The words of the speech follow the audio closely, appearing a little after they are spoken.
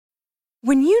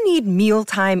When you need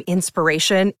mealtime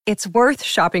inspiration, it's worth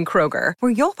shopping Kroger,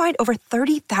 where you'll find over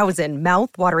 30,000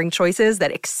 mouth-watering choices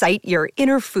that excite your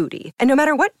inner foodie. And no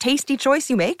matter what tasty choice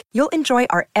you make, you'll enjoy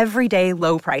our everyday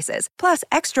low prices, plus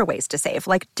extra ways to save,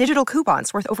 like digital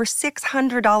coupons worth over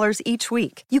 $600 each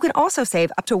week. You can also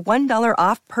save up to $1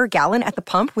 off per gallon at the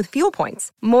pump with fuel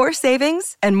points. More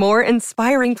savings and more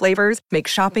inspiring flavors make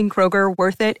shopping Kroger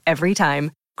worth it every time.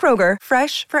 Kroger,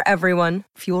 fresh for everyone.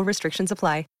 Fuel restrictions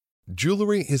apply.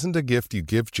 Jewelry isn't a gift you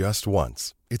give just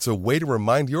once. It's a way to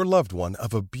remind your loved one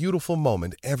of a beautiful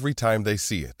moment every time they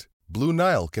see it. Blue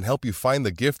Nile can help you find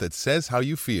the gift that says how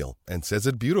you feel and says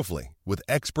it beautifully, with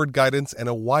expert guidance and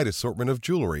a wide assortment of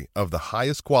jewelry of the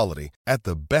highest quality at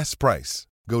the best price.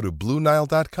 Go to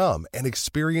BlueNile.com and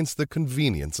experience the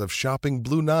convenience of shopping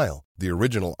Blue Nile, the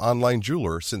original online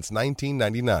jeweler since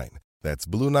 1999. That's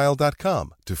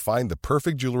BlueNile.com to find the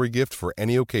perfect jewelry gift for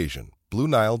any occasion.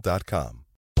 BlueNile.com.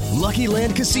 Lucky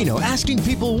Land Casino, asking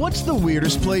people, what's the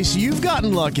weirdest place you've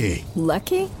gotten lucky?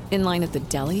 Lucky? In line at the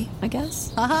deli, I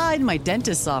guess? Aha, in my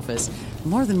dentist's office.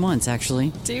 More than once,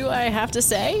 actually. Do I have to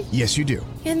say? Yes, you do.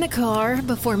 In the car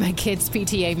before my kids'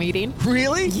 PTA meeting.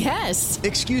 Really? Yes.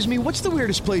 Excuse me, what's the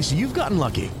weirdest place you've gotten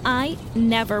lucky? I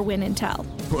never win and tell.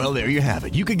 Well, there you have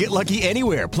it. You can get lucky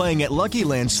anywhere, playing at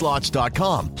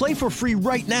LuckyLandSlots.com. Play for free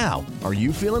right now. Are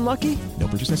you feeling lucky? No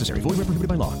purchase necessary. Void where prohibited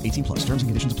by law. 18 plus. Terms and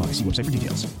conditions apply. See website for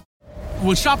details.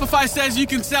 When Shopify says you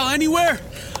can sell anywhere,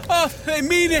 oh, they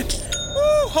mean it.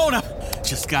 Woo, hold up.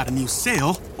 Just got a new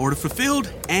sale. Order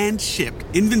fulfilled and shipped.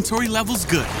 Inventory level's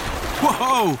good.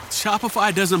 Whoa,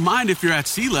 Shopify doesn't mind if you're at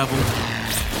sea level.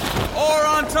 Or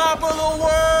on top of the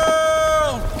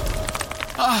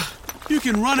world. You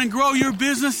can run and grow your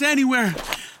business anywhere.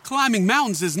 Climbing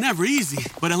mountains is never easy,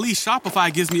 but at least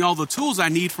Shopify gives me all the tools I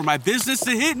need for my business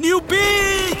to hit new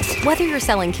peaks. Whether you're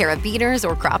selling carabiners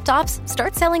or crop tops,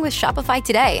 start selling with Shopify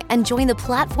today and join the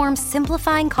platform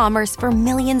simplifying commerce for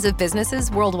millions of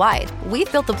businesses worldwide. We've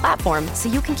built the platform so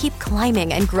you can keep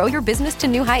climbing and grow your business to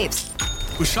new heights.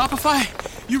 With Shopify,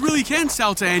 you really can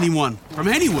sell to anyone, from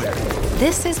anywhere.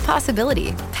 This is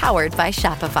Possibility, powered by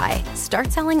Shopify.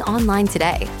 Start selling online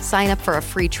today. Sign up for a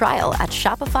free trial at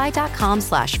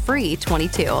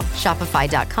shopify.com/free22.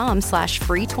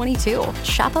 Shopify.com/free22.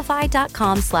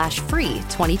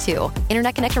 Shopify.com/free22.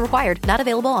 Internet connection required. Not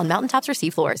available on mountaintops or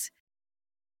seafloors.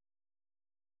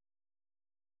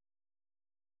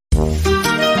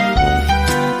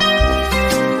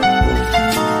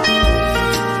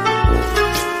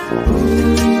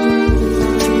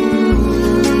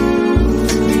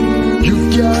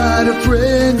 Got a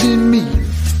friend in me.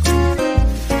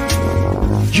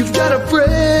 You've got a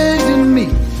friend in me.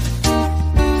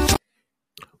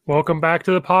 Welcome back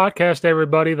to the podcast,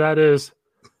 everybody. That is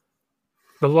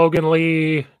the Logan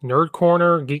Lee Nerd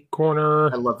Corner, Geek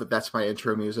Corner. I love that. That's my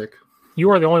intro music. You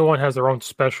are the only one who has their own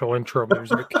special intro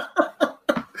music.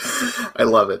 I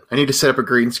love it. I need to set up a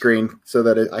green screen so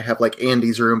that I have like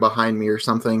Andy's room behind me or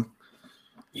something.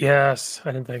 Yes,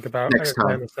 I didn't think about Next time.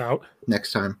 Plan this out.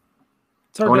 Next time.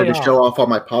 I wanted to show off all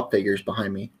my pop figures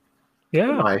behind me.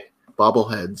 Yeah. My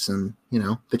bobbleheads and,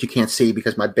 that you can't see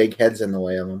because my big head's in the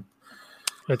way of them.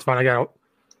 It's fine.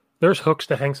 There's hooks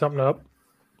to hang something up,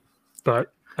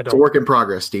 but I don't. It's a work in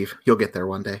progress, Steve. You'll get there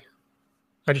one day.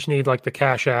 I just need the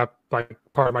Cash App,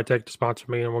 part of my take to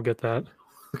sponsor me, and we'll get that.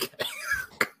 Okay.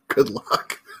 Good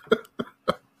luck.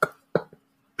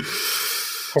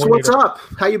 So what's up?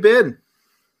 How you been?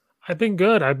 I've been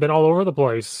good. I've been all over the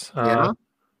place. Yeah.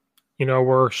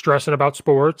 We're stressing about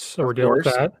sports, so we're dealing with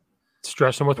that.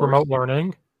 Stressing with remote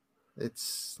learning.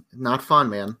 It's not fun,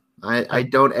 man. I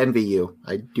don't envy you.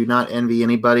 I do not envy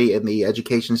anybody in the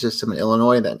education system in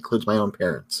Illinois. That includes my own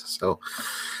parents. So,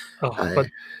 but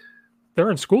they're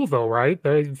in school though, right?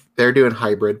 They're doing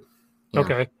hybrid. Yeah.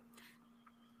 Okay.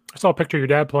 I saw a picture of your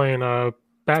dad playing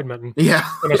badminton. Yeah.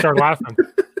 And I started laughing.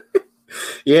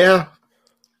 Yeah.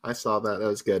 I saw that. That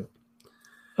was good.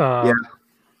 Yeah.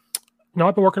 No,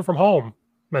 I've been working from home.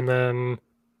 And then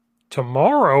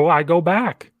tomorrow I go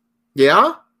back.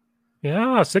 Yeah?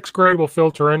 Yeah. 6th grade will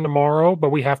filter in tomorrow, but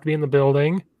we have to be in the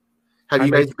building. Have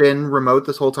you guys been remote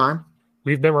this whole time?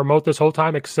 We've been remote this whole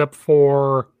time except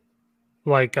for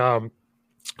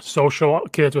social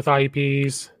kids with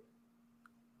IEPs.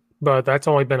 But that's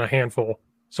only been a handful.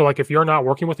 So if you're not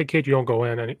working with a kid, you don't go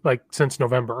in since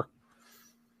November.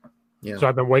 Yeah. So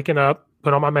I've been waking up,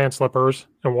 put on my man slippers,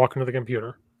 and walking to the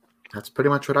computer. That's pretty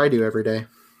much what I do every day.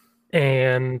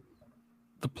 And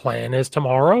the plan is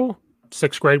tomorrow,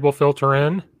 6th grade will filter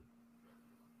in.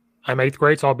 I'm 8th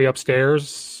grade, so I'll be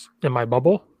upstairs in my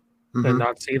bubble and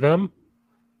not see them.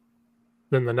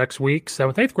 Then the next week,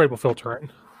 7th, 8th grade will filter in.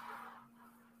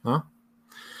 Huh?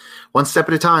 one step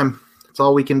at a time. That's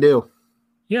all we can do.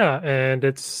 Yeah, and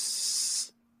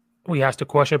we asked a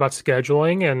question about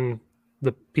scheduling, and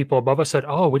the people above us said,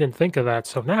 "Oh, we didn't think of that."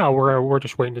 So now we're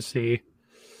just waiting to see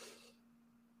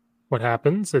what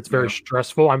happens. It's very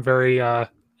stressful. I'm very. I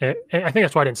think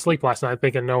that's why I didn't sleep last night,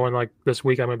 thinking, knowing like this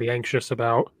week I'm going to be anxious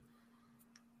about.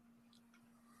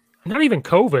 Not even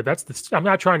COVID. I'm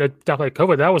not trying to downplay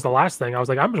COVID. That was the last thing. I was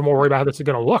like, I'm just more worried about how this is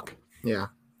going to look. Yeah.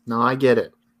 No, I get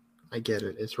it.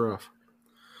 It's rough.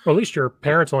 Well, at least your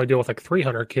parents only deal with like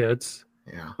 300 kids.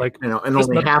 Yeah. Like, and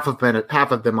only half of them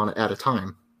at a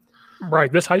time.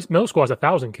 Right. This middle school has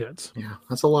 1,000 kids. Yeah,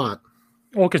 that's a lot.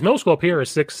 Well, because middle school up here is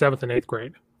 6th, 7th, and 8th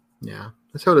grade. Yeah.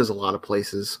 So does a lot of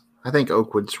places. I think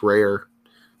Oakwood's rare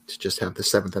to just have the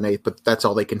 7th and 8th, but that's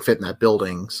all they can fit in that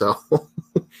building. So.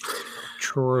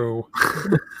 True.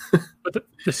 But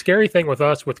the scary thing with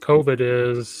us with COVID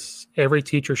is every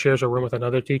teacher shares a room with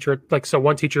another teacher. Like, so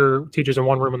one teacher teaches in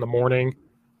one room in the morning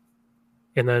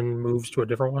and then moves to a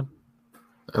different one.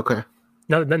 Okay.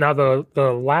 Now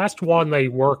the last one they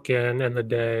work in the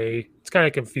day, it's kind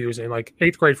of confusing. Like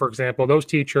 8th grade, for example, those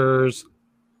teachers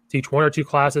teach 1 or 2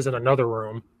 classes in another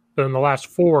room. Then the last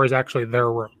 4 is actually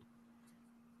their room.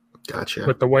 Gotcha.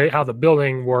 But the way how the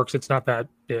building works, it's not that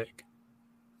big.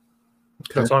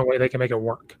 Okay. That's the only way they can make it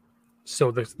work. So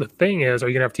the thing is, are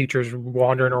you going to have teachers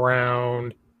wandering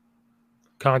around,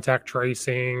 contact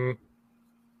tracing?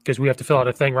 Because we have to fill out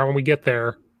a thing right when we get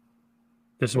there.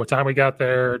 This is what time we got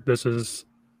there. This is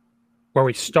where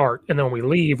we start. And then when we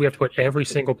leave, we have to put every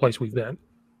single place we've been.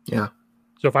 Yeah.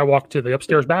 So if I walk to the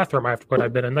upstairs bathroom, I have to put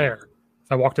I've been in there.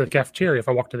 If I walk to the cafeteria, if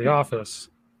I walk to the office,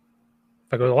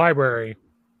 if I go to the library,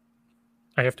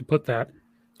 I have to put that.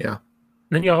 Yeah.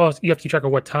 And then you have to keep track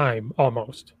of what time,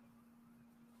 almost.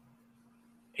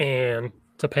 And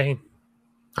it's a pain.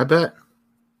 I bet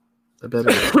it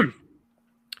is.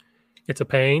 It's a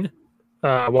pain.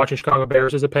 Watching Chicago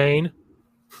Bears is a pain.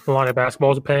 Illinois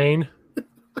basketball is a pain.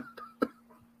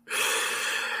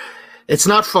 It's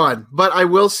not fun, but I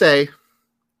will say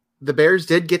the Bears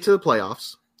did get to the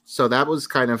playoffs, so that was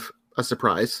kind of a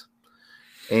surprise.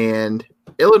 And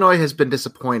Illinois has been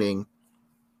disappointing,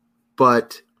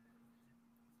 but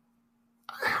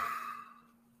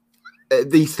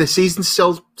the season's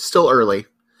still early.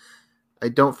 I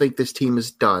don't think this team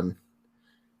is done,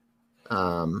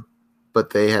 but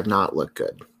they have not looked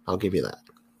good. I'll give you that.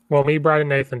 Well, me, Brad, and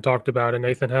Nathan talked about it.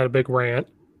 Nathan had a big rant.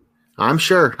 I'm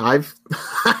sure.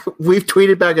 We've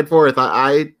tweeted back and forth.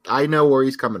 I know where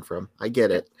he's coming from. I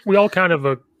get it. We all kind of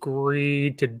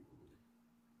agreed to.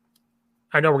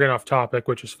 I know we're getting off topic,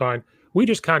 which is fine. We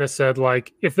just kind of said,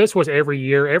 like, if this was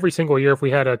every single year, if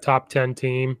we had a top 10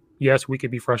 team, yes, we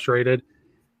could be frustrated.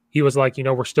 He was like,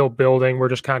 we're still building. We're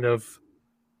just kind of.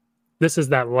 This is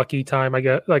that lucky time, I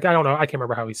guess. Like, I don't know. I can't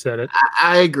remember how he said it.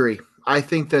 I agree. I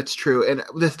think that's true. And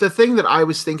the thing that I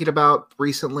was thinking about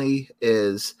recently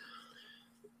is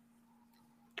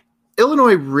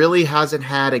Illinois really hasn't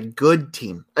had a good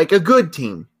team,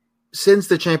 since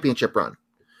the championship run.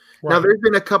 Right.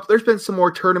 Now, there's been some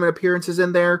more tournament appearances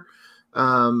in there,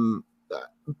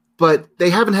 but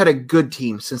they haven't had a good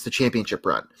team since the championship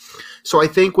run. So I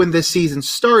think when this season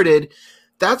started,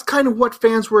 that's kind of what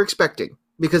fans were expecting,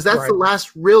 because that's the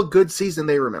last real good season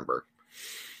they remember.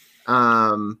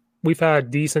 We've had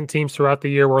decent teams throughout the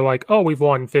year where like, oh, we've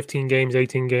won 15 games,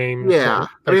 18 games. Yeah.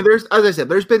 I mean, as I said,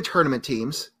 there's been tournament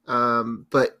teams.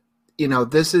 But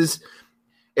this is,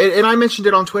 and I mentioned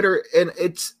it on Twitter, and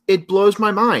it blows my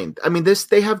mind. I mean,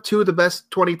 they have 2 of the best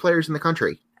 20 players in the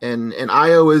country, and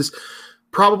Io is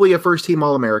probably a first team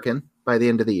All-American by the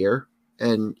end of the year.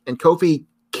 And Kofi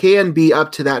can be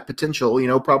up to that potential,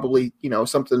 probably,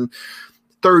 something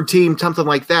third team, something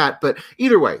like that. But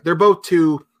either way, they're both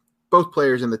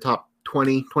players in the top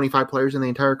 20, 25 players in the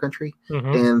entire country.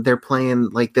 Mm-hmm. And they're playing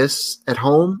like this at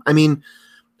home. I mean,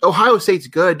 Ohio State's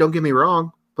good, don't get me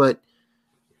wrong, but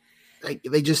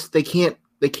they can't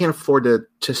afford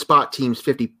to spot teams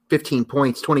 15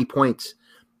 points, 20 points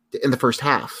in the first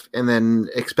half and then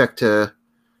expect to.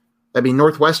 I mean,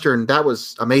 Northwestern, that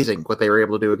was amazing what they were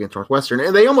able to do against Northwestern,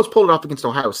 and they almost pulled it off against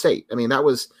Ohio State. I mean, that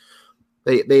was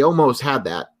they almost had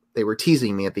that. They were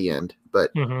teasing me at the end,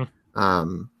 but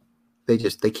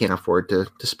they can't afford to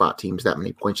spot teams that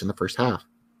many points in the first half.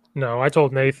 No, I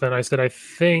told Nathan, I said, I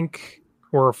think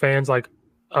where fans like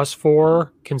us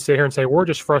 4 can sit here and say, we're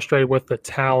just frustrated with the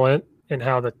talent and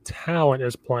how the talent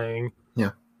is playing.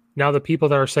 Yeah. Now the people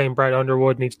that are saying Brad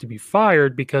Underwood needs to be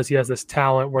fired because he has this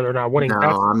talent where they're not winning.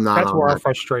 No, that's where our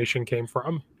frustration came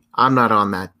from. I'm not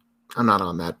on that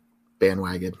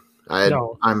bandwagon.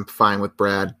 I'm fine with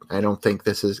Brad. I don't think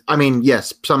this is. I mean,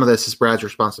 yes, some of this is Brad's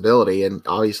responsibility, and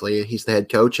obviously he's the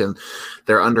head coach, and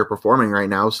they're underperforming right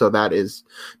now, so that is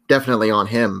definitely on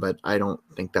him. But I don't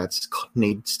think that's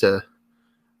needs to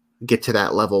get to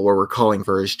that level where we're calling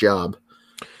for his job.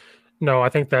 No, I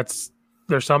think there's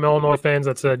some Illinois fans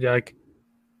that said like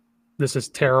this is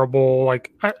terrible.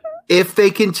 Like if they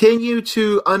continue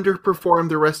to underperform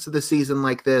the rest of the season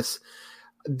like this,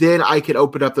 then I could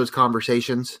open up those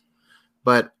conversations.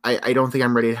 But I don't think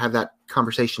I'm ready to have that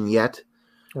conversation yet.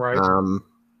 Right.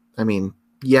 I mean,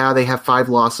 yeah, they have 5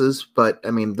 losses, but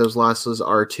I mean, those losses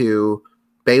are to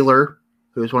Baylor,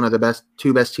 who is one of the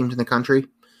two best teams in the country.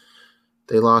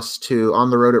 They lost on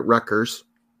the road at Rutgers,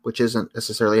 which isn't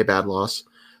necessarily a bad loss.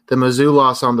 The Mizzou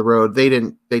loss on the road, they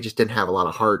just didn't have a lot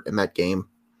of heart in that game.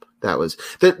 That was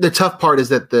the tough part is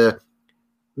that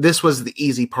this was the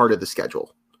easy part of the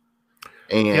schedule.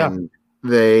 And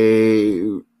they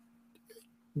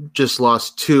just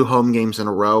lost 2 home games in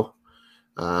a row.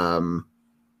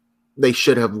 They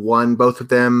should have won both of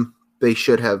them. They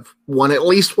should have won at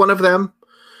least one of them.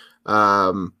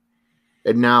 And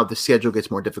now the schedule gets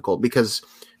more difficult because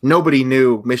nobody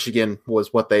knew Michigan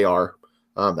was what they are.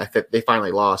 I think they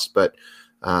finally lost, but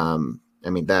I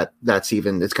mean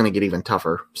it's going to get even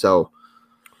tougher. So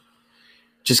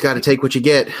just got to take what you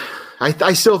get.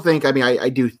 I still think. I mean, I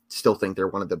do still think they're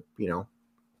one of the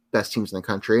best teams in the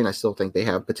country, and I still think they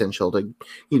have potential to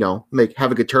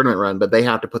have a good tournament run. But they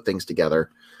have to put things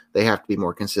together. They have to be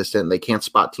more consistent. They can't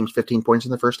spot teams 15 points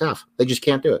in the first half. They just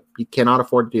can't do it. You cannot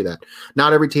afford to do that.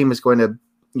 Not every team is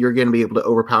you're going to be able to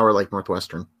overpower like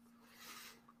Northwestern.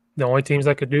 The only teams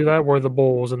that could do that were the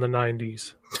Bulls in the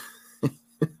 90s.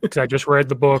 Because I just read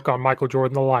the book on Michael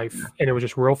Jordan, The Life, and it was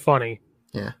just real funny.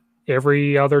 Yeah.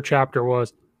 Every other chapter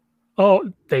was,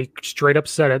 they straight up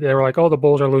said it. They were like, the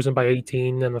Bulls are losing by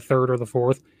 18 in the third or the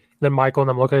fourth. Then Michael and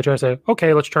them look at each other and say,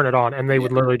 okay, let's turn it on. And they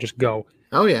would literally just go.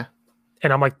 Oh, yeah.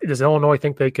 And I'm like, does Illinois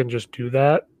think they can just do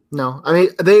that? No. I mean,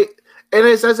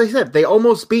 as I said, they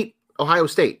almost beat Ohio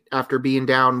State after being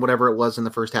down whatever it was in the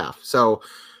first half. So,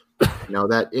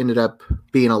 that ended up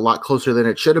being a lot closer than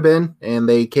it should have been. And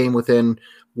they came within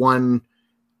one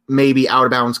maybe out of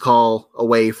bounds call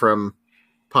away from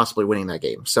possibly winning that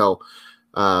game. So,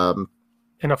 they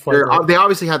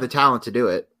obviously have the talent to do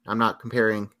it. I'm not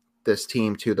comparing this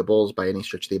team to the Bulls by any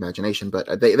stretch of the imagination,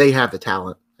 but they have the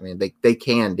talent. I mean, they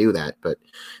can do that, but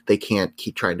they can't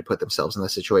keep trying to put themselves in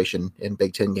this situation in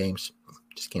Big Ten games.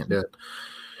 Just can't do it.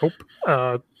 Nope.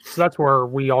 So that's where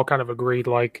we all kind of agreed,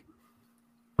 like,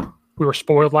 we were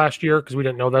spoiled last year because we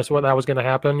didn't know that was going to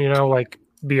happen,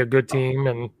 be a good team.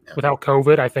 And without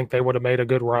COVID, I think they would have made a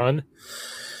good run.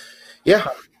 Yeah.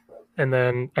 And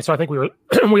then, so I think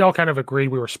we all kind of agreed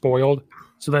we were spoiled.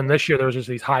 So then this year, there was just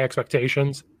these high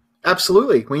expectations.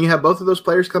 Absolutely. When you have both of those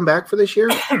players come back for this year,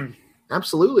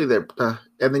 absolutely.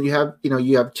 And then you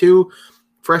have 2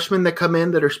 freshmen that come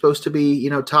in that are supposed to be,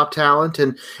 top talent.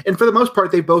 And for the most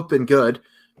part, they've both been good.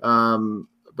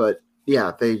 But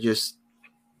yeah,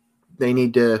 they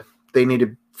need to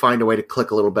find a way to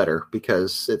click a little better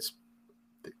because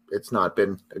it's not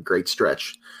been a great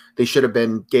stretch. They should have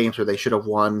been games where they should have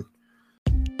won.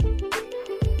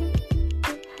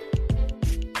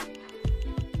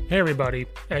 Hey everybody,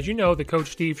 as you know, the Coach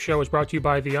Steve Show is brought to you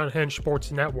by the Unhinged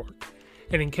Sports Network.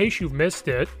 And in case you've missed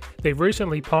it, they've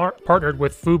recently partnered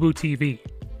with Fubo TV.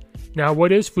 Now,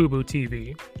 what is Fubo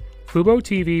TV? Fubo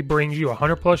TV brings you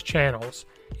 100 plus channels,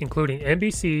 including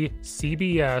NBC,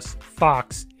 CBS,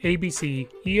 Fox, ABC,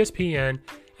 ESPN,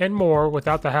 and more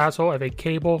without the hassle of a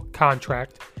cable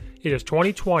contract. It is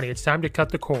 2020. It's time to cut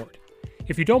the cord.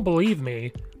 If you don't believe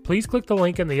me, please click the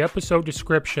link in the episode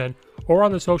description or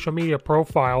on the social media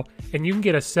profile, and you can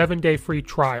get a 7-day free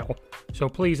trial. So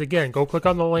please, again, go click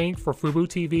on the link for Fubo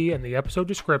TV in the episode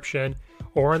description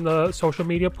or in the social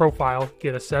media profile.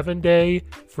 Get a 7-day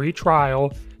free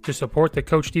trial to support the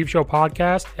Coach Steve Show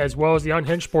podcast as well as the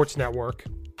Unhinged Sports Network.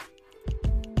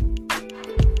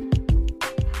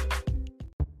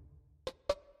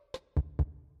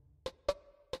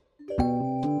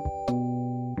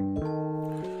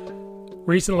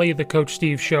 Recently, the Coach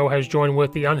Steve Show has joined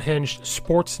with the Unhinged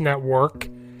Sports Network.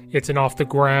 It's an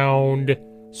off-the-ground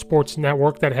sports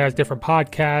network that has different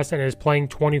podcasts and is playing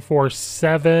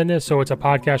 24/7, so it's a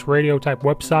podcast radio type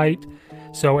website.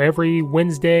 So every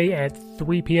Wednesday at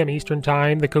 3 p.m. Eastern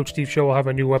Time, the Coach Steve Show will have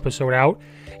a new episode out,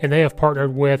 and they have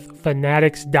partnered with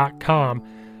Fanatics.com.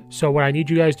 So what I need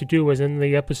you guys to do is in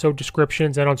the episode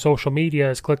descriptions and on social media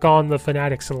is click on the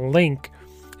Fanatics link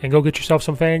and go get yourself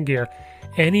some fan gear.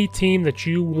 Any team that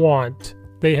you want,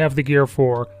 they have the gear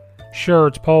for.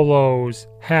 Shirts, polos,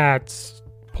 hats,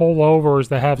 pullovers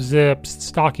that have zips,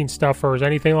 stocking stuffers,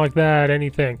 anything like that,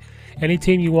 anything. Any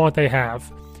team you want, they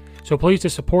have. So please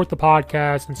just support the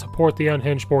podcast and support the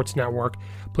Unhinged Sports Network.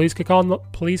 Please click on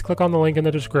the link in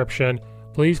the description.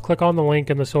 Please click on the link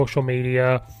in the social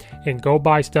media and go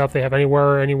buy stuff. They have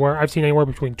anywhere. I've seen anywhere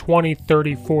between 20,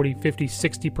 30, 40, 50,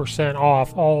 60%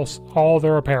 off all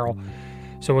their apparel.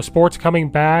 So with sports coming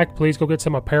back, please go get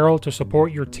some apparel to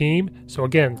support your team. So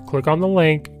again, click on the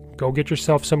link, go get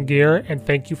yourself some gear, and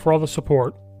thank you for all the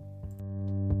support.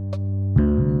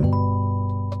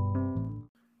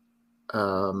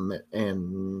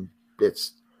 And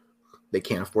they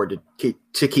can't afford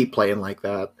to keep playing like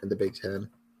that in the Big Ten.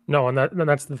 No, and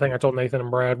that's the thing I told Nathan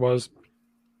and Brad was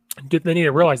they need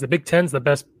to realize the Big Ten's the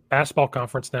best basketball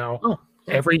conference now. Oh,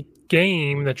 yeah. Every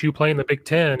game that you play in the Big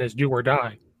Ten is do or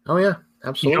die. Oh yeah,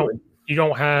 absolutely. You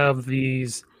don't have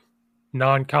these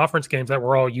non-conference games that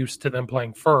we're all used to them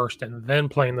playing first and then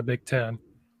playing the Big Ten.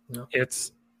 No.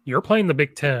 You're playing the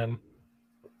Big Ten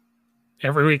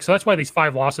every week. So that's why these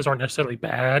 5 losses aren't necessarily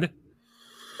bad.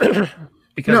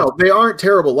 Because no, they aren't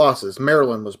terrible losses.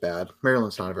 Maryland was bad.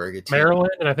 Maryland's not a very good team.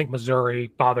 Maryland and I think Missouri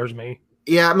bothers me.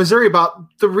 Yeah,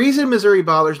 the reason Missouri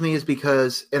bothers me is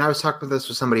because, and I was talking about this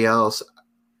with somebody else,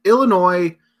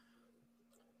 Illinois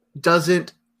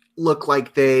doesn't look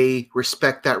like they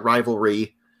respect that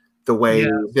rivalry the way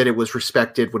that it was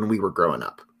respected when we were growing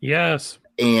up. Yes.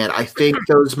 And I think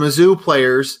those Mizzou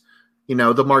players,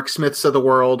 the Mark Smiths of the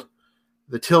world,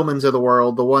 the Tillmans of the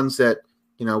world, the ones that,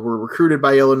 were recruited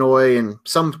by Illinois and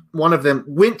one of them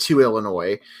went to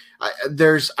Illinois.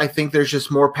 I think there's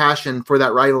just more passion for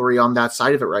that rivalry on that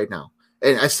side of it right now.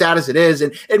 And as sad as it is,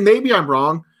 and maybe I'm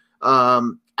wrong. I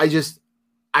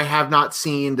have not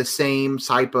seen the same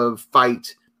type of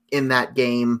fight in that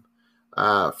game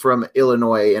from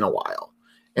Illinois in a while.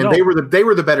 And no. they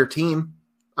were the better team.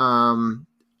 And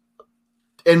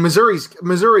Missouri's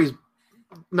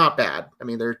not bad. I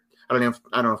mean, I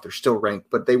don't know if they're still ranked,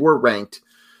 but they were ranked.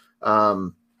 They're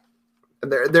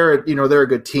a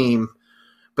good team,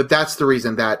 but that's the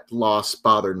reason that loss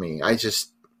bothered me. I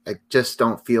just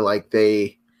don't feel like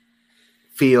they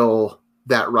feel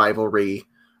that rivalry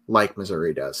like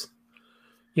Missouri does.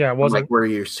 Yeah, it wasn't like we're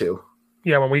used to.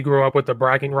 Yeah, when we grew up with the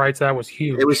bragging rights, that was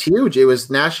huge. It was huge. It was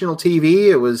national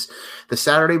TV. It was the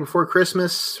Saturday before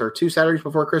Christmas or 2 Saturdays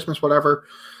before Christmas, whatever.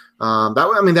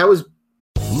 That was.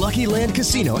 Lucky Land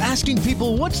Casino, asking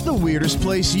people, what's the weirdest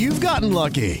place you've gotten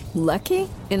lucky? Lucky?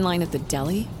 In line at the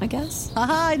deli, I guess?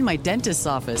 Aha, in my dentist's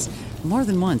office. More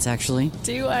than once, actually.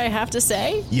 Do I have to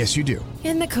say? Yes, you do.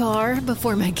 In the car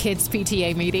before my kids'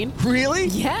 PTA meeting. Really?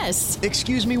 Yes.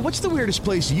 Excuse me, what's the weirdest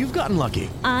place you've gotten lucky?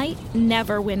 I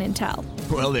never win and tell.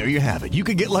 Well, there you have it. You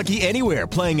can get lucky anywhere,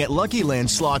 playing at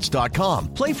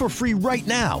LuckyLandSlots.com. Play for free right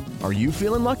now. Are you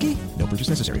feeling lucky? No purchase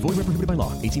necessary. Void where prohibited by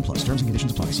law. 18+. Terms and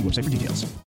conditions apply. See website for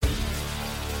details.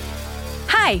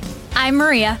 Hi, I'm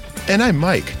Maria. And I'm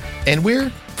Mike. And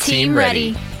we're Team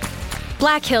Ready.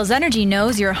 Black Hills Energy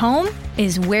knows your home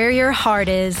is where your heart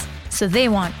is, so they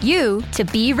want you to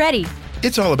be ready.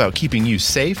 It's all about keeping you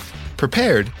safe,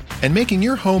 prepared, and making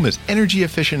your home as energy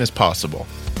efficient as possible.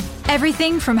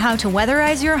 Everything from how to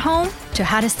weatherize your home to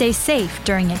how to stay safe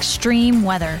during extreme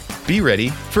weather. Be ready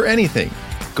for anything.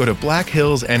 Go to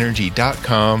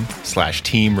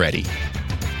blackhillsenergy.com/Team Ready.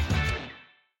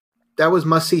 That was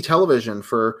must-see television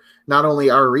for not only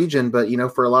our region, but,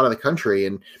 for a lot of the country.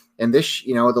 And this,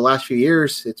 the last few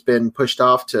years, it's been pushed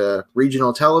off to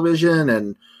regional television.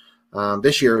 And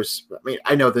this year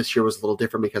I know this year was a little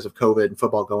different because of COVID and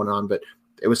football going on, but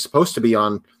it was supposed to be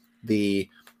on the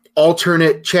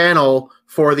alternate channel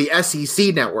for the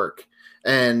SEC network.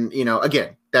 And,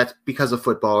 again, that's because of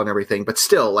football and everything, but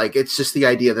still, it's just the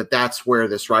idea that that's where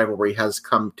this rivalry has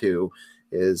come to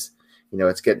is,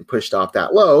 it's getting pushed off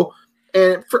that low.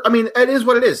 And it is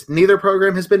what it is. Neither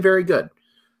program has been very good.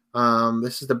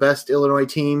 This is the best Illinois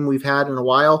team we've had in a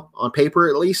while, on paper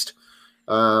at least.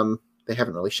 They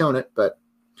haven't really shown it, but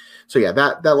so yeah,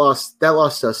 that loss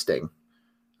does sting.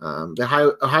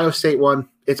 The Ohio State one,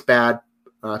 it's bad,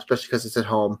 especially because it's at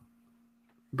home.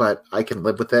 But I can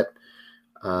live with it.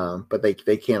 But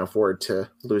they can't afford to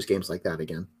lose games like that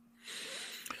again.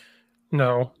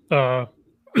 No,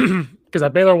 because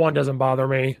that Baylor one doesn't bother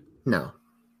me. No.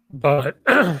 But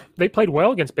they played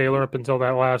well against Baylor up until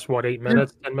that last, 8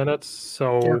 minutes, 10 minutes.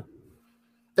 So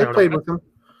they played with them.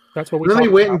 That's what we. And then they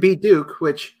went and beat Duke,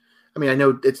 which I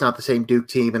know it's not the same Duke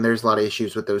team, and there's a lot of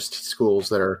issues with those schools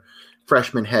that are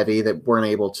freshman heavy that weren't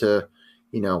able to,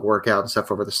 work out and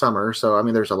stuff over the summer. So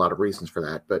there's a lot of reasons for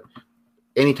that. But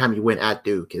anytime you win at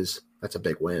Duke that's a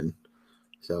big win.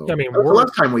 So the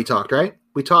last time we talked, right?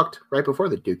 We talked right before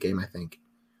the Duke game, I think.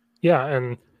 Yeah,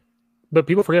 and But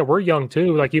people forget we're young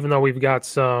too. Like, even though we've got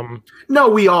some. No,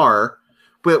 we are,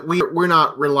 but we're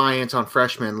not reliant on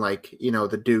freshmen like,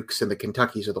 the Dukes and the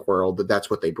Kentuckys of the world. That's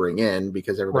what they bring in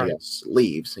because everybody else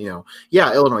leaves.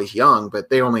 Yeah, Illinois is young, but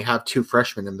they only have 2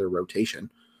 freshmen in their rotation.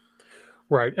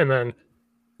 Right, and then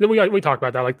we talked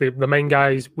about that. Like the main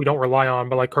guys we don't rely on,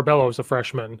 but like Carbello's a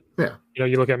freshman. Yeah,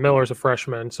 you look at Miller's a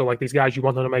freshman. So like these guys, you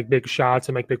want them to make big shots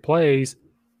and make big plays.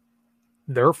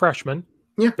 They're freshmen.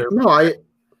 Yeah,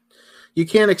 you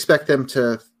can't expect them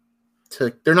to.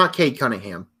 They're not Cade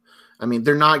Cunningham. I mean,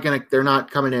 they're not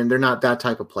coming in. They're not that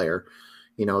type of player.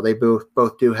 They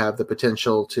both do have the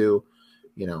potential to,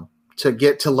 to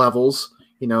get to levels.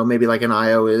 Maybe like an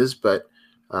IO is, but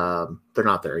they're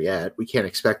not there yet. We can't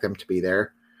expect them to be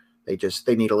there.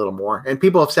 They need a little more. And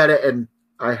people have said it, and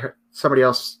I heard somebody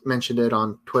else mentioned it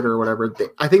on Twitter or whatever.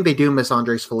 I think they do miss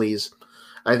Andres Feliz.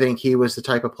 I think he was the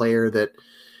type of player that.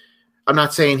 I'm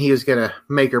not saying he was going to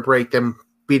make or break them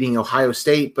beating Ohio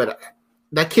State, but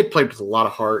that kid played with a lot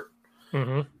of heart,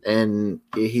 and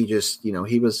he just,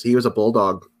 he was a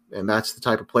bulldog, and that's the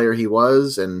type of player he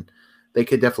was, and they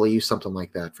could definitely use something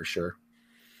like that for sure.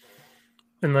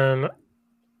 And then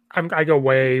I go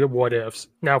way what ifs.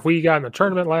 Now, if we got in the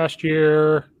tournament last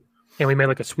year and we made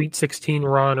like a Sweet 16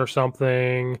 run or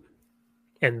something,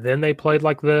 and then they played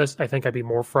like this, I think I'd be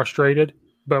more frustrated.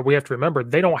 But we have to remember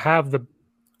they don't have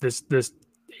this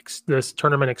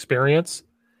tournament experience.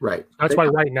 Right. That's why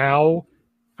right now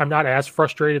I'm not as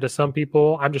frustrated as some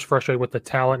people. I'm just frustrated with the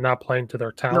talent not playing to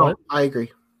their talent. No, I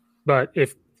agree. But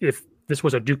if this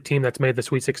was a Duke team that's made the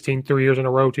Sweet 16 2 years in a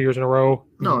row,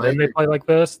 then they play like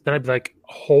this, then I'd be like,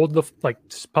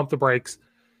 just pump the brakes.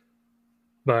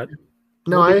 But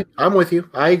no, I'm with you.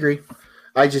 I agree.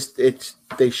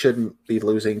 They shouldn't be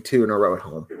losing 2 in a row at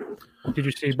home. Did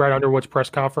you see Brad Underwood's press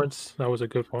conference? That was a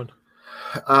good one.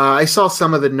 I saw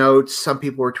some of the notes. Some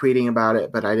people were tweeting about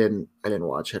it, but I didn't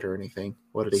watch it or anything.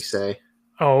 What did he say?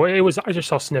 Oh, I just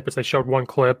saw snippets. They showed one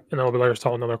clip, and then a little bit later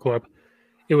saw another clip.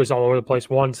 It was all over the place.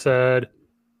 One said,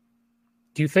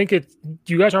 do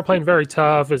you guys aren't playing very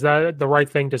tough? Is that the right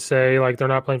thing to say? Like, they're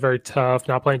not playing very tough,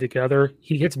 not playing together.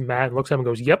 He gets mad and looks at him and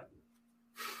goes, yep.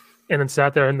 And then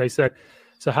sat there and they said,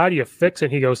 so how do you fix it?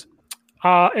 He goes,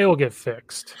 it will get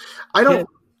fixed. I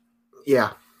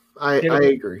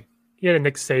agree. He had a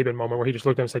Nick Saban moment where he just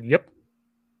looked at him and said, yep,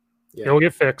 it will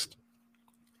get fixed.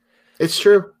 It's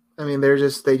true. I mean, they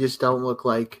just don't look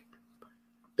like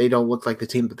the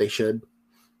team that they should.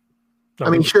 I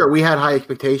mean, sure, we had high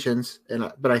expectations,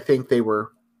 but I think they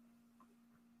were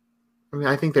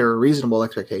reasonable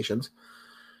expectations.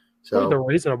 So the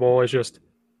reasonable is just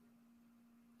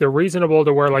they're reasonable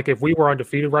to where, like, if we were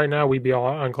undefeated right now, we'd be all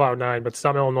on cloud 9. But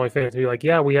some Illinois fans would be like,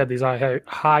 yeah, we had these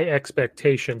high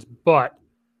expectations, but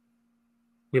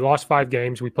we lost 5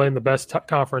 games. We played in the best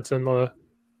conference in the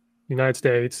United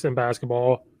States in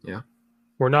basketball. Yeah,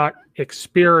 we're not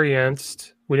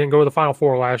experienced. We didn't go to the Final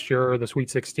Four last year or the Sweet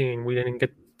 16. They didn't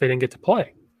get to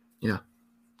play. Yeah.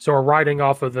 So we're riding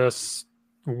off of this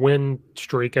win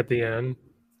streak at the end.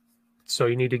 So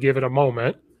you need to give it a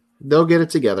moment. They'll get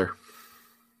it together.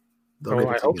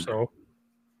 I hope so.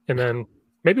 And then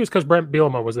maybe it was because Brent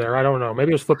Bielema was there. I don't know.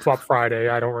 Maybe it was Flip Flop Friday.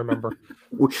 I don't remember.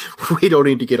 We don't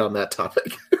need to get on that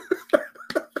topic.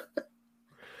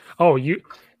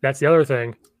 That's the other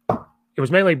thing. It was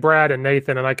mainly Brad and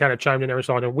Nathan, and I kind of chimed in every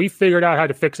so often. We figured out how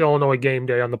to fix Illinois game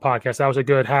day on the podcast. That was a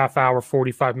good half-hour,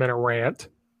 45-minute rant.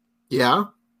 Yeah?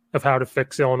 Of how to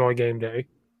fix Illinois game day.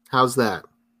 How's that?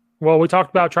 Well, we talked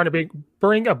about trying to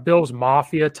bring a Bills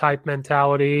Mafia type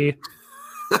mentality.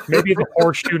 Maybe the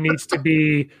horseshoe needs to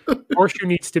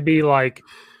be like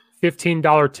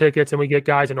 $15 tickets, and we get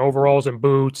guys in overalls and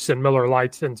boots and Miller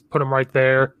Lights and put them right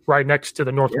there, right next to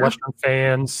the Northwestern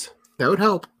fans. That would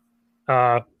help.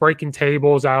 Breaking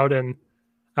tables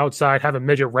outside, having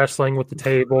midget wrestling with the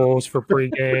tables for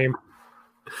pregame.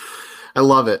 I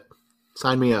love it.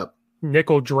 Sign me up.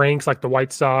 Nickel drinks like the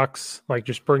White Sox, like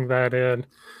just bring that in.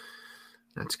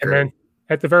 That's great. And then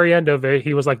at the very end of it,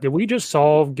 he was like, did we just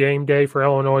solve game day for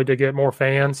Illinois to get more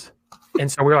fans?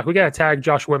 And so we were like, we got to tag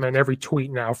Josh Whitman in every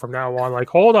tweet now from now on. Like,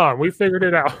 hold on, we figured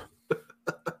it out.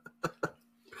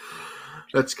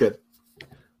 That's good.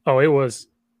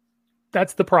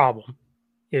 That's the problem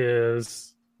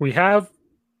is we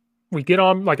get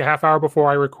on like a half hour before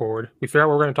I record. We figure out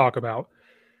what we're going to talk about.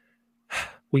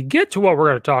 We get to what we're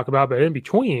going to talk about, but in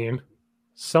between,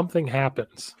 something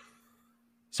happens.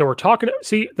 So we're talking.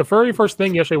 See, the very first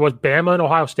thing yesterday was Bama and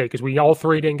Ohio State because we all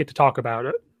three didn't get to talk about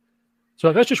it. So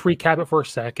let's just recap it for a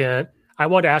second. I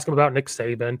wanted to ask him about Nick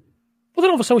Saban. Well, then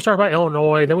all of a sudden we started about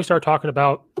Illinois. Then we started talking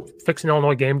about fixing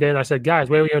Illinois game day. And I said, guys,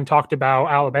 we haven't even talked about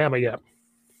Alabama yet.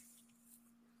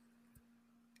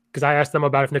 because I asked them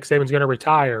about if Nick Saban's going to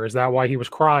retire. Is that why he was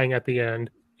crying at the end?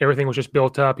 Everything was just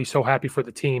built up. He's so happy for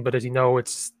the team, but does he know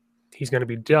he's going to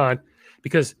be done?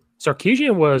 Because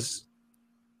Sarkisian was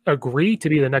agreed to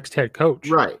be the next head coach.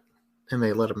 Right. And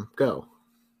they let him go.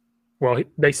 Well,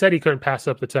 they said he couldn't pass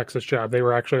up the Texas job. They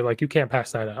were actually like, you can't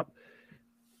pass that up.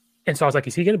 And so I was like,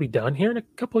 is he going to be done here in a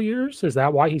couple of years? Is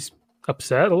that why he's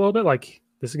upset a little bit? Like,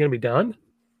 this is going to be done?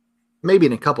 Maybe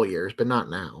in a couple of years, but not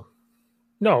now.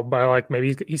 No, but like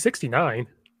maybe he's 69.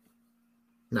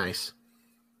 Nice.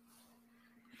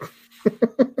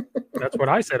 That's what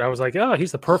I said. I was like, oh,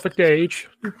 he's the perfect age.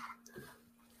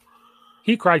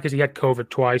 He cried because he had COVID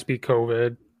twice, beat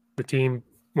COVID. The team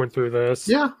went through this.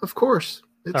 Yeah, of course.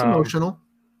 It's emotional.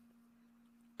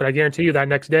 But I guarantee you that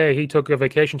next day, he took a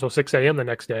vacation until 6 a.m. the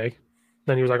next day.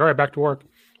 Then he was like, all right, back to work.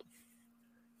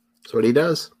 That's what he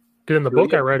does. Because in the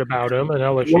book I read about him and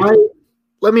LSU.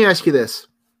 Let me ask you this.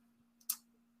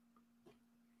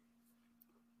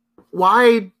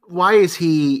 Why is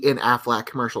he in Aflac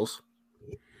commercials?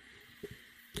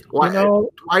 Why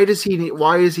is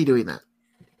he doing that?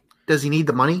 Does he need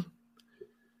the money?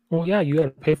 Well, yeah, you got to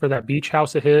pay for that beach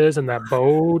house of his and that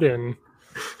boat and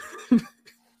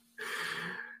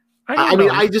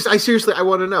I seriously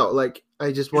want to know. Like,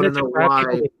 I just want to know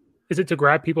why. Is it to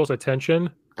grab people's attention?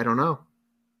 I don't know.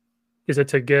 Is it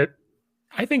to get?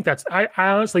 I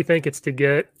honestly think it's to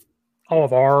get all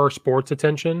of our sports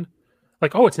attention.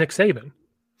 Like, oh, it's Nick Saban.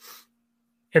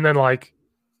 And then, like,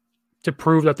 to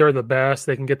prove that they're the best,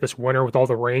 they can get this winner with all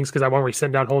the rings because I want to be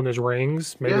sitting down holding his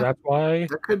rings. Maybe that's why.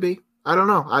 That could be. I don't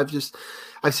know.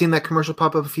 I've seen that commercial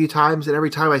pop up a few times, and every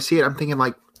time I see it, I'm thinking,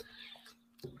 like,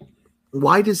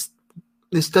 why does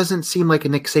this doesn't seem like a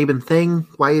Nick Saban thing?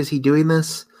 Why is he doing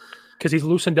this? Because he's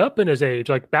loosened up in his age.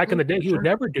 Like, back in the day, he would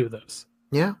never do this.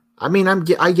 Yeah. I mean,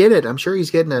 I get it. I'm sure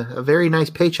he's getting a very nice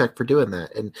paycheck for doing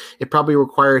that. And it probably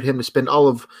required him to spend all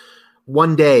of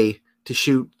one day to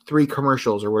shoot 3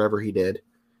 commercials or whatever he did.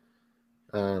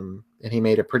 And he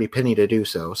made a pretty penny to do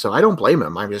so. So I don't blame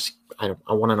him. I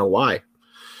want to know why.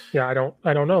 Yeah, I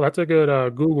don't know. That's a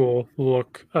good Google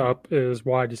look up is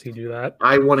why does he do that?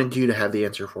 I wanted you to have the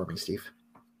answer for me, Steve.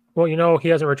 Well, he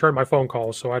hasn't returned my phone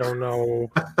calls, so I don't know.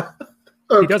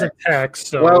 Okay. He doesn't text.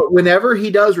 So. Well, whenever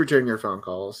he does return your phone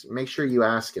calls, make sure you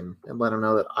ask him and let him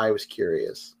know that I was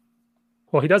curious.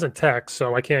 Well, he doesn't text,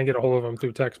 so I can't get a hold of him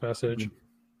through text message. Mm-hmm.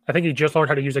 I think he just learned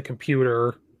how to use a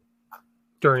computer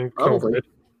during COVID.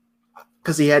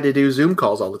 Because he had to do Zoom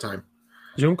calls all the time.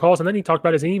 Zoom calls, and then he talked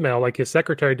about his email, like his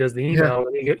secretary does the email,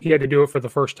 and he had to do it for the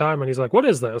first time, and he's like, what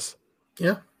is this?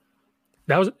 Yeah.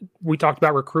 We talked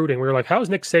about recruiting. We were like, how is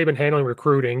Nick Saban handling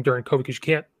recruiting during COVID? Because you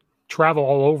can't travel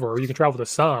all over. You can travel to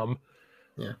some.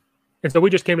 Yeah. And so we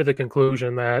just came to the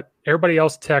conclusion that everybody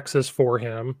else texts for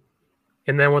him.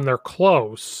 And then when they're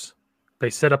close, they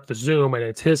set up the Zoom and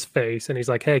it's his face. And he's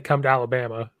like, hey, come to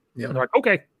Alabama. Yeah. And they're like,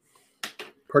 okay.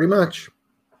 Pretty much.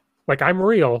 Like, I'm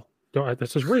real.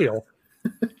 This is real.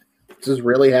 This is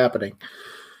really happening.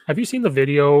 Have you seen the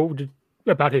video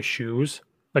about his shoes?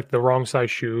 Like the wrong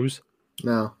size shoes?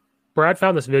 No. Brad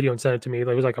found this video and sent it to me. It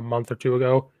was like a month or two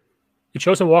ago. It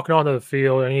shows him walking onto the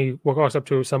field, and he walks up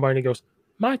to somebody, and he goes,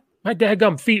 my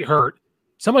dadgum feet hurt.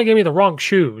 Somebody gave me the wrong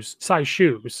size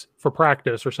shoes for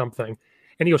practice or something.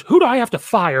 And he goes, who do I have to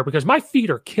fire? Because my feet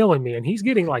are killing me. And he's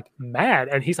getting, like, mad.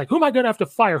 And he's like, who am I going to have to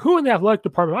fire? Who in the athletic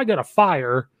department am I going to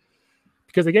fire?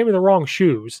 Because they gave me the wrong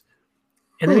shoes.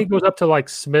 And then he goes up to, like,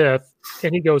 Smith,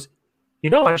 and he goes, I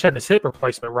just had this hip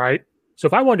replacement, right? So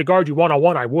if I wanted to guard you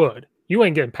one-on-one, I would. You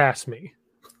ain't getting past me.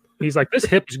 He's like, this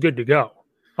hip is good to go.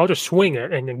 I'll just swing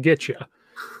it and then get you.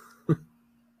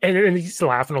 and he's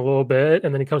laughing a little bit.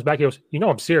 And then he comes back. He goes,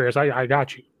 I'm serious. I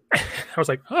got you. I was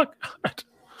like, oh, God.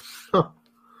 Huh.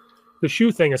 The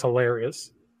shoe thing is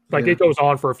hilarious. Like, it goes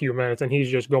on for a few minutes, and he's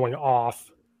just going off.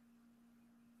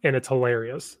 And it's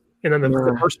hilarious. And then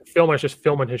the person filming is just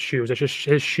filming his shoes. It's just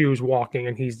his shoes walking,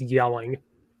 and he's yelling.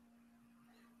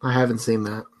 I haven't seen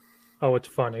that. Oh, it's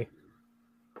funny.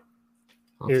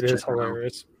 It is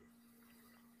hilarious.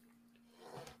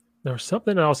 There was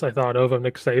something else I thought of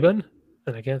Nick Saban,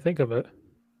 and I can't think of it.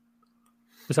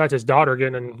 Besides his daughter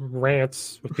getting in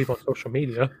rants with people on social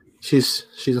media. She's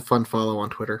a fun follow on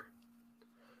Twitter.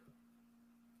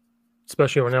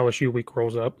 Especially when LSU week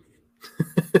rolls up.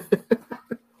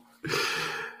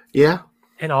 Yeah.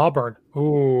 And Auburn.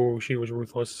 Ooh, she was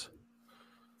ruthless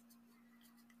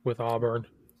with Auburn.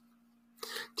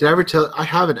 Did I ever tell? I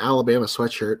have an Alabama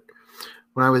sweatshirt.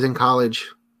 When I was in college,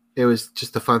 it was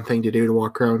just a fun thing to do to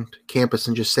walk around campus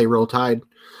and just say Roll Tide.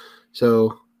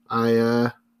 So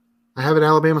I have an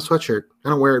Alabama sweatshirt. I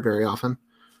don't wear it very often,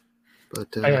 but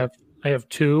I have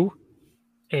 2,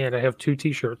 And I have 2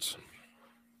 T-shirts.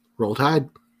 Roll Tide.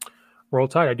 Roll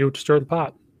Tide. I do it to stir the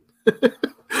pot.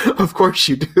 Of course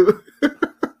you do.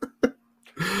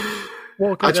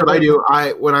 Well, that's what I do.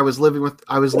 I was living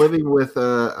with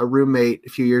a roommate a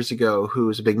few years ago who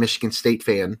was a big Michigan State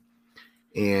fan,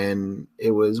 and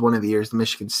it was one of the years the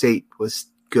Michigan State was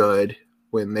good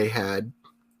when they had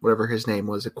whatever his name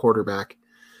was, a quarterback.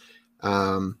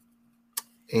 And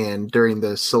during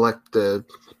the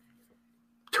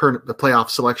playoff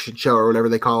selection show or whatever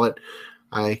they call it,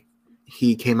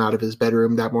 he came out of his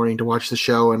bedroom that morning to watch the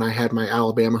show, and I had my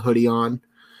Alabama hoodie on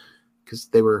because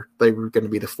they were going to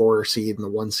be the 4 seed and the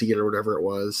 1 seed or whatever it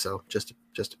was. So just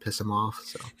to piss him off.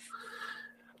 So,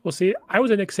 well, see, I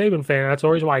was a Nick Saban fan. That's the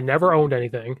reason why I never owned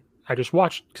anything. I just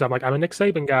watched because I'm a Nick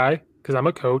Saban guy because I'm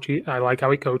a coach. I like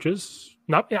how he coaches.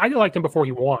 I liked him before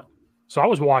he won, so I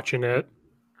was watching it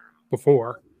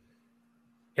before,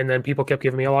 and then people kept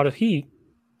giving me a lot of heat,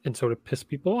 and so to piss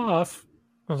people off,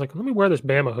 I was like, let me wear this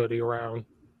Bama hoodie around.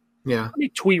 Yeah, let me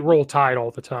tweet Roll Tide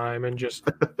all the time and just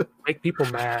make people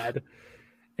mad.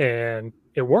 And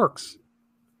it works.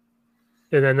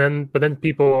 And then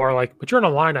people are like, but you're an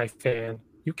Illini fan.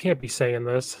 You can't be saying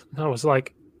this. And I was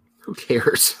like, who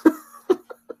cares?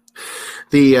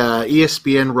 The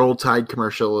ESPN Roll Tide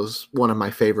commercial is one of my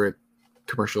favorite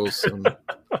commercials in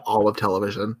all of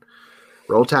television.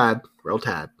 Roll Tide, Roll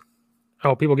Tide.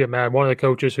 Oh, people get mad. One of the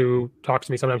coaches who talks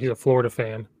to me, sometimes he's a Florida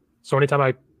fan. So anytime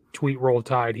I tweet Roll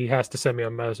Tide, he has to send me a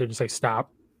message and say,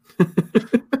 stop.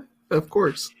 Of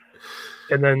course.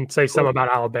 And then say something about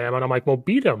Alabama. And I'm like, well,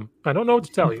 beat them. I don't know what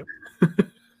to tell you.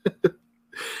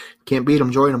 Can't beat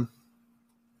them, join them.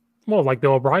 Well, like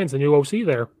Bill O'Brien's the new OC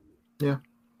there. Yeah.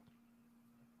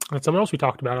 That's someone else we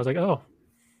talked about. I was like, oh.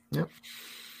 Yep.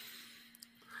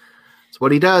 That's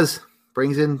what he does.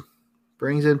 Brings in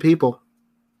people.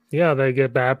 Yeah, they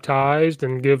get baptized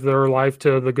and give their life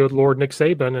to the good Lord Nick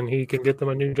Saban, and he can get them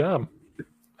a new job.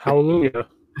 Hallelujah.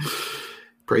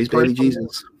 Praise baby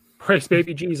Jesus. Praise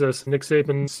baby Jesus, Nick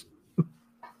Saban's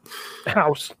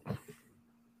house.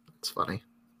 It's funny.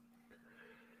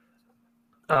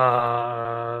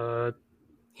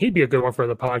 He'd be a good one for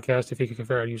the podcast if he could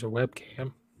figure out how to use a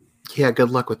webcam. Yeah,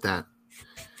 good luck with that.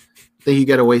 I think you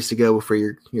got a ways to go before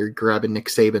you're grabbing Nick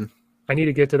Saban. I need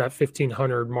to get to that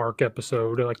 1,500 mark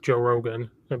episode, like Joe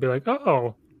Rogan, and be like,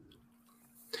 oh.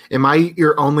 Am I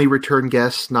your only return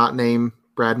guest not named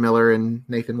Brad Miller and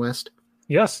Nathan West?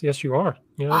 Yes, you are.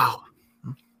 Yeah. Wow.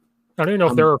 I don't even know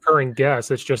if they're recurring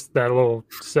guests. It's just that little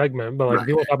segment. But like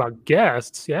people talk about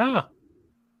guests, yeah.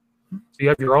 So you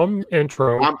have your own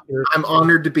intro. I'm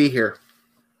honored to be here.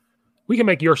 We can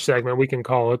make your segment. We can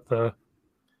call it the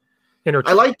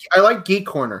I like Geek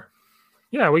Corner.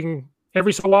 Yeah, we can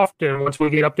every so often once we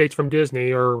get updates from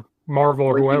Disney or Marvel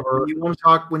or whoever. When you want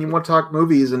to talk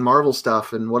movies and Marvel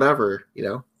stuff and whatever,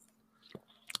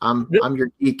 I'm your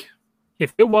geek.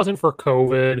 If it wasn't for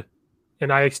COVID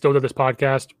and I still did this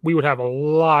podcast, we would have a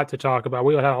lot to talk about.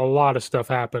 We would have a lot of stuff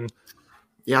happen.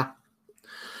 Yeah.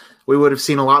 We would have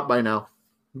seen a lot by now.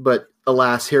 But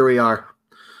alas, here we are.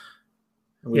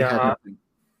 Yeah,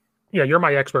 you're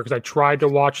my expert because I tried to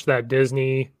watch that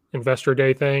Disney Investor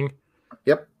Day thing.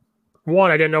 Yep. One,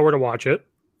 I didn't know where to watch it.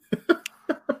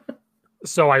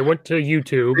 So I went to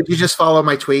YouTube. Did you just follow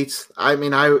my tweets? I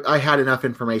mean, I had enough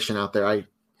information out there. I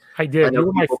did. I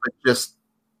know people that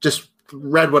just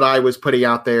read what I was putting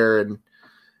out there, and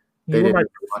they didn't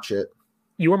watch it.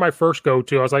 You were my first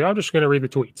go-to. I was like, I'm just going to read the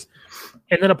tweets.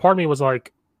 And then a part of me was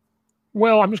like,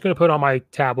 well, I'm just going to put it on my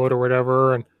tablet or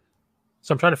whatever. And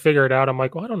so I'm trying to figure it out. I'm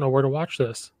like, well, I don't know where to watch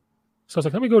this. So I was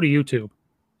like, let me go to YouTube.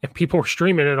 And people were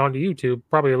streaming it onto YouTube,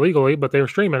 probably illegally, but they were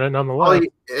streaming it nonetheless.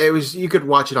 You could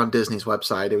watch it on Disney's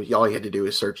website. All you had to do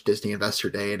was search Disney Investor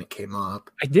Day, and it came up.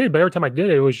 I did, but every time I did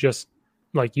it, it was just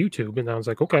like YouTube, and I was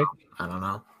like, okay. I don't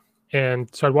know. And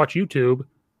so I'd watch YouTube.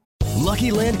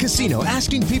 Lucky Land Casino,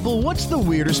 asking people, what's the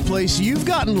weirdest place you've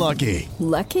gotten lucky?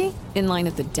 Lucky? In line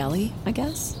at the deli, I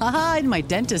guess? Aha, in my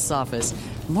dentist's office.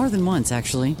 More than once,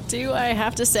 actually. Do I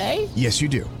have to say? Yes, you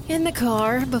do. In the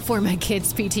car before my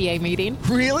kids' PTA meeting.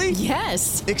 Really?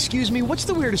 Yes. Excuse me, what's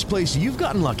the weirdest place you've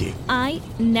gotten lucky? I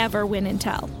never win and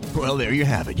tell. Well, there you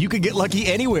have it. You can get lucky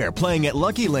anywhere, playing at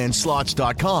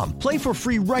LuckyLandSlots.com. Play for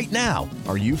free right now.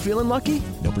 Are you feeling lucky?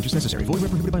 No purchase necessary. Void where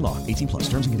prohibited by law. 18+.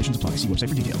 Terms and conditions apply. See website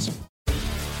for details.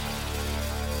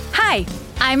 Hi,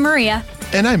 I'm Maria.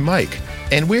 And I'm Mike.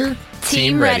 And we're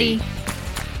Team Ready.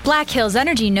 Black Hills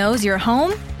Energy knows your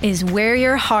home is where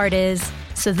your heart is,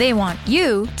 so they want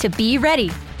you to be ready.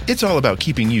 It's all about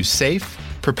keeping you safe,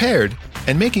 prepared,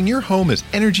 and making your home as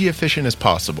energy efficient as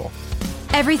possible.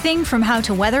 Everything from how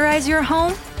to weatherize your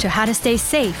home to how to stay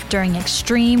safe during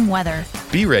extreme weather.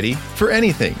 Be ready for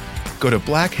anything. Go to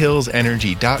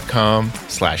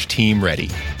blackhillsenergy.com/team ready.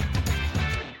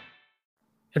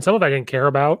 And some of it I didn't care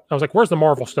about. I was like, where's the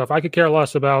Marvel stuff? I could care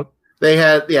less about. They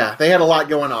had a lot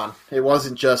going on. It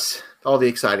wasn't just all the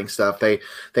exciting stuff. They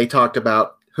talked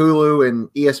about Hulu and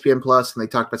ESPN Plus, and they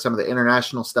talked about some of the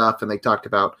international stuff, and they talked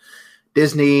about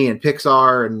Disney and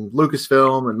Pixar and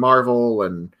Lucasfilm and Marvel,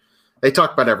 and they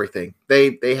talked about everything.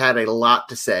 They had a lot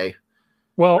to say.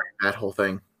 Well, that whole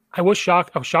thing. I was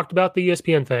shocked. I was shocked about the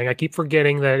ESPN thing. I keep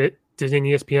forgetting that Disney and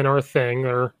ESPN are a thing.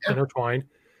 They're intertwined.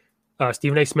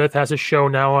 Stephen A. Smith has a show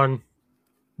now on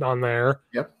there.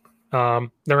 Yep. They're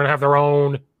going to have their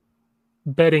own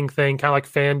betting thing, kind of like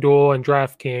FanDuel and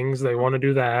DraftKings. They want to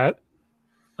do that.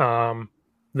 The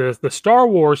Star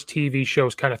Wars TV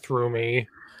shows kind of threw me.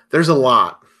 There's a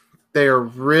lot. They're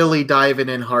really diving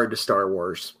in hard to Star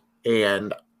Wars,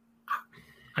 and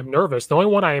I'm nervous. The only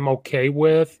one I am okay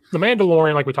with, The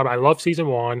Mandalorian, like we talked about. I love season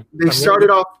 1. They started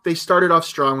off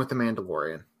strong with The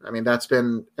Mandalorian. I mean, if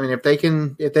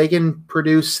they can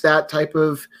produce that type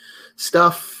of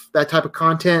stuff, that type of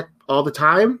content all the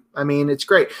time, I mean, it's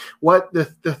great. What the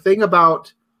thing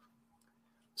about,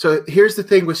 so here's the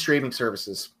thing with streaming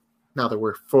services, now that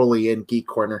we're fully in Geek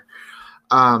Corner.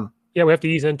 Yeah, we have to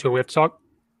ease into it. We have to talk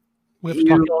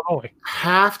Illinois.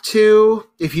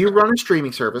 If you run a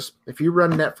streaming service, if you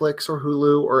run Netflix or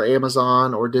Hulu or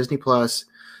Amazon or Disney Plus,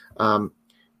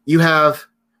 you have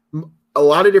a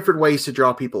lot of different ways to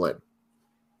draw people in.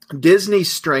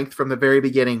 Disney's strength from the very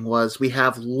beginning was we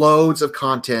have loads of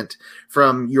content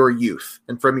from your youth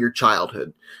and from your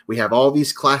childhood. We have all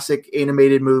these classic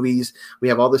animated movies. We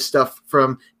have all this stuff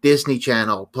from Disney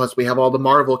Channel. Plus we have all the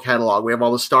Marvel catalog. We have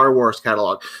all the Star Wars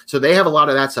catalog. So they have a lot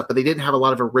of that stuff, but they didn't have a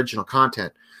lot of original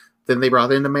content. Then they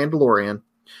brought in The Mandalorian.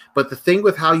 But the thing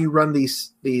with how you run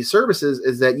these services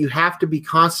is that you have to be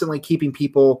constantly keeping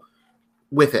people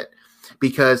with it,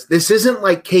 because this isn't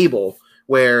like cable,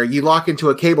 where you lock into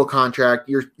a cable contract,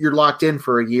 you're locked in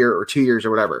for a year or 2 years or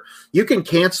whatever. You can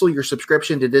cancel your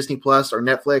subscription to Disney Plus or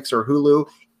Netflix or Hulu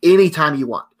anytime you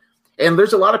want. And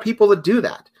there's a lot of people that do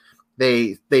that.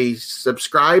 They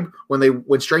subscribe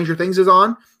when Stranger Things is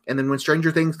on, and then when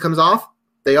Stranger Things comes off,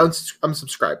 they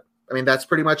unsubscribe. I mean, that's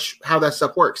pretty much how that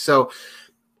stuff works. So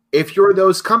if you're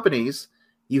those companies,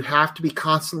 you have to be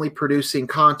constantly producing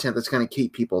content that's going to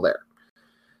keep people there.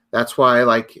 That's why,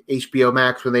 like HBO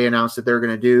Max, when they announced that they're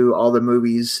going to do all the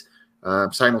movies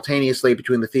simultaneously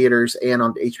between the theaters and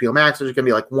on HBO Max, there's going to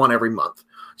be like one every month.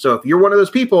 So if you're one of those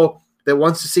people that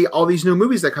wants to see all these new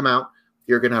movies that come out,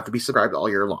 you're going to have to be subscribed all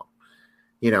year long.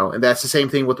 And that's the same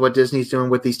thing with what Disney's doing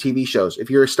with these TV shows. If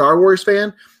you're a Star Wars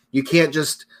fan, you can't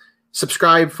just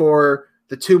subscribe for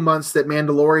the 2 months that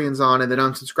Mandalorian's on and then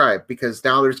unsubscribe, because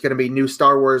now there's going to be new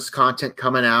Star Wars content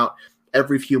coming out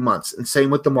every few months. And same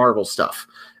with the Marvel stuff.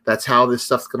 That's how this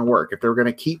stuff's going to work. If they're going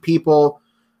to keep people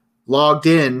logged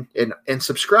in and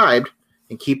subscribed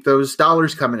and keep those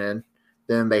dollars coming in,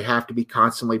 then they have to be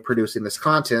constantly producing this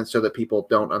content so that people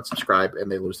don't unsubscribe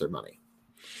and they lose their money.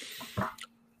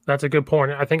 That's a good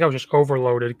point. I think I was just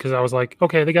overloaded because I was like,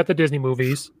 okay, they got the Disney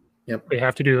movies. Yep. They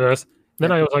have to do this.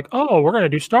 Then I was like, oh, we're going to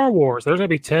do Star Wars. There's going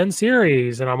to be 10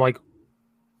 series. And I'm like,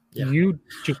 you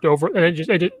just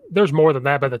and there's more than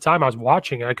that. By the time I was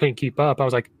watching it, I couldn't keep up. I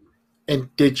was like,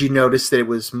 and did you notice that it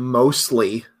was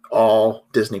mostly all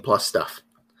Disney Plus stuff?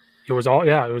 It was all,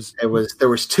 yeah. There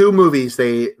was 2 movies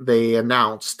they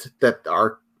announced that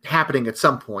are happening at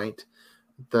some point.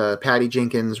 The Patty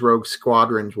Jenkins Rogue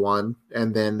Squadrons one,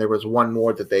 and then there was one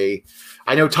more that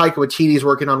I know Taika Waititi's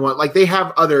working on one. Like, they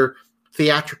have other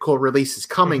theatrical releases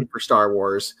coming for Star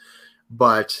Wars,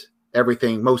 but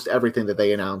most everything that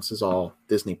they announce is all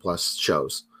Disney Plus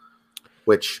shows,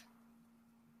 which,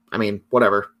 I mean,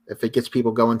 whatever. If it gets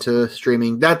people going to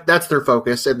streaming, that's their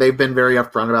focus, and they've been very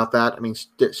upfront about that. I mean,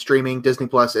 streaming, Disney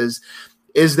Plus is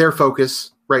their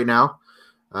focus right now.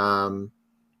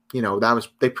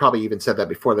 They probably even said that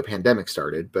before the pandemic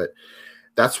started, but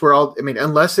that's where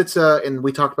unless it's and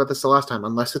we talked about this the last time,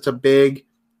 unless it's a big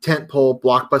tentpole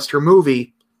blockbuster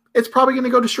movie, it's probably going to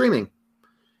go to streaming.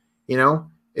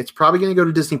 It's probably going to go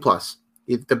to Disney Plus.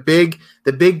 The big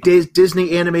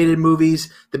Disney animated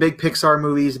movies, the big Pixar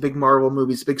movies, the big Marvel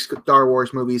movies, the big Star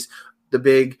Wars movies, the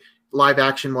big live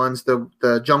action ones,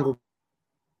 the Jungle,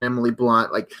 Emily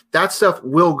Blunt, like that stuff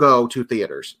will go to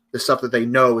theaters. The stuff that they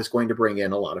know is going to bring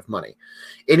in a lot of money.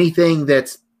 Anything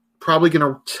that's probably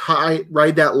going to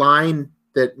ride that line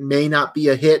that may not be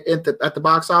a hit at the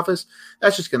box office,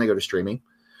 that's just going to go to streaming,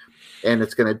 and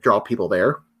it's going to draw people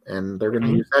there, and they're going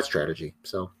to use that strategy.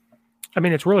 So, I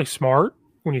mean, it's really smart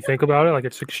when you think about it. Like,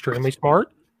 it's extremely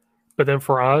smart. But then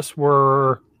for us,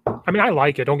 we're I mean, I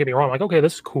like it. Don't get me wrong. Like, okay,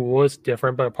 this is cool. It's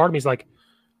different. But a part of me is like,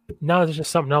 no, there's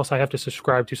just something else I have to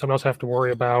subscribe to, something else I have to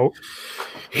worry about.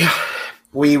 Yeah.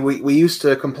 We used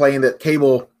to complain that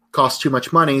cable costs too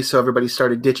much money, so everybody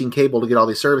started ditching cable to get all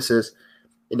these services.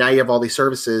 And now you have all these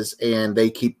services, and they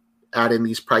keep adding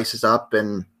these prices up,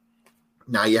 and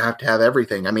now you have to have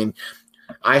everything. I mean,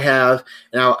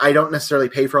 now I don't necessarily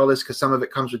pay for all this because some of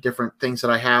it comes with different things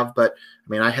that I have, but I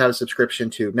mean, I have a subscription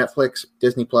to Netflix,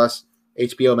 Disney Plus,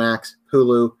 HBO Max,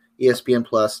 Hulu, ESPN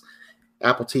Plus,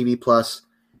 Apple TV Plus,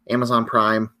 Amazon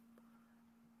Prime.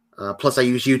 Plus I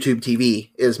use YouTube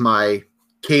TV is my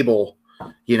cable,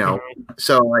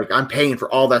 so like I'm paying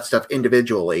for all that stuff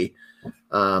individually,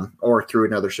 or through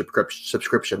another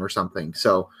subscription or something.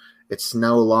 So it's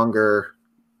no longer,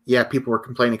 people were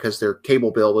complaining because their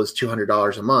cable bill was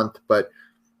 $200 a month, but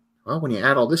when you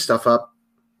add all this stuff up,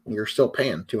 you're still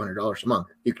paying $200 a month.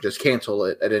 You can just cancel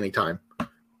it at any time.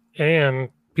 And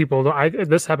people,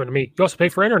 this happened to me. You also pay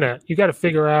for internet. You got to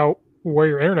figure out where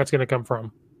your internet's going to come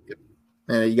from. Yep.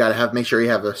 And you got to make sure you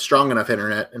have a strong enough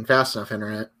internet and fast enough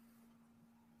internet.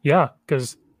 Yeah,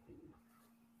 because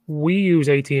we use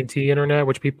AT&T internet,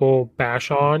 which people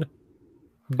bash on,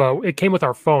 but it came with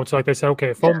our phone. So like they said,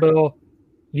 okay, phone bill,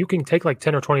 you can take like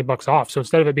 $10 or $20 off. So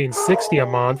instead of it being $60 a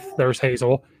month, there's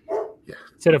Hazel. Yeah.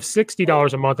 Instead of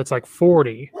 $60 a month, it's like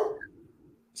 $40.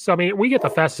 So I mean, we get the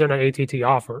fastest internet AT&T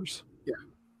offers. Yeah.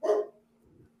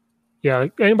 Yeah.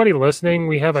 Anybody listening?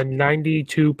 We have a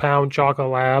 92-pound chocolate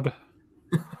lab,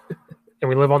 and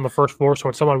we live on the first floor. So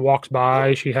when someone walks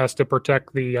by, she has to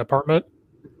protect the apartment.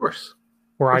 Of course.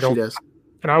 Where I don't. She does.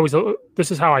 And I always,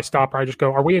 this is how I stop her. I just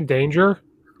go, "Are we in danger?"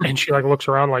 And she like looks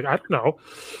around like, I don't know.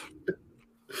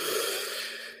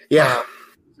 Yeah.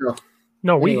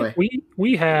 No, anyway.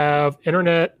 we have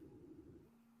internet.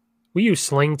 We use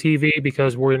Sling TV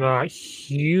because we're not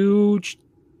huge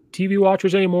TV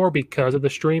watchers anymore because of the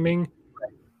streaming.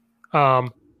 I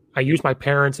use my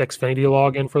parents' Xfinity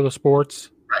login for the sports.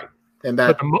 Right. And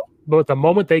but the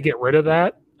moment they get rid of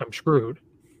that, I'm screwed.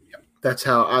 Yep. That's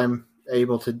how I'm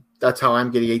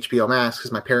getting HBO Max,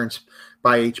 because my parents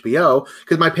buy HBO,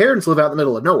 because my parents live out in the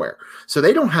middle of nowhere. So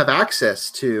they don't have access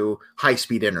to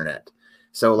high-speed internet.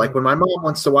 So like when my mom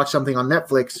wants to watch something on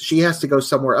Netflix, she has to go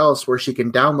somewhere else where she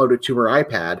can download it to her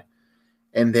iPad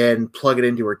and then plug it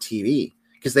into her TV,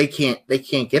 because they can't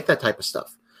get that type of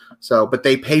stuff. So, but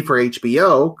they pay for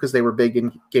HBO because they were big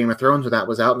in Game of Thrones when that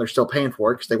was out, and they're still paying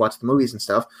for it because they watch the movies and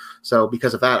stuff. So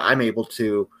because of that, I'm able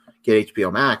to get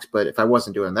HBO Max. But if I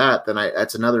wasn't doing that, then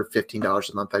that's another $15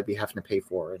 a month I'd be having to pay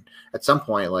for. And at some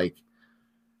point, like,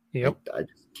 I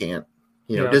just can't.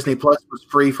 Disney Plus was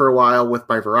free for a while with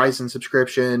my Verizon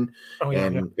subscription,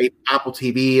 Apple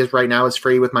TV is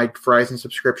free with my Verizon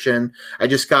subscription. I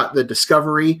just got the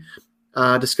Discovery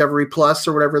Plus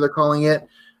or whatever they're calling it,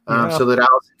 so that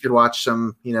Allison could watch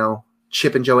some,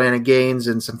 Chip and Joanna Gaines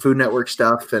and some Food Network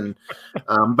stuff. And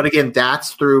but again,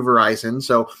 that's through Verizon.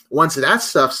 So once that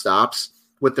stuff stops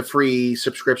with the free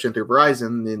subscription through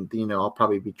Verizon, then I'll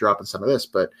probably be dropping some of this,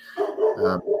 but.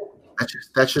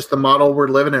 That's just the model we're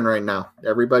living in right now.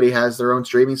 Everybody has their own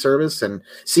streaming service, and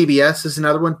CBS is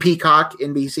another one. Peacock,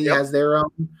 NBC has their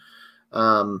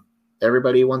own.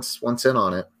 Everybody wants in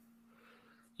on it.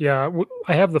 Yeah,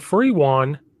 I have the free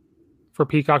one for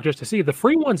Peacock just to see. The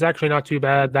free one's actually not too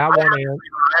bad. I haven't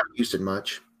used it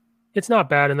much. It's not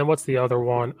bad. And then what's the other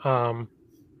one?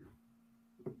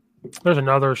 There's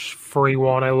another free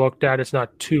one I looked at. It's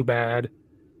not too bad.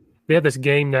 They have this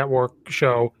Game Network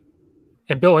show.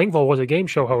 And Bill Engvall was a game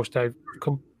show host. I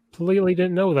completely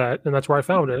didn't know that, and that's where I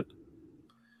found it.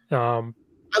 I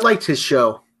liked his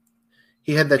show.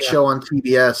 He had that show on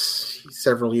TBS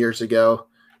several years ago.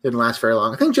 Didn't last very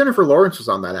long. I think Jennifer Lawrence was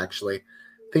on that, actually.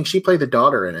 I think she played the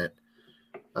daughter in it.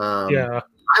 I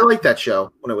liked that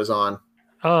show when it was on.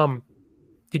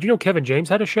 Did you know Kevin James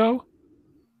had a show?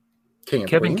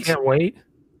 Kevin Can't Wait?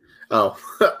 Oh.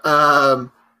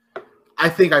 I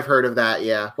think I've heard of that,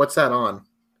 yeah. What's that on?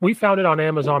 We found it on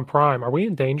Amazon Prime. Are we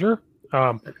in danger?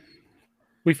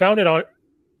 We found it on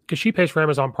because she pays for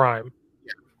Amazon Prime.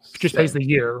 Yeah, she just pays the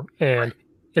year, and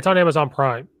it's on Amazon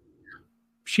Prime.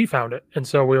 She found it, and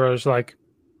so we were just like,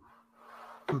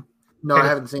 "No, I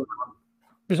haven't seen it."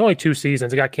 There's only 2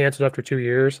 seasons. It got canceled after 2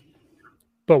 years,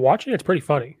 but watching it's pretty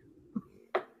funny.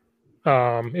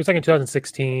 It was like in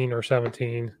 2016 or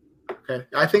 17. Okay,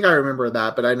 I think I remember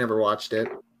that, but I never watched it.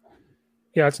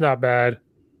 Yeah, it's not bad.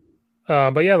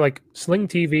 But yeah, like Sling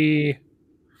TV,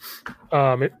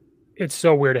 it's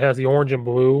so weird. It has the orange and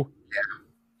blue. Yeah.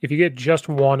 If you get just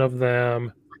one of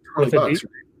them, $20,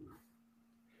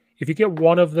 if you get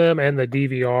one of them and the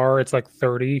DVR, it's like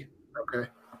 30. Okay.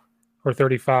 Or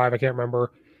 35. I can't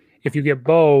remember. If you get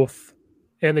both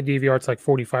and the DVR, it's like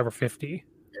 45 or 50.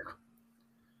 Yeah.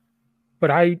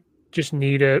 But I just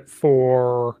need it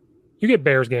for you get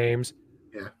Bears games.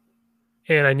 Yeah.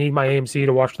 And I need my AMC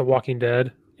to watch The Walking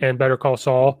Dead and Better Call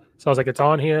Saul. So I was like, it's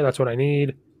on here. That's what I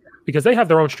need. Because they have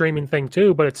their own streaming thing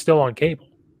too, but it's still on cable.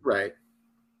 Right.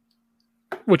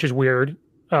 Which is weird.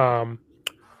 And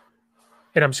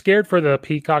I'm scared for the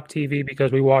Peacock TV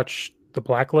because we watched The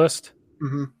Blacklist.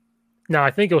 Mm-hmm. Now,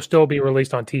 I think it'll still be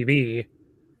released on TV.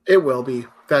 It will be.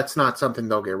 That's not something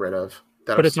they'll get rid of.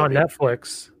 But it's on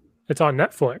Netflix. It's on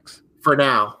Netflix. For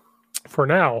now. And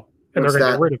they're going to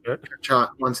get rid of it.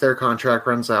 Once their contract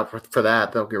runs out for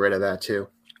that, they'll get rid of that too.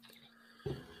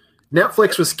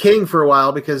 Netflix was king for a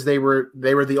while because they were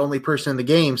the only person in the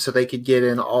game, so they could get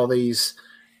in all these,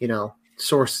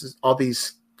 sources, all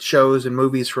these shows and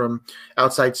movies from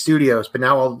outside studios. But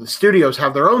now all the studios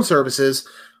have their own services.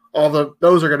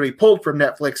 Those are going to be pulled from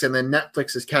Netflix, and then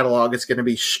Netflix's catalog is going to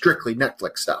be strictly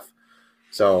Netflix stuff.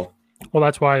 So, well,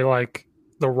 that's why like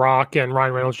The Rock and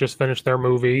Ryan Reynolds just finished their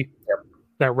movie. Yep.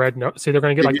 That Red Note. See, they're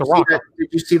going to get The Rock. Did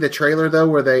you see the trailer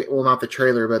though? Not the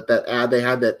trailer, but that ad they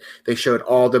had that they showed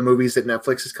all the movies that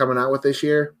Netflix is coming out with this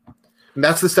year. And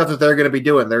that's the stuff that they're going to be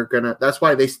doing. That's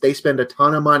why they spend a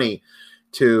ton of money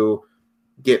to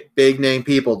get big name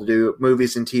people to do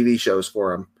movies and TV shows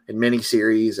for them and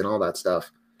miniseries and all that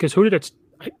stuff. Because who did it?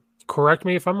 Correct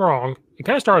me if I'm wrong. It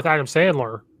kind of started with Adam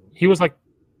Sandler. He was like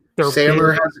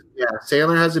Sandler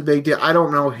has a big deal. I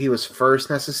don't know if he was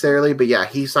first necessarily, but yeah,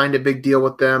 he signed a big deal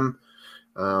with them.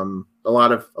 A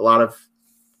lot of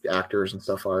actors and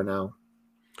stuff are now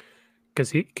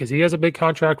because he has a big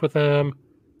contract with them.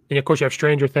 And of course, you have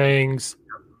Stranger Things.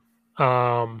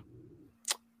 Mark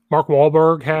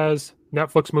Wahlberg has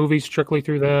Netflix movies strictly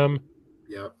through them.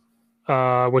 Yep.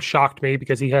 Which shocked me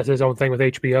because he has his own thing with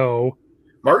HBO.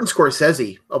 Martin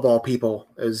Scorsese, of all people,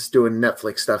 is doing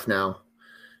Netflix stuff now.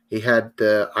 He had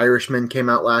The Irishman came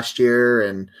out last year,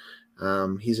 and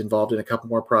he's involved in a couple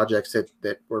more projects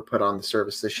that were put on the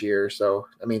service this year. So,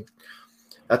 I mean,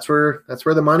 that's where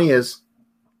the money is.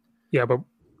 Yeah, but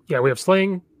we have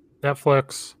Sling,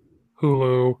 Netflix,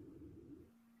 Hulu,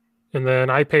 and then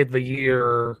I paid the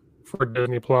year for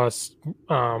Disney Plus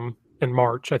in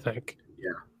March, I think. Yeah.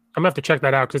 I'm going to have to check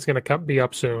that out because it's going to be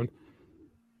up soon.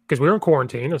 Because we were in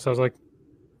quarantine, so I was like,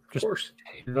 just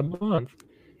pay the month.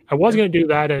 I was going to do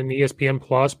that in ESPN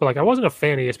Plus, but like I wasn't a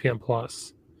fan of ESPN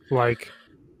Plus. Like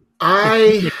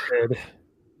I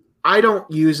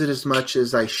don't use it as much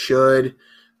as I should.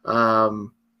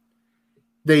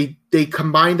 They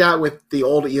combined that with the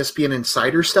old ESPN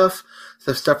Insider stuff,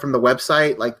 the stuff from the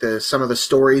website, like some of the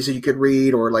stories that you could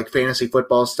read, or like fantasy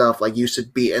football stuff, like used to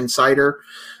be Insider,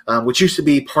 which used to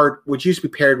be paired with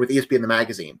ESPN the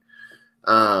magazine.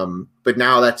 But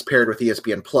now that's paired with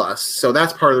ESPN Plus. So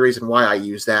that's part of the reason why I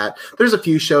use that. There's a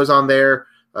few shows on there.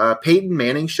 Peyton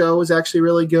Manning's show is actually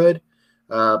really good.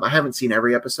 I haven't seen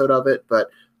every episode of it,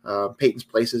 but Peyton's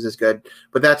Places is good.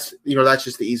 But that's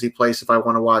just the easy place if I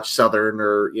want to watch Southern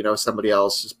or, somebody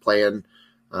else is playing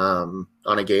on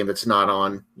a game that's not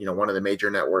on, one of the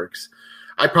major networks.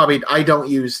 I don't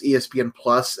use ESPN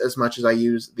Plus as much as I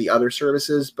use the other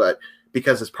services, but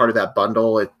because it's part of that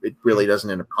bundle, it really doesn't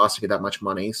end up costing you that much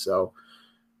money. So,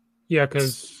 yeah,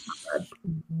 because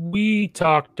we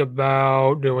talked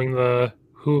about doing the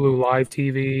Hulu Live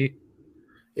TV.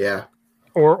 Yeah.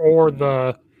 Or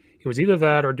it was either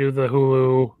that or do the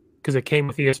Hulu because it came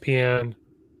with ESPN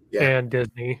and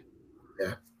Disney.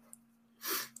 Yeah.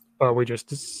 But we just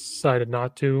decided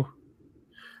not to.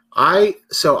 I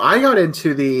got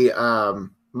into the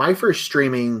my first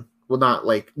streaming, well, not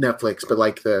like Netflix, but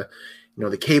like the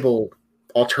cable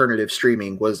alternative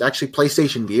streaming was actually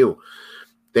PlayStation Vue.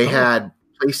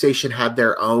 PlayStation had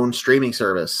their own streaming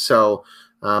service. So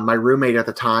my roommate at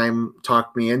the time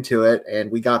talked me into it,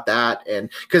 and we got that. And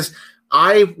because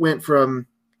I went from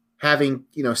having,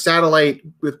 satellite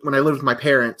when I lived with my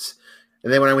parents,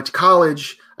 and then when I went to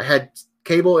college, I had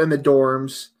cable in the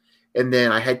dorms, and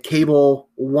then I had cable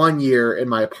 1 year in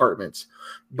my apartments.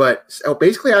 But so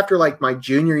basically after like my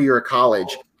junior year of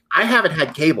college, I haven't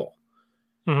had cable.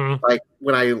 Mm-hmm. Like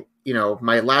when I,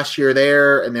 my last year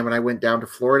there, and then when I went down to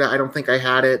Florida, I don't think I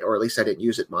had it, or at least I didn't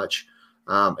use it much.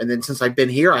 And then since I've been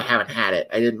here, I haven't had it.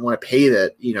 I didn't want to pay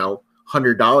that,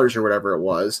 $100 or whatever it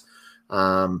was.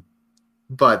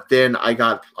 But then I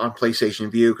got on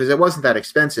PlayStation Vue because it wasn't that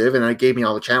expensive, and it gave me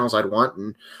all the channels I'd want.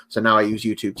 And so now I use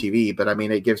YouTube TV. But I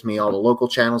mean, it gives me all the local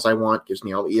channels I want, gives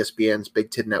me all the ESPN's,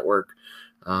 Big Ten Network,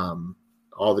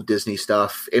 all the Disney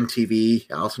stuff,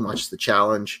 MTV. I also watch The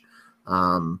Challenge.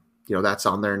 That's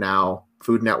on there now.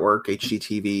 Food Network,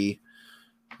 HGTV.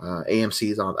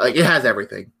 AMC's on. Like, it has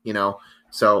everything,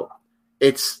 So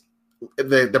it's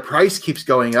the price keeps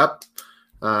going up.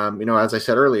 As I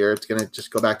said earlier, it's going to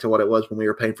just go back to what it was when we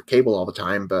were paying for cable all the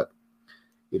time. But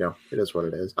it is what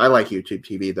it is. I like YouTube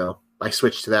TV though. I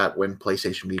switched to that when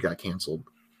PlayStation Vue got canceled.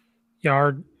 Yeah,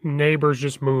 our neighbors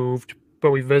just moved,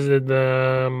 but we visited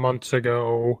them months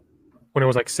ago when it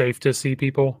was like safe to see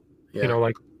people. Yeah.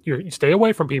 Like you stay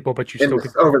away from people, but you still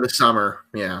could, over the summer.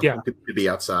 Yeah, yeah, you could be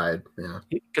outside. Yeah,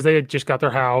 because they had just got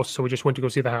their house, so we just went to go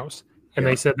see the house, and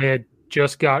they said they had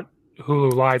just got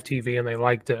Hulu Live TV and they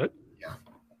liked it.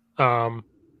 Yeah.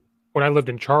 When I lived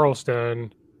in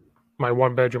Charleston, my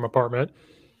 1-bedroom apartment,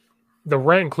 the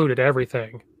rent included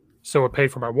everything. So it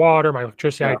paid for my water, my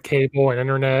electricity, I had cable and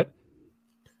internet.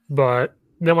 But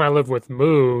then when I lived with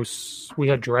Moose, we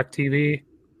had DirecTV.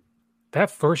 That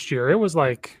first year, it was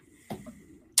like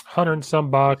 $100 and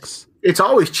some bucks. It's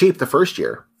always cheap the first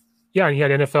year. Yeah, and you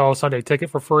had NFL Sunday Ticket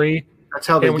for free. That's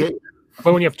how they get you.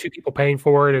 But when you have two people paying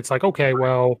for it, it's like, okay,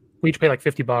 well, we each pay like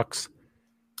 $50.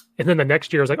 And then the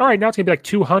next year, it was like, all right, now it's going to be like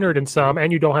 200 and some,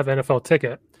 and you don't have an NFL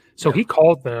ticket. So he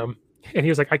called them, and he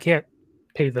was like, I can't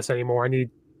pay this anymore. I need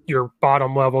your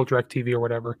bottom level DirecTV or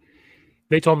whatever.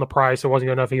 They told him the price. It wasn't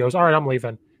good enough. He goes, all right, I'm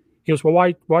leaving. He goes, well,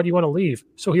 why do you want to leave?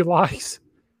 So he lies.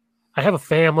 I have a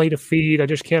family to feed. I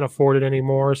just can't afford it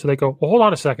anymore. So they go, well, hold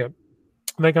on a second.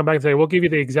 And they come back and say, we'll give you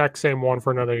the exact same one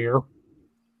for another year,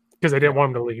 because they didn't want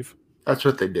him to leave. That's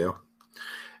what they do.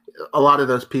 A lot of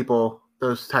those people,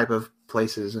 those type of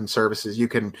places and services, you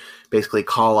can basically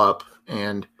call up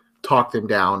and talk them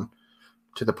down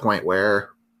to the point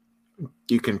where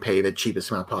you can pay the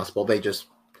cheapest amount possible. They just,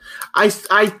 I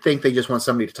think they just want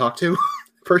somebody to talk to,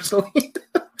 personally.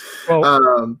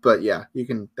 Well, but yeah, you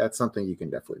can. That's something you can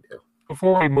definitely do.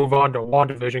 Before we move on to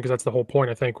WandaVision, because that's the whole point,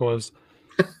 I think, was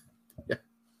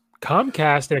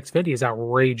Comcast and Xfinity is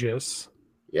outrageous.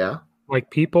 Yeah, like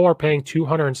people are paying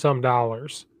 $200 and some,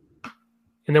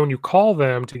 and then when you call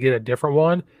them to get a different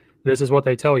one, this is what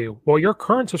they tell you: well, your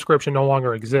current subscription no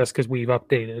longer exists because we've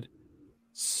updated.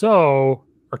 So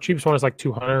our cheapest one is like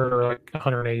 $200 or like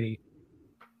 $180,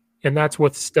 and that's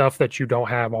with stuff that you don't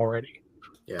have already.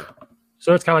 Yeah.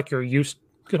 So it's kind of like you're used.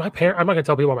 Because I'm not going to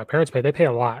tell people what my parents pay. They pay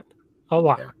a lot.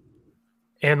 Yeah.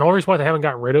 And the only reason why they haven't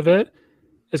gotten rid of it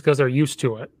is because they're used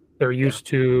to it. They're used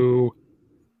to.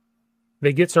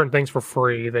 They get certain things for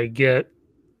free. They get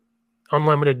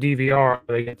unlimited DVR.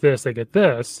 They get this. They get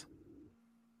this.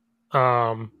 They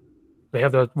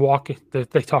have the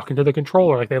they talk into the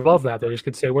controller. Like, they love that. They just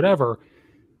could say whatever.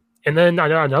 And then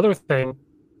another thing,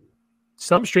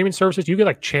 some streaming services, you get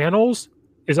like channels.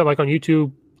 Is that like on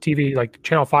YouTube TV, like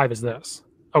channel 5 is this?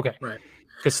 Okay. Right.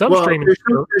 Because some streaming...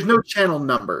 There's no channel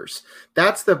numbers.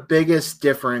 That's the biggest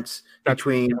difference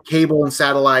between cable and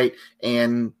satellite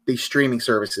and the streaming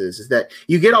services, is that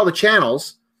you get all the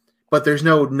channels, but there's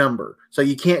no number. So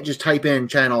you can't just type in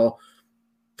channel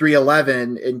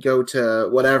 311 and go to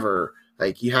whatever.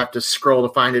 Like, you have to scroll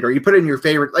to find it, or you put it in your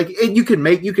favorite. Like, you can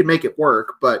make it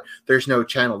work, but there's no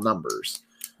channel numbers.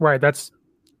 Right. That's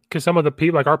because some of the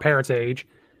people, like our parents' age,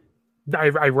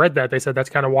 I read that. They said that's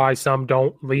kind of why some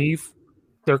don't leave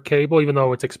their cable, even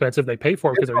though it's expensive. They pay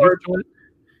for it because they're used to it.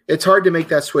 It's hard to make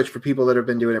that switch for people that have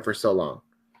been doing it for so long,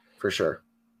 for sure.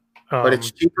 But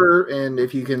it's cheaper, and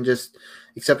if you can just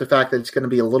accept the fact that it's going to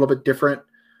be a little bit different.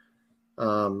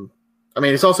 I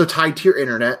mean, it's also tied to your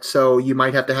internet, so you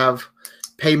might have to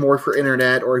pay more for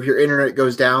internet, or if your internet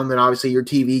goes down, then obviously your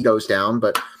TV goes down.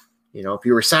 But, if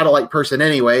you're a satellite person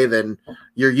anyway, then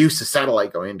you're used to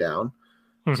satellite going down.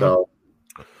 Mm-hmm. So,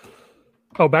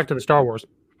 back to the Star Wars.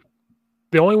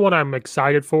 The only one I'm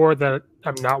excited for that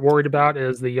I'm not worried about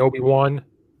is the Obi-Wan.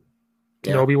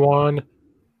 Obi-Wan.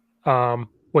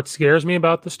 What scares me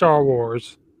about the Star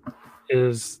Wars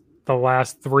is the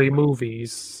last 3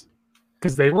 movies,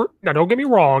 because they were. Now, don't get me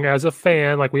wrong. As a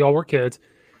fan, like we all were kids.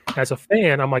 As a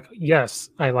fan, I'm like, yes,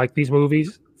 I like these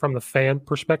movies from the fan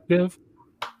perspective.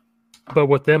 But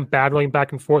with them battling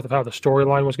back and forth of how the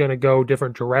storyline was going to go,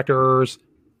 different directors.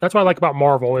 That's what I like about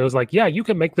Marvel. It was like, yeah, you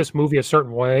can make this movie a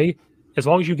certain way. As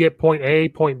long as you get point A,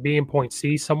 point B, and point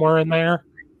C somewhere in there,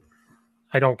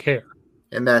 I don't care.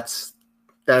 And that's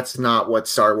not what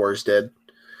Star Wars did.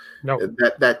 No.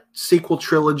 That sequel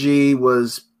trilogy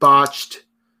was botched,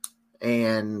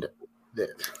 and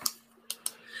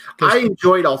I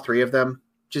enjoyed all 3 of them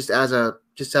just as a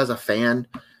fan.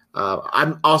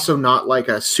 I'm also not like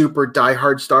a super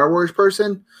diehard Star Wars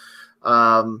person.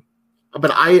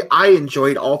 But I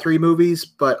enjoyed all 3 movies,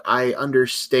 but I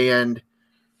understand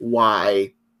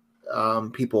why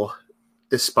people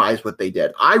despise what they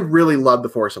did. I really love The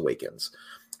Force Awakens.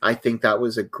 I think that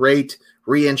was a great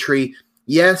re-entry.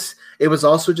 Yes, it was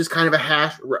also just kind of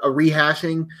a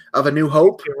rehashing of A New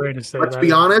Hope. Let's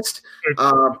be honest.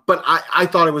 But I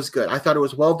thought it was good. I thought it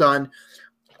was well done.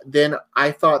 Then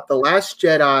I thought The Last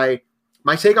Jedi,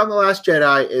 my take on The Last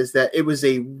Jedi is that it was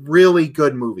a really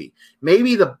good movie.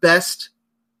 Maybe the best,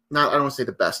 I don't want to say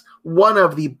the best, one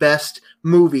of the best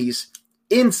movies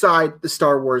inside the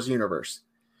Star Wars universe.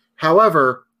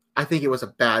 However, I think it was a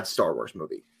bad Star Wars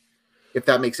movie, if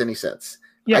that makes any sense.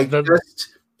 Yeah,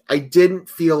 I didn't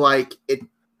feel like it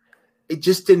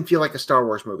just didn't feel like a Star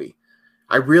Wars movie.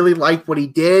 I really liked what he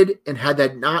did, and had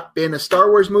that not been a Star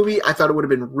Wars movie, I thought it would have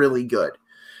been really good.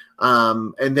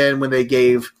 And then when they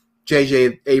gave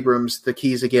J.J. Abrams the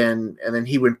keys again, and then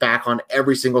he went back on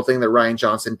every single thing that Rian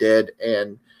Johnson did,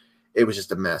 and it was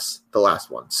just a mess, the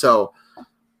last one. So,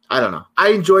 I don't know. I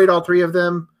enjoyed all three of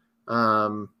them,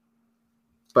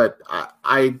 but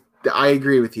I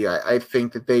agree with you. I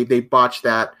think that they botched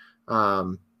that.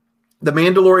 The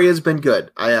Mandalorian has been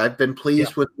good. I've been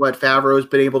pleased with what Favreau's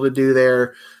been able to do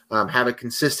there, have a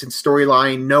consistent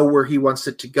storyline, know where he wants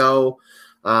it to go.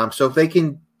 So if they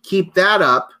can keep that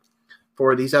up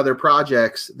for these other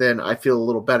projects, then I feel a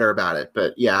little better about it.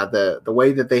 But yeah, the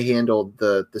way that they handled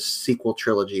the sequel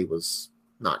trilogy was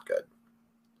not good.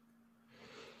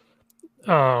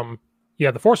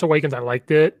 Yeah, The Force Awakens, I liked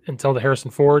it until the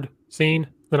Harrison Ford scene.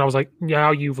 Then I was like,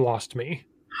 now you've lost me.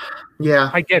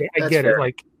 Yeah. I get it. I get fair. it.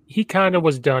 Like, he kind of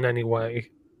was done anyway.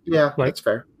 Yeah, like, that's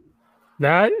fair.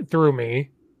 That threw me.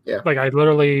 Yeah. Like, I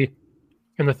literally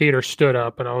in the theater stood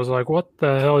up and I was like, what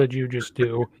the hell did you just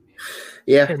do?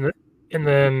 Yeah. And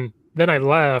then I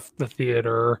left the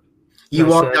theater. You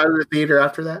walked out of the theater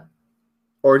after that?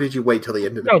 Or did you wait till the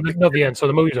end of the movie? No, the end. So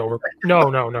the movie's over. No.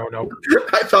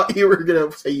 I thought you were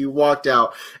going to say you walked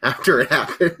out after it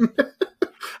happened.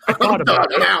 I thought about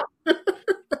it.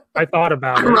 I thought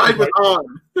about it. Ride was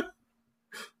on.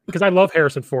 Because I love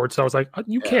Harrison Ford. So I was like,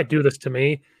 you can't do this to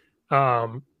me.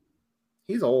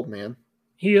 He's old, man.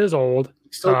 He is old.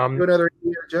 He's still do another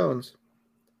Indiana Jones.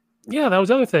 Yeah, that was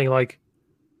the other thing. Like,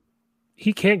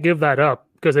 he can't give that up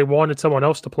because they wanted someone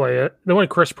else to play it. They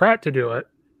wanted Chris Pratt to do it.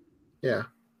 Yeah.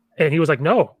 And he was like,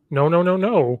 no.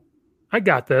 I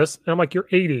got this. And I'm like, you're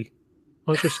 80.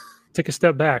 Let's just take a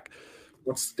step back.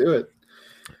 Let's do it.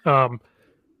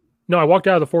 No, I walked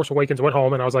out of The Force Awakens, went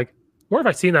home, and I was like, where have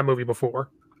I seen that movie before?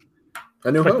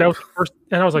 A New Hope. That was the first,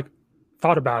 and I was like,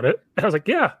 thought about it. And I was like,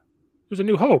 yeah, it was A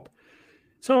New Hope.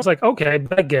 So I was like, okay,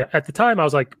 but I get it. At the time, I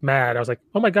was like mad. I was like,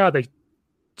 oh my God, they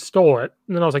stole it.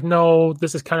 And then I was like, no,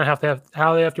 this is kind of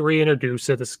how they have to reintroduce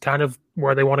it. This is kind of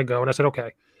where they want to go. And I said,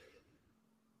 okay.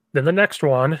 Then the next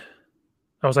one,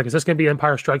 I was like, is this going to be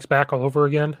Empire Strikes Back all over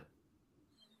again?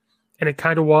 And it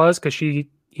kind of was, because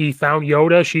he found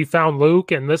Yoda, she found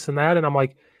Luke, and this and that. And I'm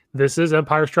like, this is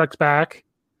Empire Strikes Back.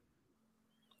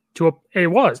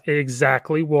 It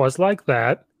exactly was like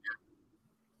that.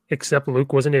 Except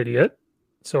Luke was an idiot.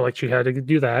 So like she had to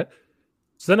do that.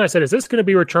 So then I said, is this going to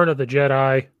be Return of the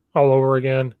Jedi all over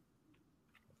again?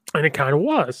 And it kind of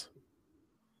was.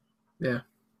 Yeah.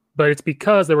 But it's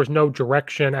because there was no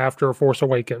direction after Force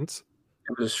Awakens.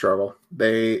 It was a struggle.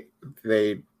 They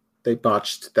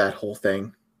botched that whole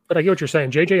thing. But I get what you're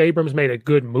saying. J.J. Abrams made a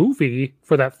good movie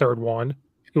for that third one.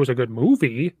 It was a good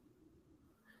movie.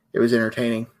 It was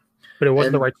entertaining. But it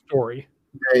wasn't the right story.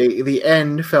 The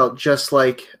end felt just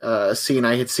like a scene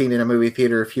I had seen in a movie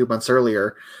theater a few months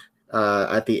earlier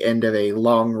at the end of a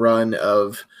long run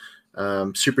of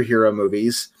superhero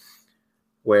movies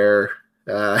where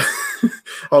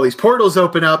all these portals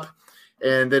open up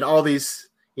and then all these,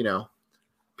 people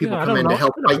come in to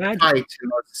help fight. And it's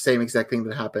the same exact thing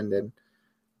that happened in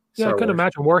Star I couldn't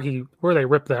imagine where they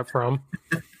ripped that from.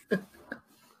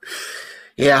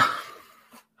 Yeah.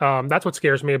 That's what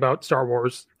scares me about Star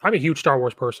Wars. I'm a huge Star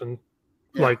Wars person.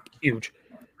 Yeah. Like, huge.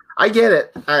 I get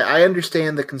it. I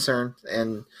understand the concern,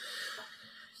 and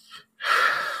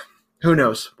who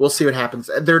knows? We'll see what happens.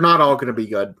 They're not all going to be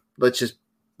good. Let's just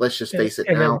face it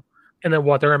now. And then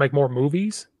what? They're going to make more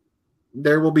movies?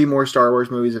 There will be more Star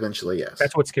Wars movies eventually, yes.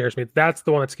 That's what scares me. That's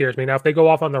the one that scares me. Now, if they go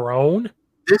off on their own...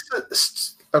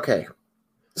 Okay.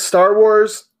 Star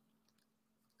Wars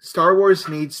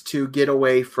needs to get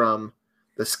away from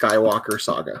the Skywalker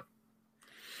saga.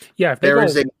 Yeah, there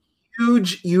is a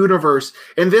huge universe,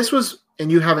 and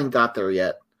you haven't got there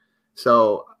yet,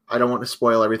 so I don't want to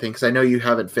spoil everything because I know you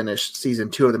haven't finished season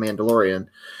 2 of The Mandalorian,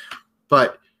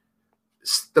 but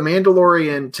The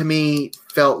Mandalorian to me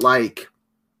felt like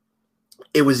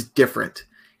it was different.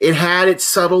 It had its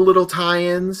subtle little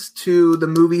tie-ins to the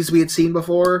movies we had seen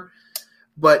before,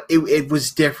 but it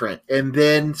was different. And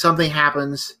then something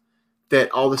happens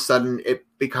that all of a sudden it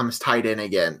becomes tied in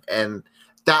again. And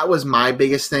that was my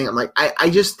biggest thing. I'm like, I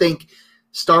just think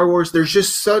Star Wars, there's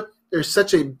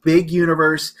such a big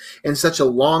universe and such a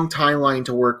long timeline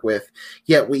to work with,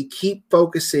 yet we keep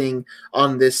focusing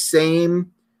on this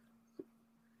same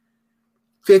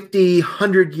 50,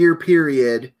 100-year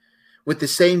period with the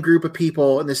same group of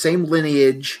people and the same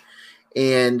lineage.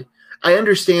 And I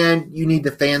understand you need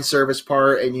the fan service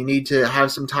part and you need to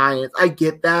have some tie-ins. I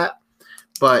get that,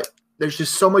 but there's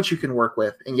just so much you can work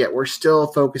with, and yet we're still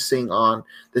focusing on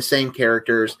the same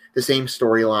characters, the same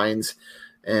storylines,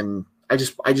 and I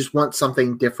just want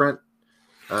something different.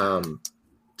 So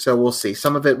we'll see.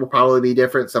 Some of it will probably be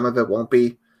different. Some of it won't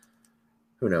be.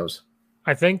 Who knows?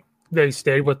 I think they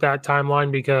stayed with that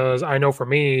timeline because I know for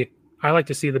me, I like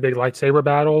to see the big lightsaber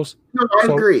battles. No, I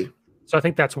agree. So I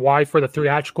think that's why for the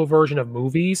theatrical version of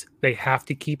movies, they have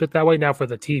to keep it that way. Now for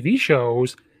the TV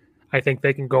shows, I think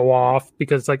they can go off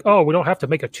because it's like, oh, we don't have to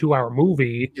make a 2-hour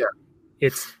movie. Yeah.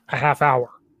 It's a half hour.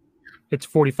 It's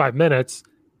 45 minutes.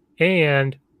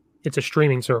 And it's a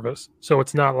streaming service. So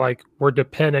it's not like we're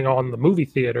depending on the movie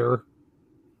theater.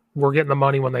 We're getting the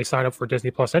money when they sign up for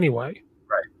Disney Plus anyway.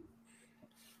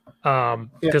 Right.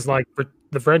 Because like for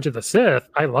The Revenge of the Sith,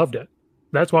 I loved it.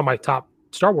 That's one of my top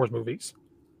Star Wars movies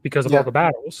because of all the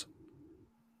battles.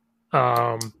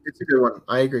 It's a good one.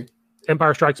 I agree.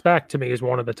 Empire Strikes Back to me is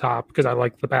one of the top because I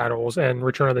like the battles, and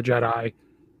Return of the Jedi.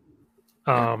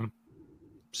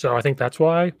 So I think that's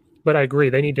why. But I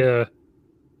agree. They need to.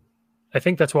 I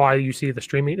think that's why you see the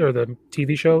streaming or the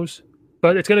TV shows.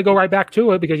 But it's going to go right back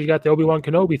to it because you got the Obi-Wan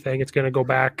Kenobi thing. It's going to go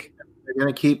back. They're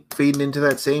going to keep feeding into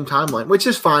that same timeline, which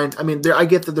is fine. I mean, I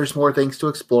get that there's more things to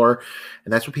explore,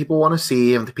 and that's what people want to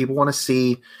see. And the people want to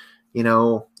see,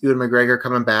 Ewan McGregor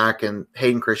coming back and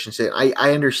Hayden Christensen.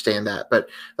 I understand that, but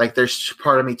like, there's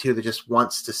part of me too that just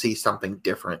wants to see something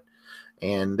different,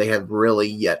 and they have really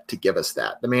yet to give us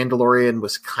that. The Mandalorian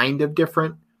was kind of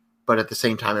different, but at the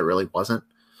same time, it really wasn't.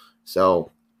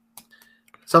 So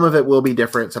some of it will be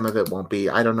different. Some of it won't be.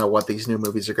 I don't know what these new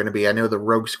movies are going to be. I know the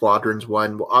Rogue Squadrons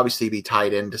one will obviously be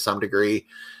tied in to some degree.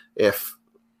 If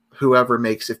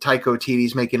Taika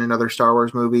Waititi's making another Star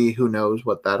Wars movie, who knows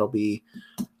what that'll be.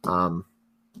 I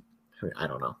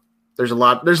don't know. There's a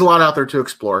lot out there to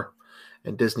explore,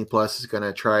 and Disney Plus is going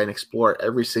to try and explore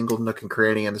every single nook and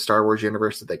cranny in the Star Wars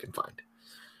universe that they can find.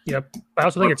 Yep. I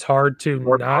also think it's hard to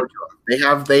not.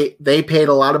 They paid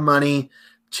a lot of money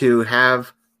to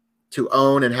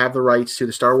own and have the rights to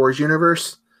the Star Wars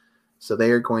universe. So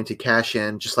they are going to cash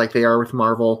in just like they are with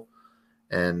Marvel,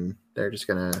 and they're just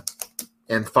going to,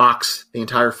 and Fox, the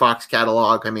entire Fox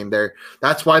catalog. I mean,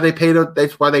 that's why they pay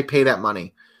that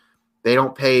money. They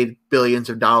don't pay billions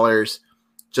of dollars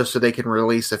just so they can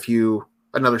release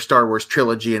another Star Wars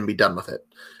trilogy and be done with it.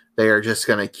 They are just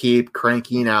going to keep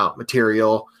cranking out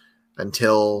material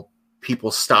until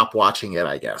people stop watching it,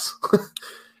 I guess.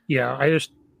 Yeah,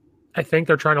 I think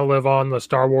they're trying to live on the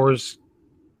Star Wars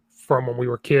from when we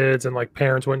were kids and like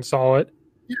parents went and saw it.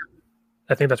 Yeah.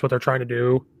 I think that's what they're trying to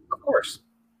do. Of course.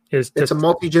 It's a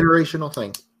multi-generational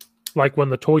thing. Like when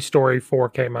the Toy Story 4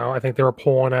 came out, I think they were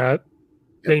pulling at,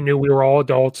 they knew we were all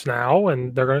adults now,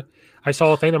 and I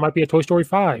saw a thing that might be a Toy Story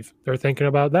 5. They're thinking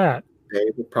about that.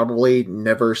 They will probably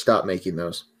never stop making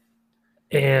those.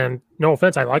 And no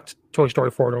offense, I liked Toy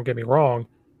Story 4, don't get me wrong.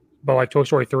 But like Toy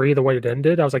Story 3, the way it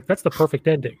ended, I was like, that's the perfect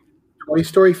ending. Toy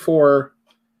Story 4,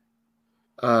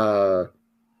 you're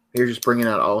just bringing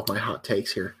out all of my hot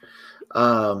takes here.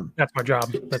 That's my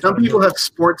job. Some people have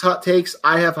sports hot takes.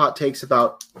 I have hot takes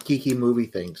about geeky movie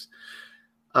things.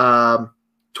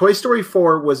 Toy Story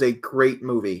 4 was a great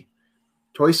movie.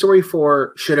 Toy Story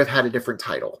 4 should have had a different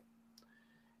title.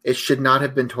 It should not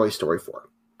have been Toy Story 4.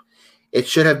 It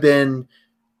should have been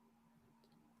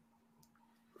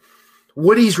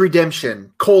Woody's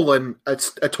Redemption,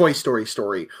 a Toy Story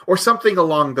story, or something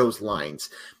along those lines.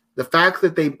 The fact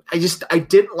that I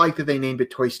didn't like that they named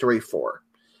it Toy Story 4.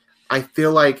 I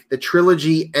feel like the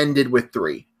trilogy ended with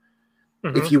 3.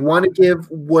 Mm-hmm. If you want to give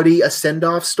Woody a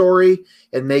send-off story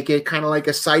and make it kind of like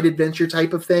a side adventure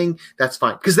type of thing, that's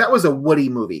fine. Because that was a Woody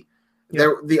movie.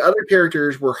 Yeah. The other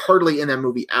characters were hardly in that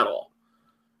movie at all.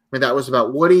 I mean, that was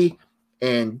about Woody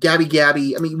and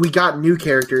Gabby. I mean, we got new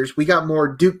characters. We got more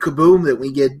Duke Kaboom than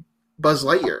we get Buzz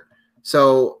Lightyear.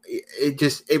 So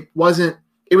it was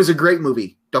a great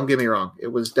movie. Don't get me wrong. It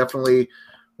was definitely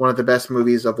one of the best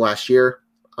movies of last year.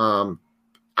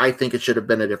 I think it should have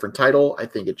been a different title. I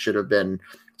think it should have been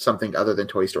something other than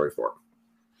Toy Story 4.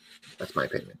 That's my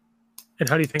opinion. And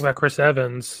how do you think about Chris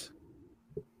Evans?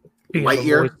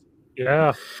 Lightyear?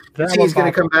 Yeah. He's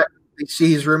going to come back.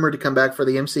 He's rumored to come back for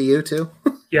the MCU too.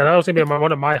 Yeah, that was going to be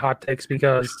one of my hot takes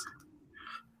because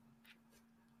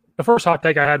The first hot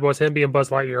take I had was him being Buzz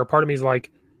Lightyear. Part of me is like,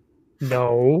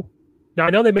 no. Now I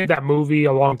know they made that movie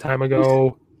a long time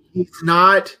ago.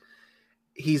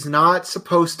 He's not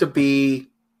supposed to be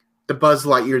the Buzz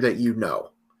Lightyear that you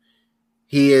know.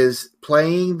 He is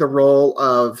playing the role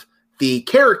of the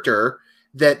character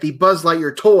that the Buzz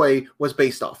Lightyear toy was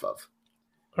based off of.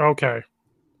 Okay.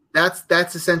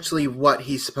 That's essentially what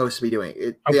he's supposed to be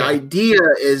doing. The idea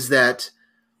is that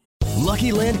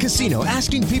Lucky Land Casino,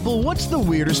 asking people, what's the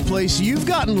weirdest place you've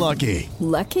gotten lucky?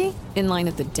 Lucky? In line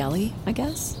at the deli, I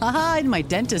guess? Aha, in my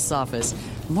dentist's office.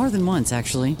 More than once,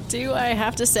 actually. Do I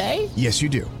have to say? Yes, you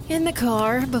do. In the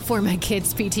car before my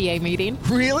kids' PTA meeting.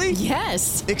 Really?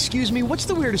 Yes. Excuse me, what's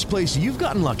the weirdest place you've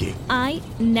gotten lucky? I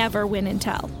never win and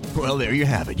tell. Well, there you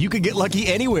have it. You can get lucky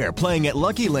anywhere, playing at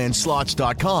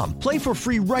LuckyLandSlots.com. Play for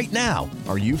free right now.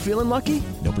 Are you feeling lucky?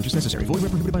 No purchase necessary. Void where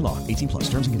prohibited by law. 18 plus.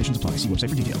 Terms and conditions apply. See website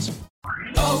for details.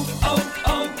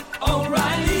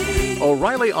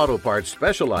 O'Reilly Auto Parts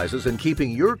specializes in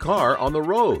keeping your car on the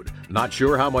road. Not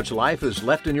sure how much life is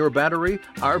left in your battery?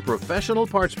 Our professional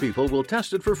parts people will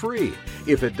test it for free.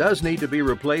 If it does need to be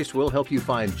replaced, we'll help you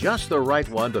find just the right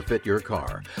one to fit your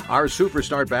car. Our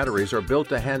Superstart batteries are built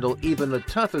to handle even the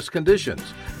toughest conditions.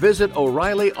 Visit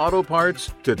O'Reilly Auto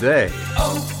Parts today.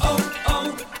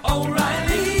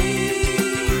 O'Reilly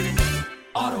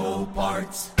Auto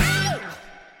Parts.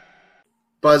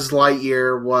 Buzz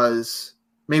Lightyear was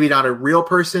maybe not a real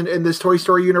person in this Toy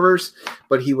Story universe,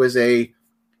 but he was a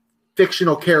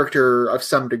fictional character of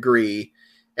some degree.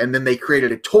 And then they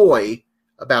created a toy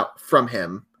from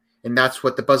him. And that's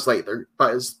what the Buzz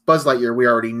Lightyear we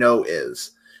already know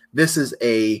is. This is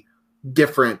a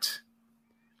different,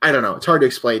 I don't know. It's hard to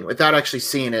explain without actually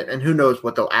seeing it. And who knows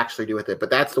what they'll actually do with it. But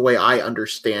that's the way I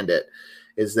understand it,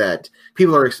 is that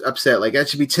people are upset. Like, that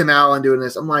should be Tim Allen doing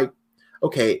this. I'm like,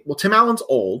 okay, well, Tim Allen's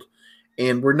old.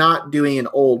 And we're not doing an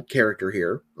old character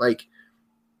here. Like,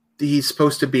 he's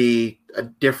supposed to be a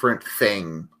different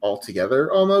thing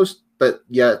altogether, almost, but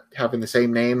yet having the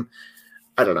same name.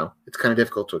 I don't know. It's kind of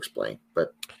difficult to explain,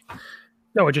 but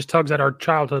no, it just tugs at our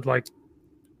childhood. Like,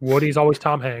 Woody's always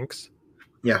Tom Hanks,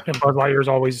 yeah, and Buzz Lightyear's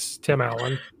always Tim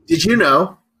Allen. Did you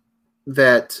know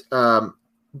that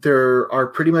there are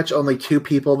pretty much only two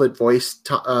people that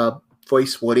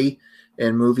voice Woody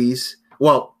in movies?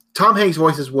 Well, Tom Hanks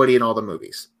voices Woody in all the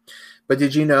movies. But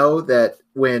did you know that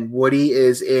when Woody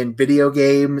is in video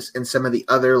games and some of the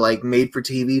other like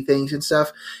made-for-TV things and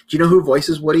stuff, do you know who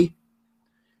voices Woody?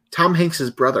 Tom Hanks'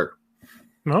 brother.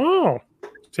 Oh.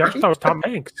 See, I thought it was Tom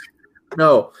Hanks.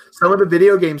 No. Some of the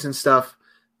video games and stuff,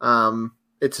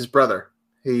 it's his brother.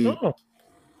 He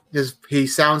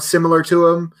sounds similar to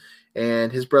him,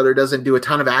 and his brother doesn't do a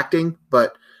ton of acting,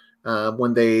 but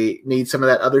when they need some of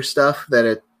that other stuff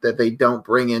that they don't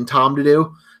bring in Tom to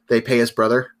do, they pay his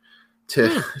brother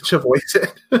to voice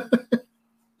it.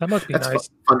 That must be nice.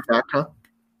 Fun fact, huh?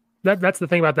 That's the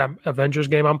thing about that Avengers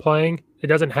game I'm playing. It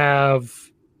doesn't have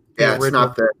it's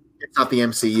not the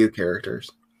MCU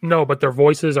characters. No, but their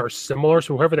voices are similar.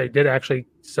 So whoever they did actually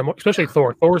similar, especially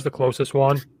Thor. Thor's the closest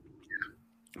one.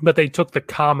 But they took the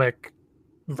comic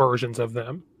versions of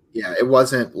them. Yeah, it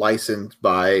wasn't licensed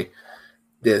by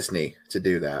Disney to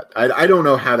do that. I don't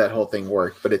know how that whole thing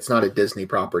worked, but it's not a Disney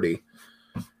property.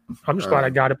 I'm just glad I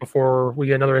got it before we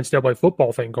get another NCAA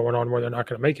football thing going on where they're not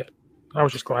going to make it. I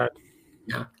was just glad.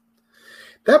 Yeah.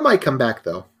 That might come back,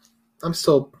 though. I'm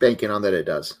still banking on that it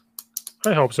does.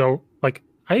 I hope so. Like,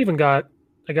 I got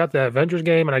the Avengers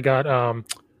game, and I got,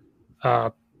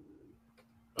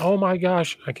 oh my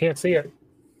gosh, I can't see it.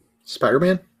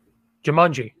 Spider-Man?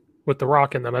 Jumanji with The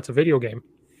Rock in them. That's a video game.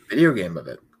 Video game of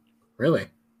it. Really?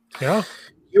 Yeah.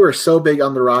 You are so big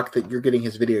on The Rock that you're getting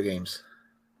his video games.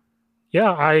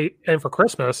 Yeah, and for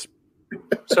Christmas.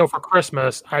 So for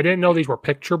Christmas, I didn't know these were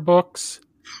picture books.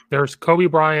 There's Kobe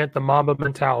Bryant, The Mamba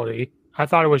Mentality. I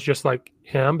thought it was just like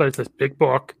him, but it's this big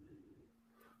book.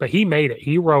 But he made it.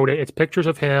 He wrote it. It's pictures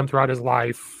of him throughout his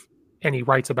life, and he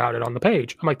writes about it on the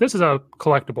page. I'm like, this is a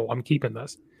collectible. I'm keeping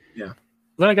this. Yeah.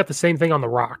 Then I got the same thing on The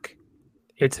Rock.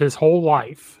 It's his whole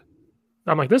life.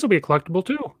 I'm like, this will be a collectible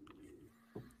too.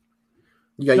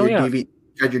 You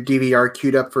got your DVR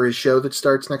queued up for his show that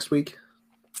starts next week?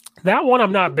 That one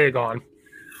I'm not big on.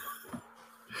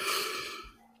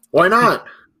 Why not?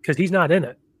 Because he's not in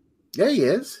it. Yeah, he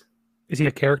is. Is he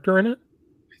a character in it?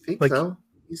 I think so.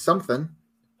 He's something.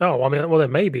 Oh, I mean, well,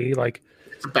 then maybe. Like,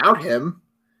 it's about him.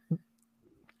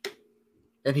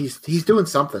 And he's doing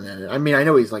something in it. I mean, I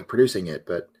know he's like producing it,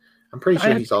 but I'm pretty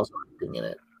sure he's also acting in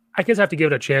it. I guess I have to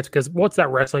give it a chance because what's that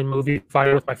wrestling movie,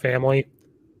 Fighting with My Family?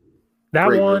 That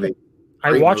Great one, movie.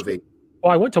 I watched it.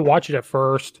 Well, I went to watch it at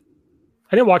first.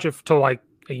 I didn't watch it until like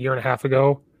a year and a half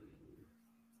ago.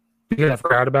 because I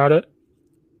forgot about it.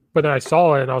 But then I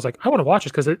saw it and I was like, I want to watch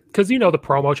this because the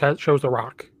promo shows The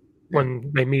Rock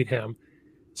when they meet him.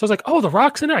 So I was like, oh, The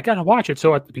Rock's in it. I got to watch it.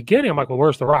 So at the beginning, I'm like, well,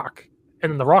 where's The Rock?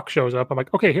 And then The Rock shows up. I'm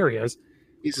like, okay, here he is.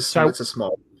 It's a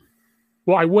small.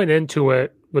 Well, I went into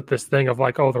it with this thing of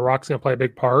like, oh, The Rock's going to play a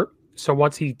big part. So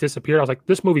once he disappeared, I was like,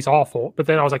 this movie's awful. But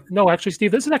then I was like, no, actually,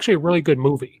 Steve, this is actually a really good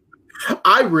movie.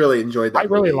 I really enjoyed that. I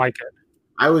really like it.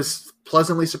 I was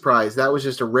pleasantly surprised. That was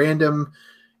just a random.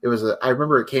 I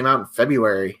remember it came out in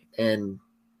February, and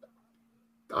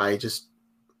I just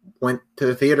went to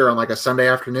the theater on like a Sunday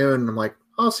afternoon. And I'm like,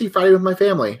 I'll see Friday with my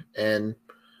family. And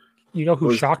you know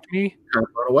who shocked me? Kind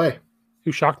of blown away.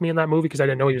 Who shocked me in that movie because I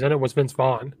didn't know he was in it was Vince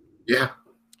Vaughn. Yeah.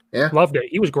 Loved it.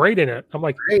 He was great in it. I'm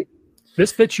like, great.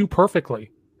 This fits you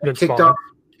perfectly. Vince Kicked Vaughn.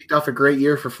 Off a great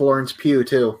year for Florence Pugh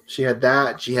too. She had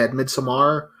that. She had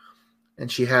Midsommar,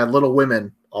 and she had Little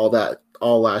Women.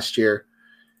 All last year,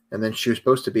 and then she was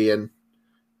supposed to be in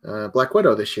Black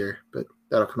Widow this year, but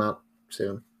that'll come out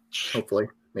soon, hopefully,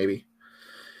 maybe.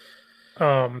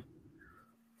 There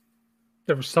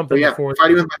was something before.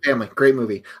 Fighting with My Family, great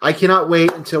movie. I cannot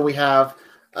wait until we have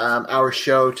our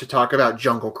show to talk about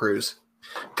Jungle Cruise,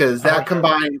 because that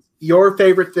combines your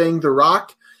favorite thing, The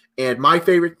Rock, and my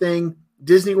favorite thing,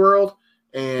 Disney World,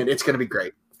 and it's going to be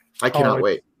great. I cannot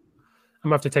wait. I'm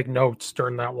going to have to take notes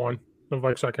during that one,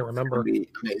 so I can remember. It's gonna be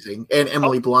amazing. And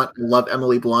Emily Blunt, I love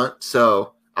Emily Blunt,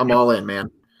 so I'm all in,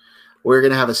 man. We're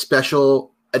going to have a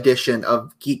special edition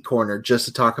of Geek Corner just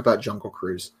to talk about Jungle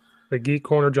Cruise. The Geek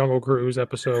Corner Jungle Cruise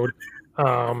episode.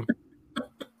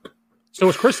 So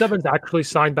is Chris Evans actually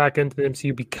signed back into the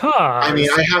MCU? Because I mean,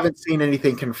 I haven't seen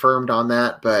anything confirmed on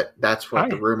that, but that's what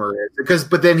the rumor is.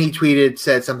 But then he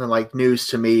said something like "news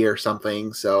to me" or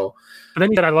something. So, and then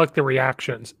he said, "I like the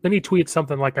reactions." Then he tweets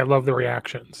something like, "I love the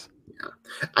reactions."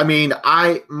 Yeah, I mean,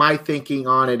 my thinking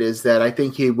on it is that I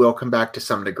think he will come back to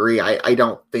some degree. I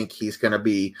don't think he's going to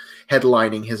be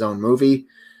headlining his own movie.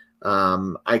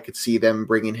 I could see them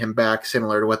bringing him back,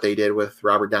 similar to what they did with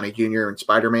Robert Downey Jr. and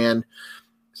Spider-Man.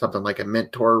 Something like a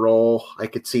mentor role. I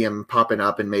could see him popping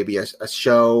up in maybe a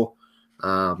show.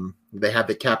 They have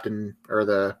the Captain or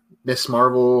the Miss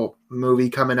Marvel movie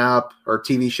coming up, or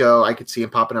TV show. I could see him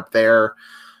popping up there.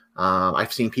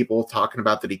 I've seen people talking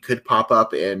about that he could pop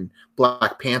up in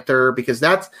Black Panther, because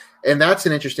that's an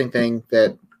interesting thing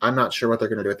that I'm not sure what they're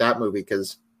going to do with that movie,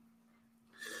 because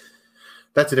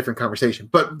that's a different conversation.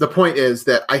 But the point is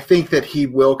that I think that he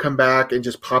will come back and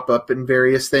just pop up in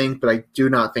various things, but I do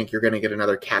not think you're going to get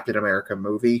another Captain America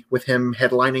movie with him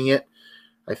headlining it.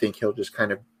 I think he'll just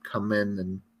kind of come in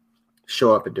and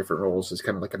show up in different roles as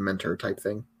kind of like a mentor type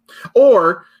thing.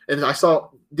 Or, and I saw,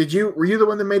 were you the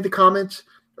one that made the comment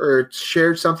or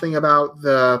shared something about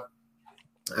the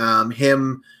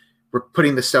him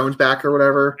putting the stones back or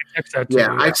whatever?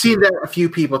 Yeah, I've seen that a few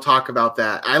people talk about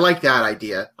that. I like that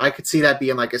idea. I could see that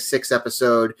being like a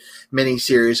 6-episode mini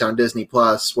series on Disney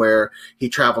Plus where he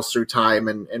travels through time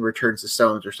and returns the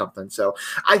stones or something. So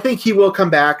I think he will come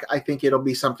back. I think it'll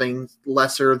be something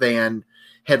lesser than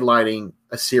headlining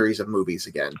a series of movies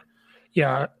again.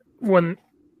 Yeah, when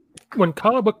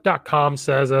comicbook.com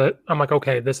says it, I'm like,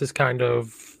 okay, this is kind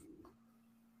of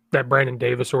that Brandon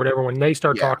Davis or whatever. When they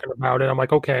start talking about it, I'm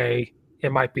like, okay,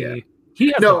 it might be. Yeah. He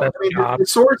has the best job. The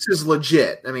source is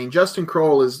legit. I mean, Justin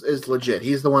Kroll is legit.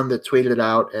 He's the one that tweeted it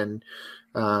out, and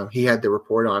he had the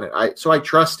report on it. So I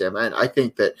trust him, and I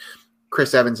think that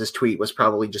Chris Evans' tweet was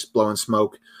probably just blowing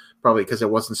smoke, probably because it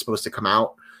wasn't supposed to come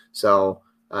out. So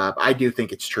I do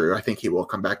think it's true. I think he will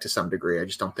come back to some degree. I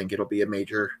just don't think it'll be a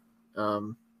major. I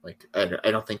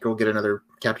don't think we'll get another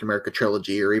Captain America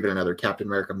trilogy or even another Captain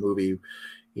America movie,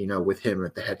 with him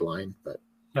at the headline. But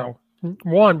no,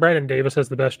 Brandon Davis has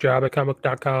the best job at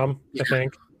comic.com, I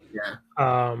think.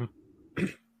 Yeah.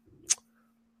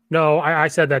 No, I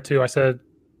said that too. I said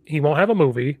he won't have a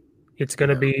movie. It's going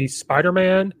to be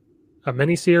Spider-Man, a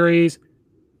miniseries.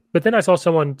 But then I saw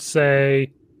someone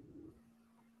say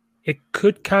it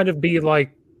could kind of be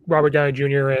like Robert Downey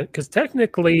Jr. because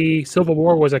technically Civil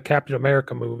War was a Captain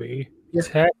America movie. Yeah.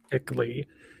 Technically.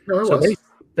 No, it was.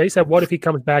 They said, what if he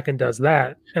comes back and does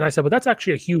that? And I said, but that's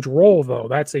actually a huge role, though.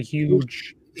 That's a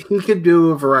huge... He could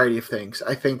do a variety of things.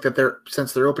 I think that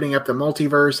since they're opening up the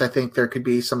multiverse, I think there could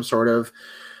be some sort of,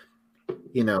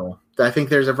 I think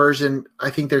there's a version,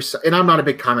 and I'm not a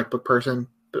big comic book person,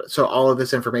 so all of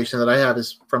this information that I have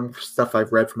is from stuff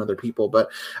I've read from other people, but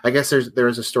I guess there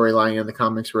is a storyline in the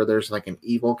comics where there's like an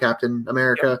evil Captain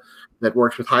America that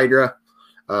works with Hydra.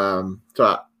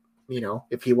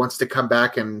 If he wants to come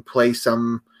back and play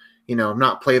some,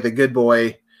 not play the good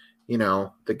boy,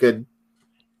 the good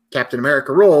Captain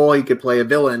America role, he could play a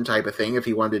villain type of thing if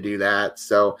he wanted to do that.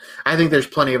 So I think there's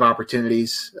plenty of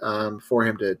opportunities for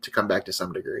him to come back to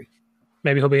some degree.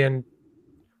 Maybe he'll be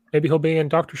in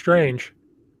Doctor Strange.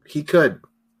 He could.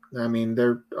 I mean,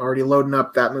 they're already loading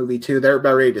up that movie too. They're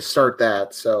about ready to start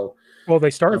that. So, well, they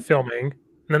started filming, and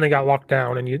then they got locked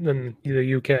down in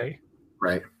the UK.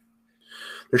 Right.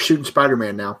 They're shooting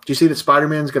Spider-Man now. Do you see that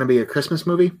Spider-Man's going to be a Christmas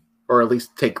movie, or at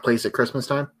least take place at Christmas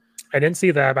time? I didn't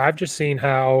see that, but I've just seen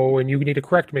how, and you need to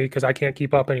correct me because I can't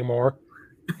keep up anymore.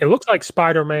 It looks like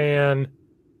Spider-Man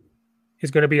is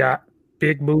going to be a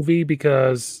big movie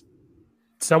because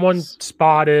someone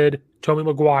spotted Tobey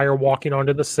Maguire walking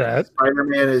onto the set.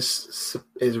 Spider-Man is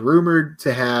rumored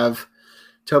to have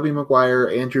Tobey Maguire,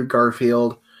 Andrew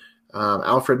Garfield,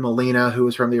 Alfred Molina, who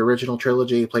was from the original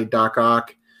trilogy, played Doc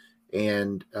Ock,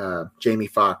 and Jamie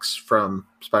Foxx from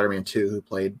Spider-Man 2, who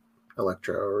played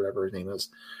Electro or whatever his name is.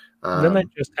 Then they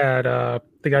just had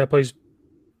the guy that plays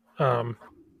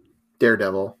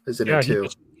Daredevil is in it too.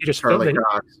 He just Charlie filmed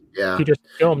Cox. Yeah, he just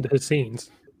filmed his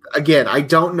scenes. Again, I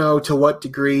don't know to what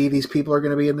degree these people are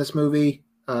going to be in this movie.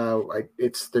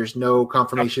 There's no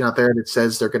confirmation out there that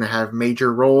says they're going to have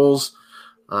major roles.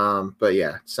 But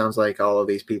yeah, it sounds like all of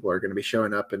these people are going to be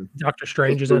showing up. And Doctor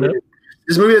Strange is in it.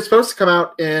 This movie is supposed to come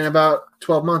out in about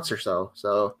 12 months or so.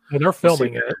 So they're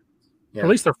filming it. Yeah. At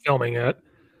least they're filming it.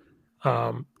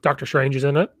 Doctor Strange is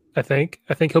in it. I think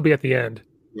he'll be at the end.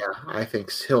 Yeah, I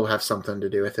think he'll have something to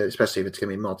do with it, especially if it's going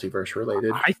to be multiverse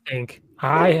related. I think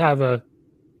I have a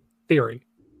theory.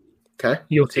 Okay,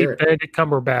 you'll see Benedict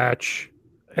Cumberbatch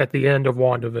at the end of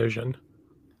WandaVision.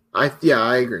 I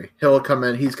agree. He'll come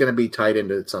in. He's going to be tied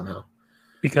into it somehow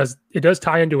because it does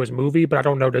tie into his movie, but I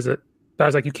don't know. Does it? But I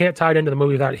was like, you can't tie it into the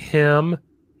movie without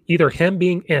either him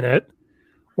being in it,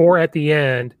 or at the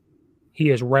end he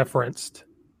is referenced.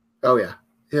 Oh yeah,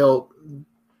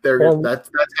 that's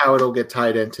how it'll get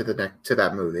tied into to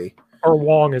that movie. Or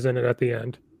Wong is in it at the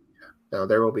end. No,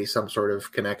 there will be some sort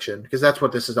of connection because that's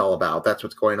what this is all about. That's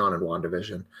what's going on in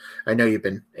WandaVision. I know you've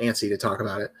been antsy to talk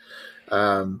about it.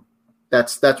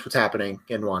 That's what's happening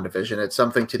in WandaVision. It's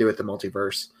something to do with the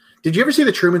multiverse. Did you ever see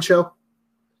The Truman Show?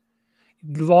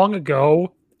 Long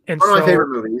ago. And one of my favorite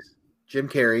movies, Jim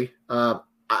Carrey.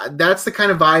 That's the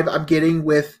kind of vibe I'm getting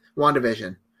with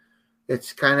WandaVision.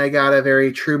 It's kind of got a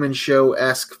very Truman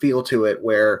Show-esque feel to it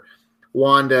where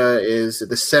Wanda is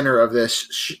the center of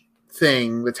this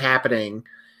thing that's happening,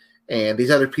 and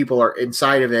these other people are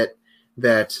inside of it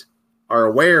that are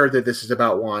aware that this is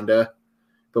about Wanda,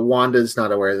 but Wanda's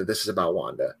not aware that this is about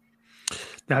Wanda.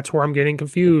 That's where I'm getting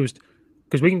confused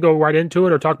because we can go right into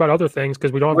it or talk about other things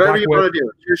because we don't have whatever you want to do.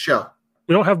 It's your show.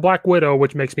 We don't have Black Widow,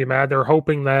 which makes me mad. They're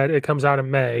hoping that it comes out in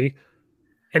May,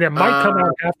 and it might come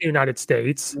out half the United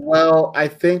States. Well, I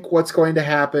think what's going to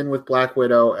happen with Black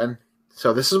Widow, and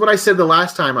so this is what I said the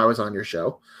last time I was on your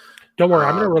show. Don't worry,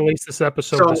 I'm going to release this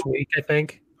episode this week, I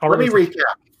think. Let me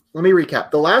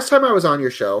recap. The last time I was on your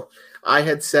show, I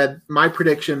had said my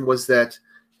prediction was that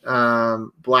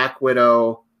Black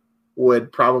Widow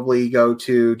would probably go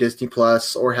to Disney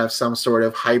Plus or have some sort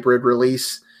of hybrid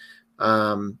release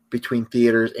between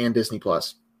theaters and Disney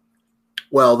Plus.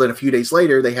 Well, then a few days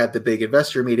later, they had the big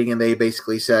investor meeting, and they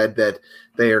basically said that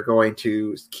they are going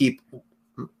to keep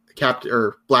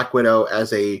Black Widow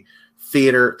as a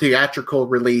theatrical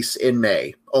release in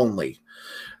May only.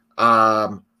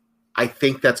 I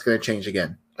think that's going to change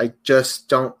again. I just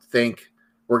don't think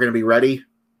we're going to be ready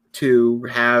to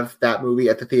have that movie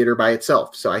at the theater by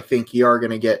itself. So I think you are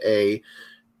going to get a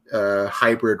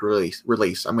hybrid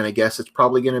release. I'm going to guess it's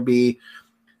probably going to be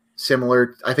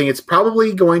similar. I think it's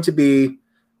probably going to be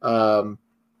a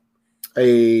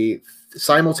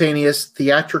simultaneous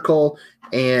theatrical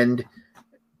and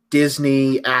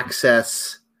Disney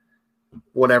access,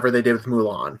 whatever they did with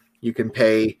Mulan. You can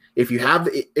pay if you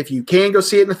can go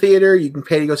see it in the theater, you can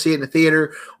pay to go see it in the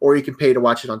theater, or you can pay to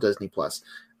watch it on Disney Plus.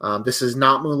 This is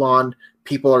not Mulan.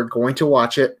 People are going to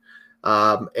watch it,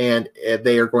 and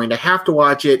they are going to have to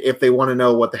watch it if they want to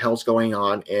know what the hell's going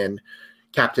on in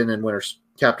Falcon and Winter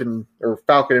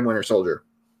Soldier.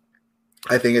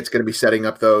 I think it's going to be setting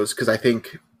up those because I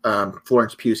think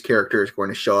Florence Pugh's character is going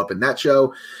to show up in that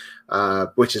show,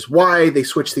 which is why they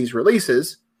switched these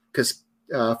releases because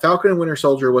Falcon and Winter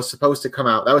Soldier was supposed to come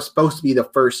out. That was supposed to be the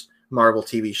first Marvel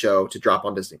TV show to drop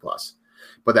on Disney Plus,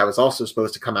 but that was also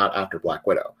supposed to come out after Black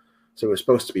Widow. So it was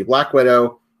supposed to be Black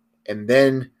Widow and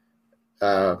then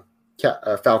Falcon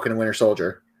and Winter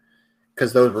Soldier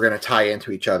because those were going to tie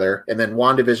into each other. And then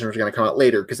WandaVision was going to come out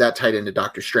later because that tied into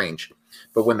Doctor Strange.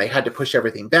 But when they had to push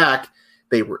everything back,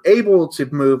 they were able to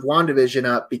move WandaVision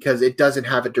up because it doesn't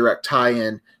have a direct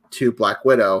tie-in to Black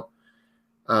Widow.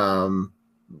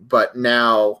 but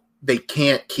now they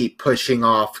can't keep pushing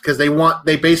off because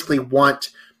they basically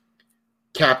want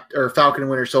Falcon and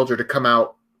Winter Soldier to come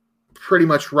out pretty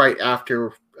much right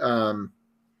after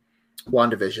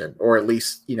WandaVision, or at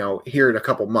least, here in a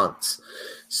couple months.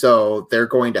 So they're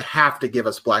going to have to give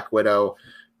us Black Widow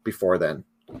before then.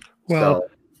 Well,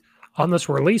 on this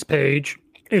release page,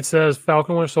 it says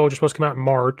Falcon and Winter Soldier is supposed to come out in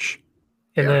March,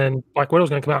 and then Black Widow is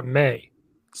going to come out in May.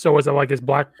 So is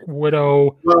Black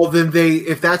Widow? Well, then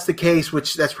if that's the case,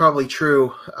 which that's probably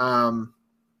true, I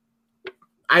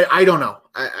don't know.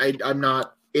 I'm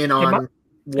not in on.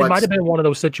 It might have been one of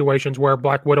those situations where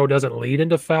Black Widow doesn't lead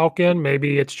into Falcon.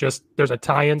 Maybe it's just there's a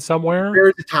tie-in somewhere.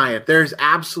 There's a tie-in. There's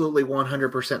absolutely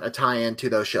 100% a tie-in to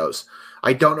those shows.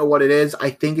 I don't know what it is. I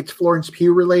think it's Florence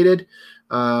Pugh related.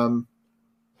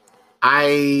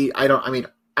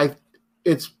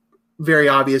 It's very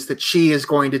obvious that she is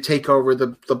going to take over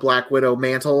the Black Widow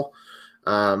mantle.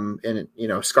 And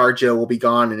ScarJo will be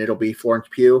gone and it'll be Florence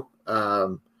Pugh.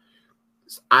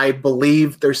 I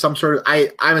believe there's some sort of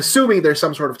I'm assuming there's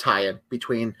some sort of tie-in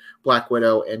between Black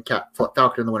Widow and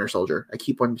Falcon and the Winter Soldier. I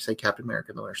keep wanting to say Captain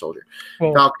America and the Winter Soldier.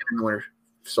 Falcon and the Winter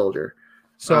Soldier.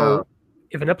 So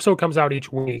if an episode comes out each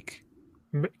week,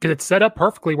 because it's set up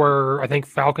perfectly where I think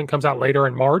Falcon comes out later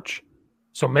in March.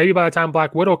 So maybe by the time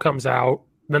Black Widow comes out,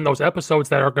 then those episodes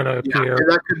that are going to appear.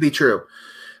 That could be true.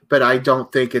 But I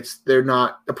don't think they're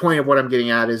not, the point of what I'm getting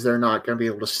at is they're not going to be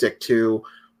able to stick to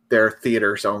their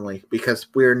theaters only, because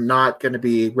we're not going to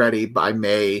be ready by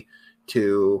May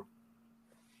to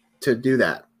do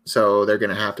that. So they're going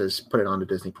to have to put it onto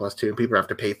Disney Plus too. People have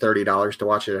to pay $30 to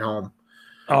watch it at home.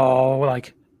 Oh,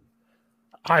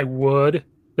 I would,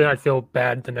 then I'd feel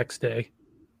bad the next day.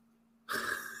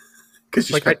 Because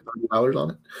you spent $30 on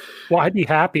it? Well, I'd be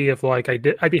happy if I'd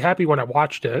be happy when I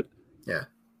watched it. Yeah.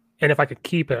 And if I could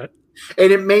keep it.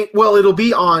 And it'll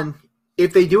be on.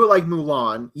 If they do it like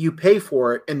Mulan, you pay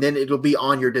for it, and then it'll be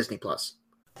on your Disney Plus.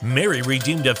 Mary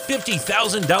redeemed a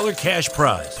 $50,000 cash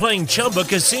prize playing Chumba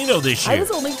Casino this year. I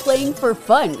was only playing for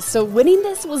fun, so winning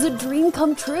this was a dream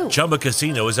come true. Chumba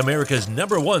Casino is America's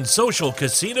 #1 social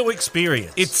casino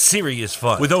experience. It's serious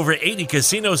fun. With over 80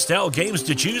 casino-style games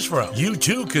to choose from, you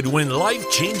too could win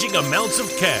life-changing amounts of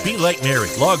cash. Be like Mary.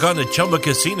 Log on to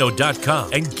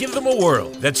ChumbaCasino.com and give them a whirl.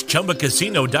 That's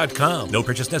ChumbaCasino.com. No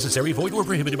purchase necessary. Void where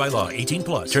prohibited by law.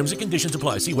 18+. Terms and conditions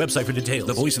apply. See website for details.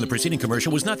 The voice in the preceding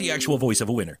commercial was not the actual voice of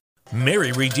a winner.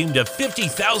 Mary redeemed a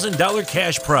 $50,000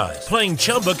 cash prize playing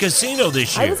Chumba Casino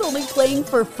this year. I was only playing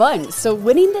for fun, so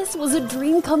winning this was a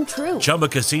dream come true. Chumba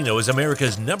Casino is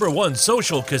America's #1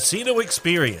 social casino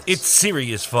experience. It's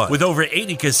serious fun. With over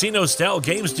 80 casino-style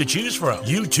games to choose from,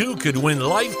 you too could win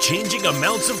life-changing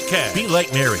amounts of cash. Be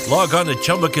like Mary. Log on to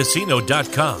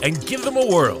ChumbaCasino.com and give them a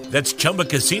whirl. That's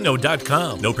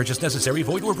ChumbaCasino.com. No purchase necessary.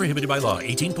 Void where prohibited by law.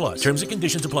 18+. Terms and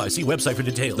conditions apply. See website for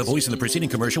details. The voice in the preceding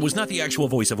commercial was not the actual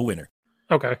voice of a winner.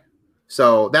 Okay.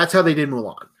 So that's how they did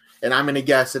Mulan. And I'm going to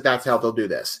guess that that's how they'll do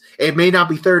this. It may not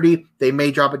be 30. They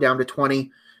may drop it down to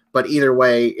 20. But either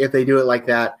way, if they do it like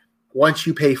that, once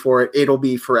you pay for it, it'll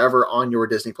be forever on your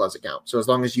Disney Plus account. So as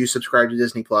long as you subscribe to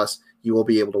Disney Plus, you will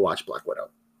be able to watch Black Widow.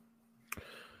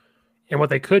 And what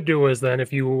they could do is then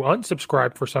if you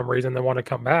unsubscribe for some reason and want to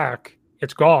come back,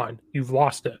 it's gone. You've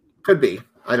lost it. Could be.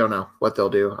 I don't know what they'll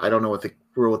do. I don't know what the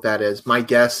rule with that is. My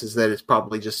guess is that it's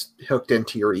probably just hooked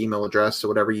into your email address. So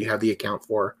whatever you have the account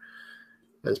for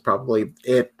is probably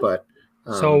it. But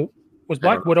so was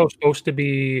Black Widow supposed to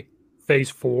be phase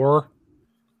 4?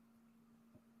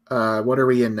 What are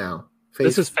we in now?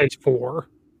 This is phase 4.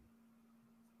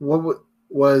 What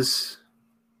was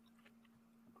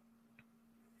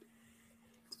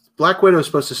Black Widow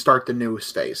supposed to start the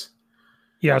newest phase?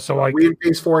 Yeah, so are we in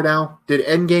phase 4 now? Did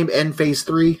Endgame end phase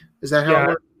 3? Is that how it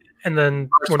worked? And then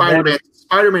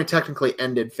Spider-Man technically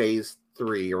ended phase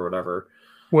 3 or whatever.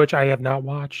 Which I have not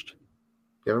watched.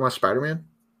 You haven't watched Spider-Man?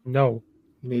 No.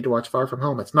 You need to watch Far From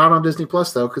Home. It's not on Disney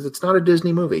Plus though, because it's not a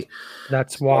Disney movie.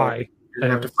 That's why. You're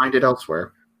gonna have to find it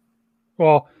elsewhere.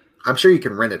 Well, I'm sure you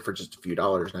can rent it for just a few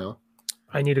dollars now.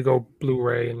 I need to go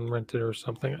Blu-ray and rent it or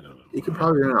something. I don't know. You can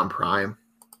probably rent it on Prime.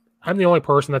 I'm the only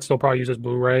person that still probably uses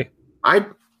Blu-ray.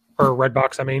 Or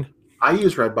Redbox, I mean. I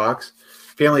use Redbox.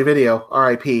 Family Video,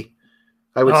 RIP.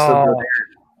 I would still go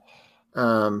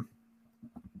there.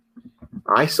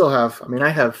 I still have, I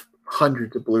have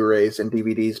hundreds of Blu-rays and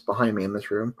DVDs behind me in this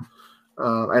room.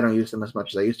 I don't use them as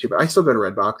much as I used to, but I still go to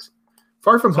Redbox.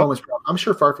 Far From Home is, I'm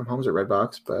sure Far From Home is at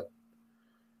Redbox, but.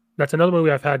 That's another movie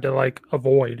I've had to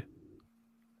avoid.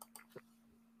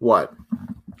 What?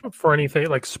 For anything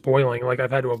spoiling, I've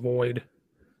had to avoid.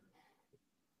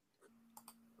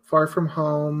 Far From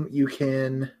Home, you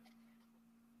can.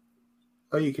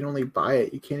 Oh, you can only buy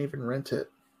it. You can't even rent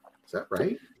it. Is that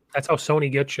right? That's how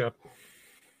Sony gets you.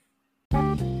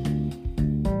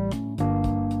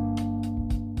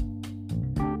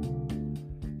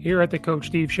 Here at the Coach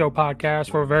Steve Show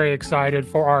podcast, we're very excited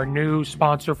for our new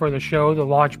sponsor for the show, the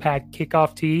Launchpad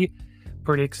Kickoff Tee.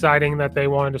 Pretty exciting that they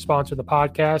wanted to sponsor the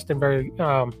podcast, and very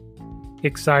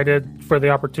excited for the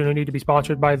opportunity to be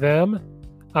sponsored by them.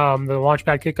 The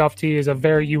Launchpad Kickoff Tee is a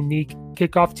very unique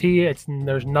kickoff tee.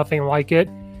 There's nothing like it.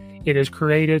 It is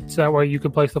created so that way you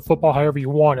can place the football however you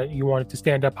want it. You want it to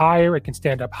stand up higher, it can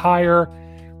stand up higher.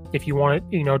 If you want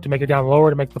it, to make it down lower,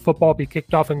 to make the football be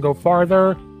kicked off and go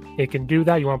farther, it can do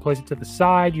that. You want to place it to the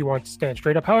side, you want it to stand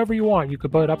straight up, however you want. You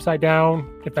could put it upside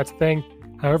down if that's a thing.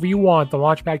 However you want, the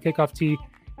Launchpad Kickoff Tee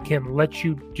can let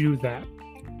you do that.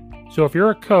 So if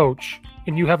you're a coach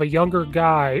and you have a younger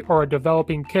guy or a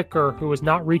developing kicker who is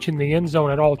not reaching the end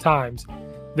zone at all times,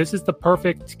 this is the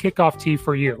perfect kickoff tee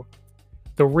for you.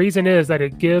 The reason is that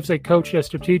it gives a coach a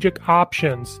strategic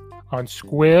options on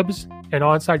squibs and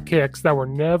onside kicks that were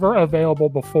never available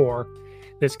before.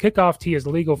 This kickoff tee is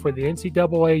legal for the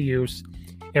NCAA use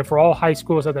and for all high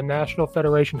schools at the National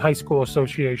Federation High School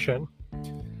Association.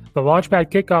 The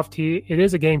Launchpad Kickoff Tee, it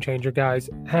is a game changer, guys.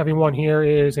 Having one here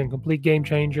is a complete game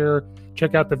changer.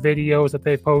 Check out the videos that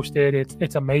they've posted.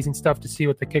 It's amazing stuff to see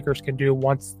what the kickers can do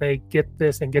once they get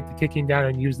this and get the kicking down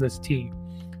and use this tee.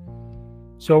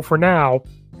 So for now,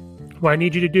 what I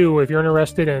need you to do, if you're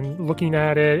interested in looking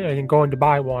at it and going to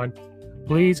buy one,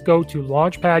 please go to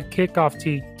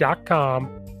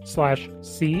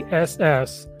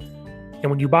launchpadkickoff.com/CSS.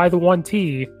 And when you buy the one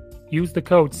tee, use the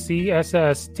code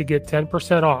CSS to get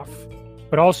 10% off.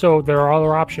 But also, there are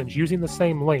other options using the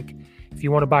same link. If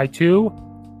you want to buy two,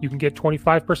 you can get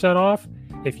 25% off.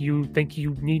 If you think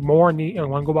you need more and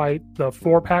want to go buy the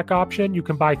 4-pack option, you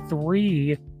can buy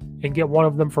 3 and get one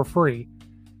of them for free.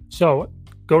 So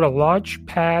go to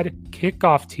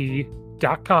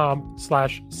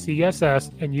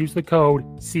launchpadkickoff.com/CSS and use the code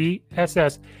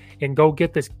CSS and go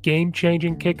get this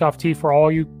game-changing kickoff tee for all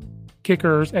you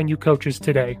kickers and you coaches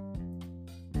today.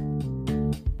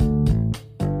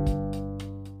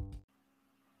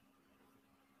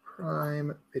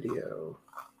 Prime Video.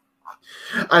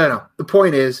 I don't know. The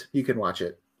point is, you can watch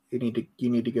it. You need to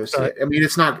go see it. I mean,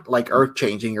 it's not like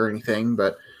earth-changing or anything,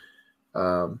 but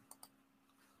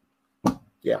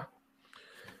yeah.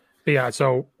 Yeah,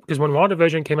 so because when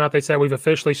Wandavision came out, they said we've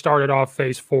officially started off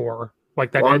phase 4.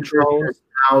 Like that intro is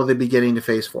now the beginning to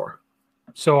phase 4.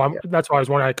 So that's why I was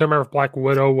wondering. I couldn't remember if Black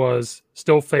Widow was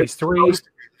still phase 3.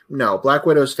 No, Black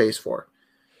Widow's phase 4.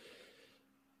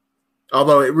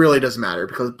 Although it really doesn't matter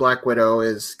because Black Widow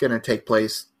is going to take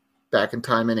place back in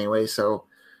time anyway. So,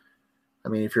 I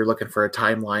mean, if you're looking for a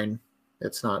timeline,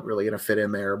 it's not really going to fit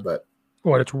in there. But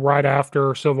it's right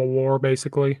after Civil War,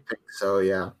 basically? I think so,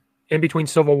 yeah. In between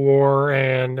Civil War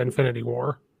and Infinity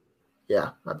War. Yeah,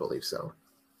 I believe so.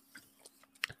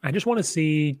 I just want to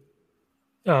see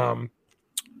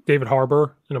David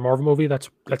Harbour in a Marvel movie. That's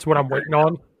what I'm waiting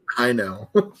on. I know.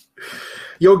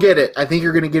 You'll get it. I think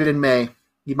you're going to get it in May.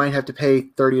 You might have to pay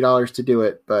 $30 to do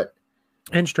it, but...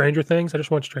 And Stranger Things. I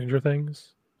just want Stranger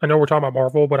Things. I know we're talking about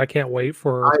Marvel, but I can't wait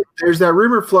for... There's that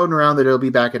rumor floating around that it'll be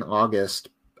back in August.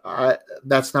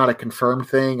 That's not a confirmed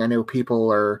thing. I know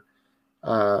people are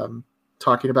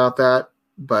talking about that,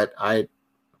 but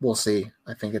we'll see.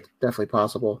 I think it's definitely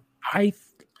possible.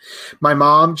 My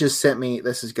mom just sent me...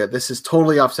 This is good. This is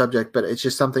totally off subject, but it's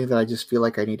just something that I just feel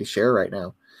like I need to share right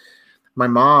now. My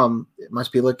mom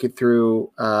must be looking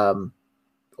through...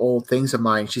 old things of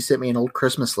mine. She sent me an old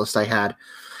Christmas list I had.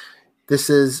 This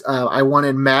is I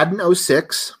wanted Madden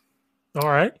 06. All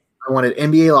right. I wanted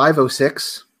NBA Live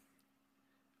 06.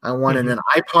 I wanted an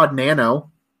iPod Nano.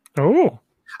 Oh,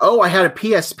 I had a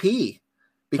PSP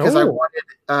because I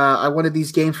wanted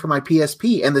these games for my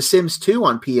PSP and The Sims 2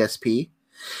 on PSP.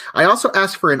 I also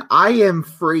asked for an I Am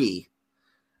Free.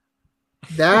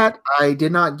 That I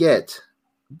did not get.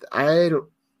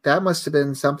 That must have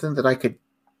been something that I could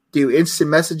do instant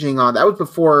messaging on. That was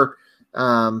before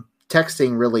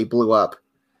texting really blew up.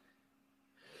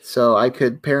 So I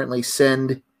could apparently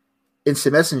send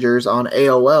instant messengers on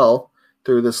AOL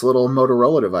through this little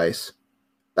Motorola device.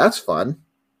 That's fun.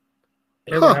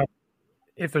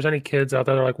 If there's any kids out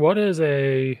there, they're like, what is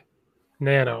a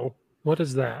Nano? What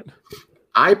is that?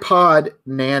 iPod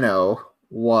Nano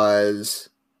was...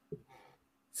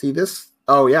 See this?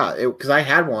 Oh, yeah, because I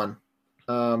had one.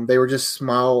 They were just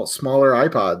smaller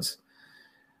iPods.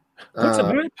 What's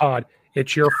an iPod?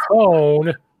 It's your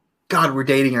phone. God, we're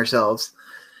dating ourselves.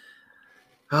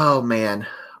 Oh man,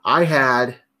 I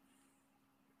had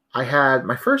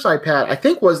my first iPad. I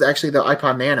think was actually the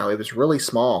iPod Nano. It was really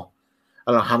small.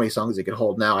 I don't know how many songs it could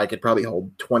hold now. I could probably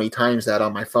hold 20 times that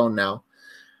on my phone now.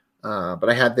 But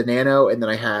I had the Nano, and then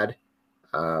I had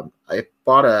I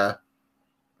bought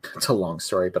it's a long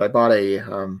story, but I bought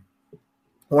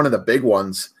one of the big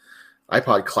ones,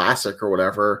 iPod Classic or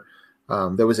whatever,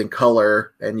 that was in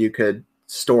color, and you could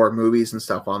store movies and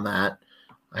stuff on that.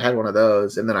 I had one of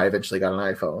those, and then I eventually got an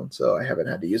iPhone, so I haven't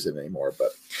had to use it anymore.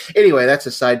 But anyway, that's a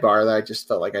sidebar that I just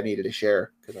felt like I needed to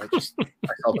share because I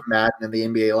saw the Madden and the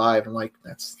NBA Live. I'm like,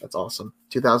 that's awesome.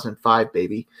 2005,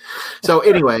 baby. So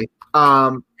anyway,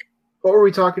 what were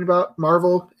we talking about?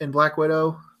 Marvel and Black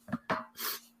Widow?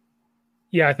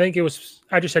 Yeah, I think it was.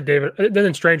 I just said David.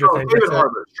 Then Stranger Things. David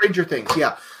Harbour. Stranger Things.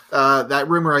 Yeah, that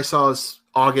rumor I saw is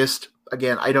August.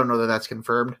 Again, I don't know that that's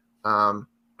confirmed.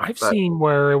 I've seen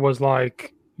where it was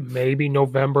like maybe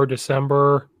November,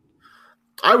 December.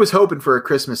 I was hoping for a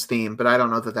Christmas theme, but I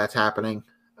don't know that that's happening.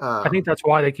 I think that's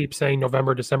why they keep saying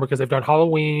November, December, because they've done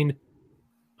Halloween,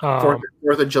 4th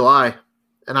of July,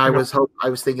 and I was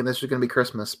thinking this was going to be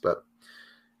Christmas, but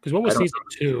because what was season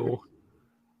 2?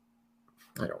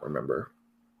 I don't remember.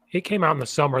 It came out in the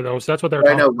summer though, so that's what they're.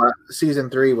 I know. Season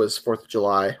 3 was 4th of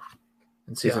July,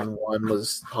 and season 1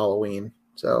 was Halloween.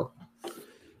 So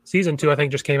season 2, I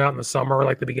think, just came out in the summer,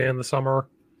 like the beginning of the summer.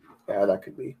 Yeah, that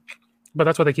could be. But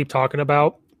that's what they keep talking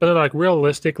about. But then, like,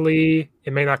 realistically,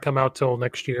 it may not come out till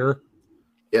next year.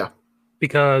 Yeah.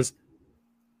 Because,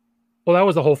 well, that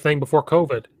was the whole thing before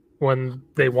COVID when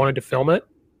they wanted to film it.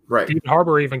 Right. David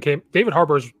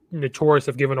Harbour is notorious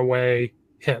of giving away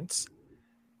hints.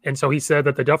 And so he said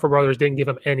that the Duffer Brothers didn't give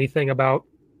him anything about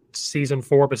season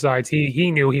 4 besides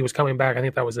he knew he was coming back. I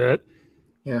think that was it.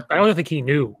 Yeah. I don't think he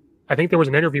knew. I think there was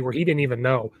an interview where he didn't even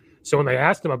know. So when they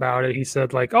asked him about it, he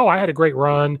said like, "Oh, I had a great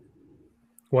run,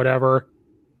 whatever."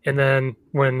 And then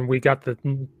when we got the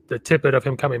tidbit of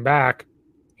him coming back,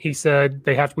 he said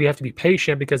we have to be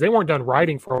patient because they weren't done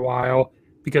writing for a while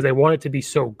because they wanted to be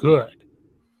so good.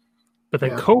 But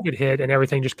then COVID hit and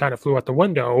everything just kind of flew out the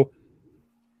window.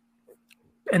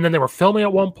 And then they were filming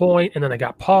at one point, and then they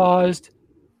got paused.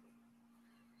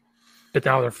 But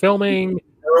now they're filming.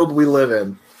 The world we live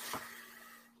in.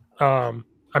 I'm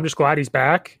just glad he's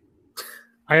back.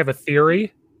 I have a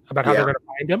theory about how they're going to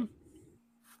find him.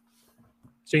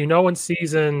 So in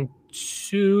season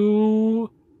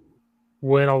 2,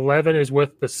 when 11 is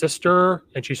with the sister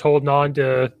and she's holding on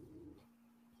to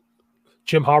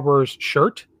Jim Harbour's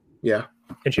shirt. Yeah.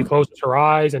 And she closes her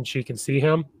eyes and she can see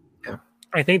him. Yeah.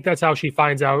 I think that's how she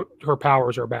finds out her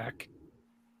powers are back.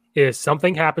 Is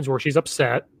something happens where she's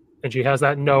upset and she has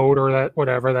that note or that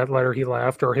whatever, that letter he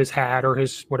left or his hat or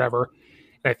his whatever.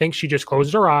 And I think she just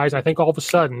closes her eyes. I think all of a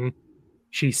sudden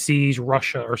she sees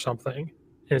Russia or something.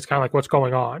 And it's kind of like, what's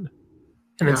going on?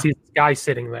 And then sees this guy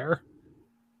sitting there.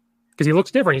 Because he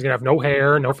looks different. He's going to have no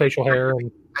hair, no facial hair.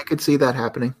 And I could see that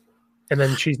happening. And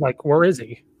then she's like, where is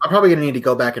he? I'm probably going to need to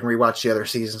go back and rewatch the other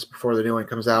seasons before the new one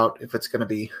comes out if it's going to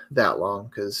be that long.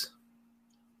 Because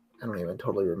I don't even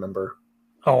totally remember.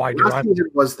 Oh, I do. Last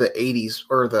season was the 80s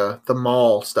or the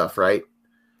mall stuff, right?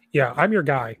 Yeah, I'm your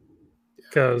guy.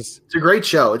 Because it's a great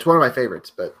show. It's one of my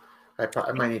favorites, but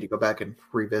I might need to go back and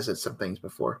revisit some things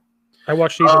before. I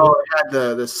watched season. Oh, it had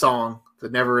the song, the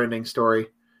Never Ending Story.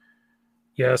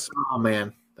 Yes. Oh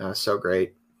man, that was so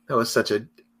great. That was such a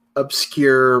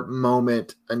obscure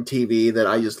moment on TV that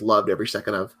I just loved every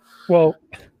second of. Well,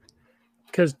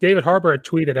 because David Harbour had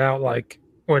tweeted out like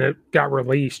when it got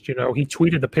released, he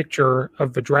tweeted the picture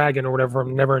of the dragon or whatever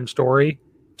from Never Ending Story,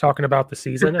 talking about the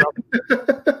season.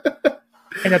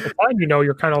 And at the time,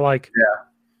 you're kind of like,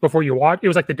 before you watch, it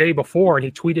was like the day before, and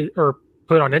he tweeted or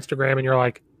put it on Instagram, and you're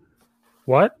like,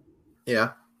 what?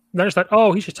 Yeah. And then I just thought,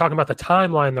 oh, he's just talking about the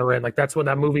timeline they're in. Like, that's when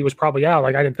that movie was probably out.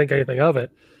 Like, I didn't think anything of it.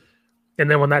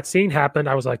 And then when that scene happened,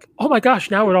 I was like, oh my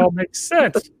gosh, now it all makes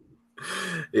sense.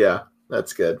 Yeah,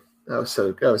 that's good. That was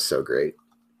so great.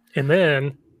 And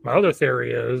then my other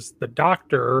theory is the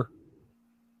doctor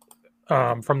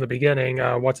from the beginning,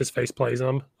 what's his face plays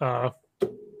him. I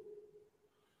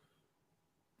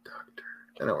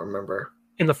don't remember.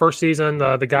 In the first season,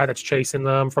 the guy that's chasing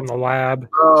them from the lab.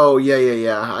 Oh,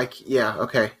 yeah.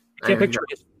 Okay. I can't picture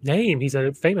his name. He's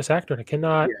a famous actor, and I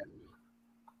cannot. Yeah.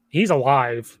 He's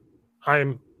alive.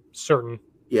 I'm certain.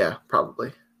 Yeah,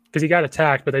 probably. Because he got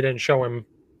attacked, but they didn't show him.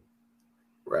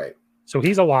 Right. So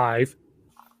he's alive.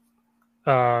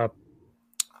 I'm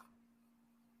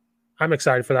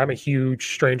excited for that. I'm a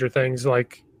huge Stranger Things.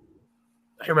 Like,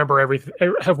 I remember everything. I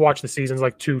have watched the seasons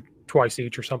like twice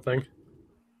each or something.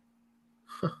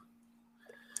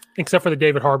 Except for the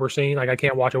David Harbour scene. Like, I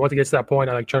can't watch it. Once it gets to that point,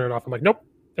 I like turn it off. I'm like, nope,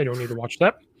 I don't need to watch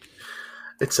that.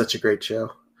 It's such a great show.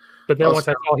 But then once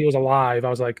I saw he was alive, I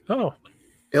was like, oh.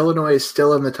 Illinois is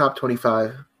still in the top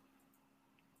 25.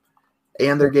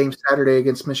 And their game Saturday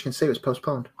against Michigan State was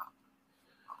postponed.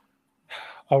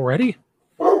 Already?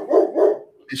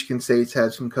 Michigan State's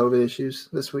had some COVID issues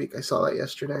this week. I saw that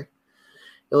yesterday.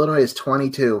 Illinois is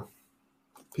 22.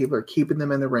 People are keeping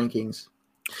them in the rankings.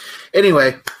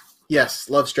 Anyway, yes,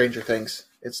 love Stranger Things.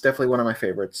 It's definitely one of my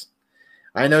favorites.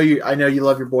 I know you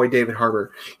love your boy David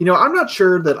Harbour. I'm not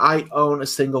sure that I own a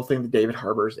single thing that David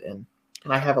Harbour's in.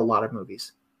 And I have a lot of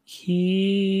movies.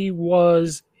 He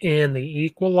was in The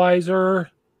Equalizer.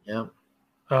 Yeah.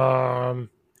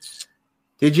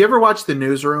 Did you ever watch The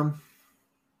Newsroom?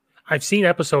 I've seen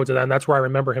episodes of that, and that's where I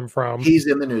remember him from. He's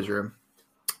in The Newsroom.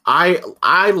 I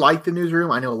like The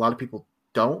Newsroom. I know a lot of people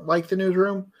don't like The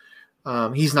Newsroom.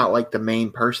 He's not like the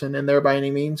main person in there by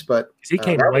any means, but he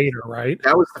came later, right?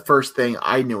 That was the first thing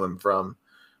I knew him from.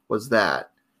 Was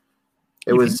that?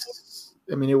 It was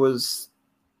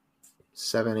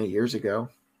 7-8 years ago.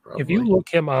 Probably. If you look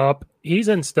him up, he's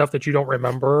in stuff that you don't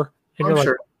remember, and I'm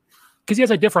sure. Because he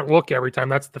has a different look every time.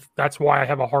 That's why I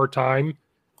have a hard time.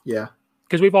 Yeah.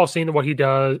 Because we've all seen what he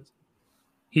does.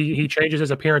 He changes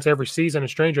his appearance every season in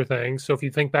Stranger Things. So if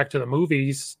you think back to the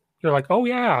movies, you're like, oh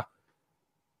yeah.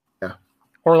 Yeah.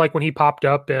 Or like when he popped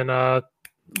up in what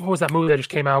was that movie that just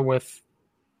came out with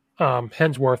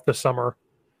Hemsworth this summer?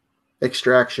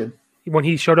 Extraction. When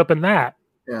he showed up in that.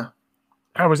 Yeah.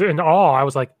 I was in awe. I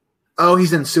was like, oh,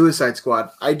 he's in Suicide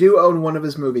Squad. I do own one of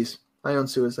his movies. I own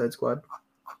Suicide Squad.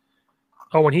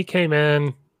 Oh, when he came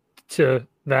in to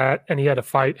that and he had to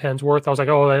fight Hemsworth, I was like,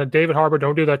 oh, David Harbour,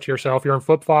 don't do that to yourself. You're in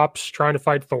flip-flops trying to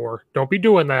fight Thor. Don't be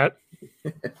doing that.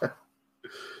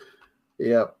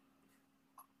 Yep.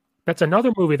 That's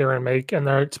another movie they're going to make, and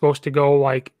they're supposed to go,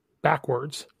 like,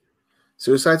 backwards.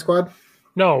 Suicide Squad?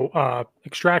 No,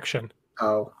 Extraction.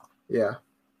 Oh, yeah.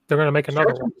 They're going to make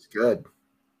another one. Is good.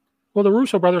 Well, the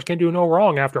Russo brothers can do no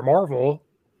wrong after Marvel.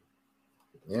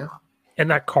 Yeah. And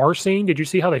that car scene, did you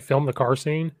see how they filmed the car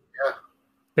scene?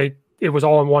 Yeah. It was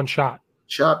all in one shot.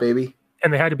 Shot, baby.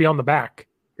 And they had to be on the back.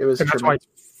 It was. And that's why it's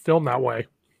filmed that way.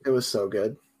 It was so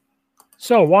good.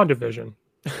 So, WandaVision.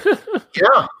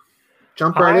 Yeah.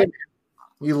 Jump right in.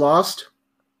 You lost?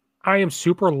 I am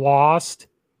super lost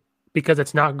because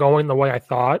it's not going the way I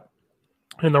thought.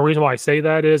 And the reason why I say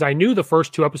that is I knew the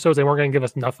first 2 episodes, they weren't going to give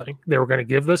us nothing. They were going to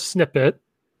give this snippet.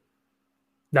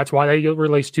 That's why they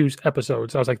released 2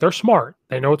 episodes. I was like, they're smart.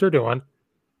 They know what they're doing.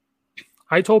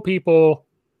 I told people,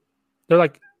 they're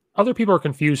like, other people are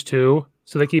confused too.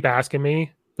 So they keep asking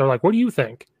me. They're like, what do you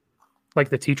think? Like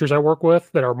the teachers I work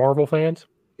with that are Marvel fans.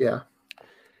 Yeah.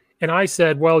 And I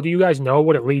said, well, do you guys know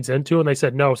what it leads into? And they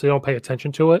said no, so they don't pay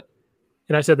attention to it.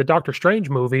 And I said, the Doctor Strange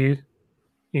movie,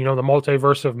 the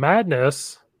Multiverse of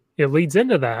Madness, it leads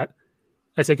into that.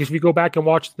 I said, because if you go back and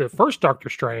watch the first Doctor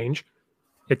Strange,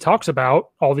 it talks about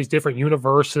all these different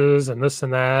universes and this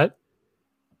and that.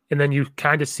 And then you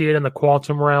kind of see it in the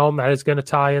quantum realm that is going to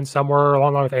tie in somewhere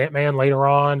along with Ant-Man later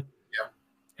on. Yeah.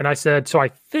 And I said, so I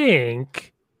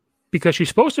think because she's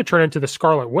supposed to turn into the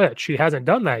Scarlet Witch, she hasn't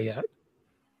done that yet.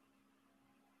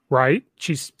 Right?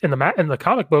 She's in the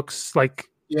comic books, like.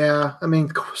 Yeah, I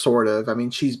mean, sort of. I mean,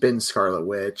 she's been Scarlet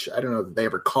Witch. I don't know if they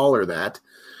ever call her that.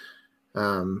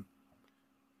 Because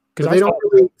they don't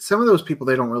really. Some of those people,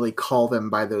 they don't really call them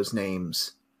by those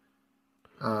names.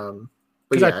 But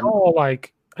yeah,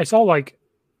 I saw like,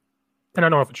 and I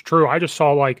don't know if it's true. I just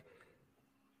saw like.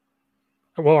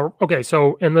 Well, okay,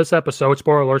 so in this episode,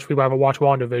 spoiler alerts, people haven't watched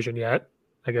WandaVision yet.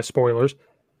 I guess spoilers.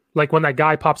 Like when that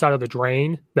guy pops out of the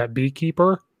drain, that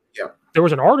beekeeper. Yeah. There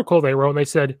was an article they wrote and they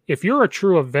said, if you're a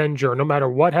true Avenger, no matter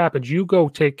what happens, you go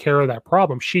take care of that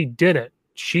problem. She didn't.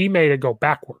 She made it go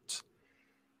backwards.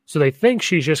 So they think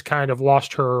she's just kind of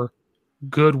lost her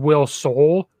goodwill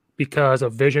soul because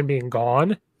of Vision being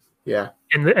gone. Yeah.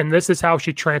 And this is how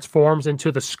she transforms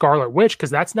into the Scarlet Witch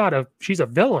because she's a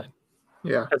villain.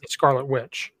 Yeah. As a Scarlet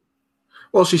Witch.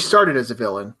 Well, she started as a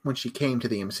villain when she came to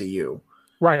the MCU.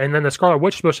 Right. And then the Scarlet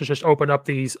Witch is supposed to just open up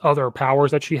these other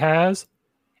powers that she has.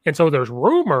 And so there's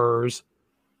rumors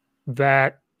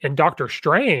that in Doctor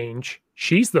Strange,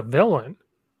 she's the villain,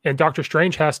 and Doctor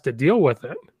Strange has to deal with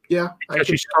it. Yeah. Because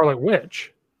she's Scarlet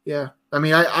Witch. Yeah. I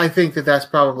mean, I think that that's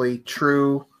probably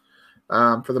true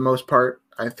for the most part.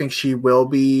 I think she will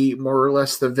be more or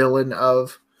less the villain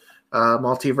of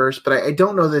Multiverse, but I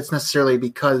don't know that it's necessarily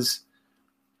because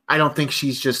I don't think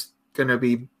she's just going to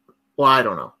be, well, I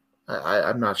don't know.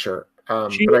 I'm not sure.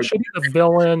 She should be the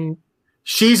villain.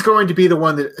 She's going to be the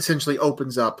one that essentially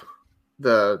opens up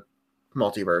the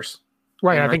multiverse.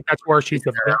 Right. I think that's where she's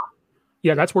the villain.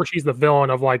 Yeah, that's where she's the villain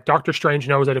of like Doctor Strange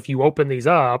knows that if you open these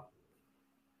up,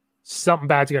 something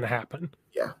bad's going to happen.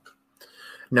 Yeah.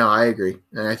 No, I agree.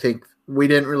 And I think we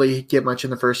didn't really get much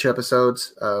in the first 2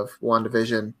 episodes of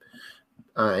WandaVision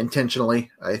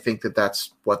intentionally. I think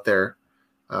that's what they're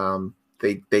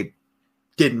they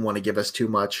didn't want to give us too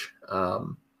much.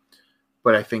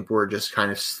 But I think we're just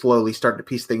kind of slowly starting to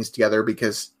piece things together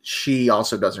because she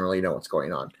also doesn't really know what's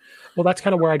going on. Well, that's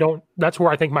kind of where that's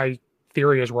where I think my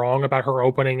theory is wrong about her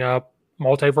opening up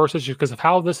multiverses, just because of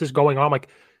how this is going on. Like,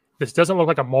 this doesn't look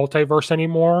like a multiverse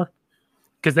anymore.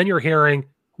 Because then you're hearing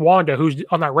Wanda, who's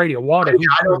on that radio. Wanda,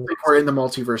 I don't think we're in the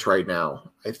multiverse right now.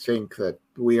 I think that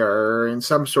we are in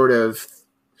some sort of,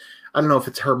 I don't know if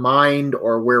it's her mind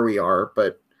or where we are,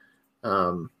 but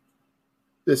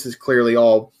this is clearly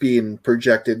all being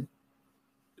projected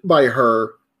by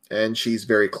her, and she's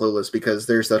very clueless because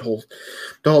there's the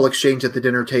whole exchange at the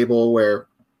dinner table where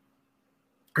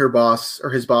her boss or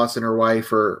his boss and her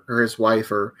wife or his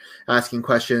wife are asking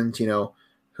questions,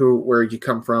 where you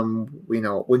come from, when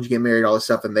you get married, all this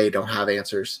stuff, and they don't have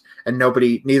answers. And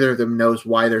neither of them knows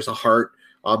why there's a heart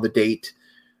on the date.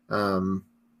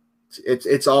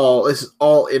 It's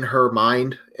all in her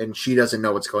mind, and she doesn't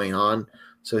know what's going on.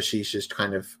 So she's just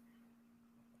kind of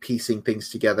piecing things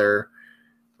together.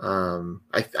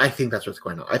 I think that's what's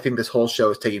going on. I think this whole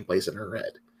show is taking place in her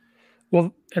head.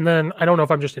 Well, and then I don't know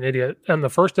if I'm just an idiot. In the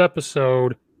first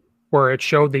episode where it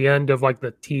showed the end of like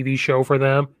the TV show for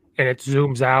them, and it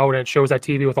zooms out and it shows that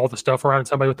TV with all the stuff around and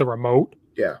somebody with the remote.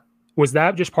 Yeah. Was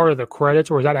that just part of the credits,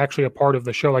 or was that actually a part of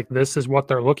the show? Like, this is what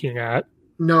they're looking at?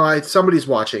 No, somebody's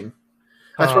watching.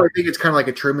 That's why I think it's kind of like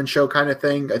a Truman Show kind of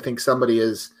thing. I think somebody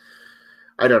is.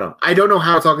 I don't know. I don't know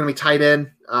how it's all going to be tied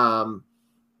in,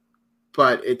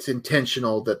 but it's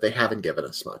intentional that they haven't given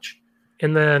us much.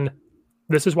 And then,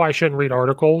 this is why I shouldn't read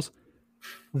articles.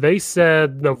 They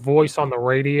said the voice on the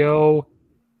radio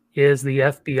is the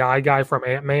FBI guy from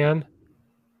Ant-Man,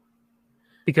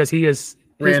 because his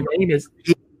name is.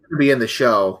 He's going to be in the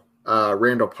show,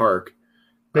 Randall Park.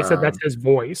 They said that's his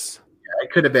voice. Yeah,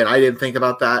 it could have been. I didn't think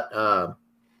about that.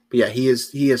 But yeah, he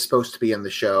is supposed to be in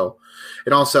the show.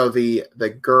 And also the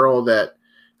girl that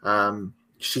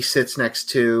she sits next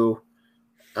to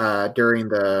during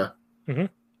the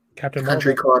Captain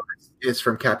Country Marvel Club is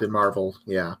from Captain Marvel.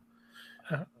 Yeah.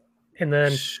 And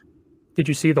then, did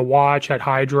you see the watch at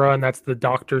Hydra, and that's the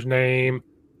doctor's name?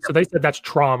 So they said that's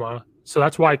trauma. So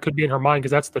that's why it could be in her mind,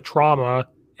 because that's the trauma.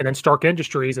 And then Stark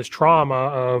Industries is trauma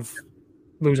of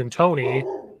losing Tony.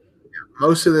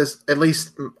 Most of this, at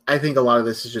least I think a lot of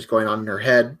this is just going on in her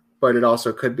head, but it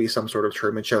also could be some sort of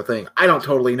Truman Show thing. I don't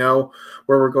totally know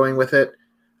where we're going with it.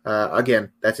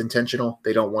 Again, that's intentional.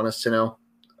 They don't want us to know.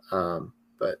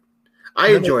 But I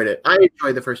enjoyed it. I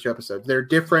enjoyed the first 2 episodes. They're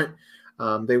different.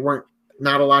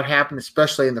 Not a lot happened,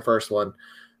 especially in the first one.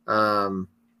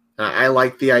 I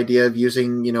like the idea of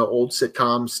using, old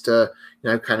sitcoms to,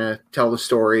 kind of tell the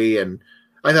story. And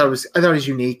I thought it was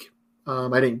unique.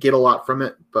 I didn't get a lot from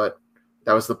it, but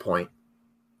that was the point.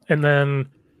 And then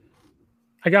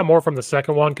I got more from the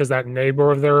second one because that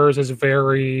neighbor of theirs is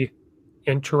very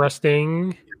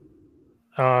interesting.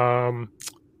 I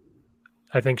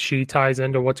think she ties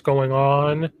into what's going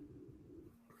on.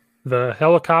 The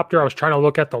helicopter, I was trying to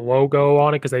look at the logo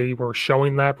on it because they were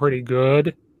showing that pretty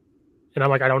good. And I'm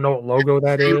like, I don't know what logo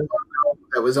that is.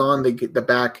 That was on the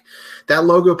back. That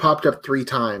logo popped up 3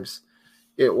 times.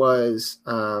 It was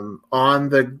on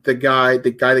the guy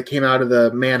that came out of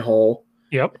the manhole.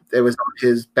 Yep. It was on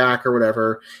his back or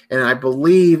whatever. And I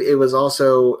believe it was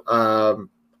also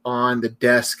on the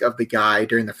desk of the guy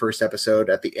during the first episode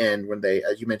at the end when they,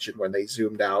 as you mentioned, when they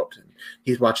zoomed out and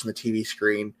he's watching the TV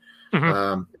screen.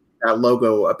 Mm-hmm. That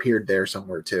logo appeared there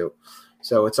somewhere too.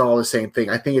 So it's all the same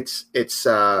thing. I think it's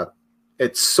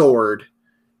Sword.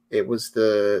 It was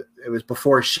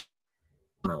before she.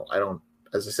 No, I don't.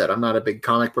 As I said, I'm not a big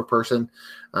comic book person,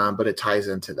 but it ties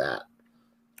into that.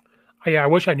 Yeah, I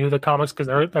wish I knew the comics because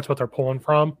that's what they're pulling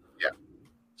from. Yeah.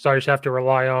 So I just have to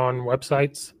rely on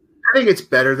websites. I think it's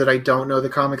better that I don't know the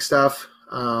comic stuff,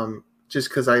 just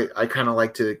because I kind of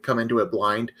like to come into it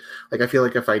blind. Like, I feel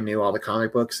like if I knew all the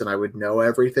comic books, then I would know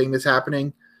everything that's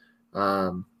happening.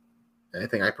 I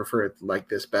think I prefer it like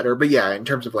this better. But yeah, in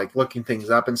terms of like looking things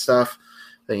up and stuff,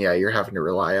 then yeah, you're having to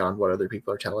rely on what other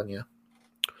people are telling you.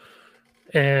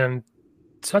 And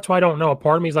so that's why I don't know. A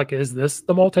part of me is like, is this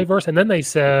the multiverse? And then they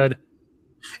said...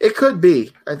 It could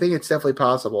be. I think it's definitely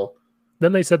possible.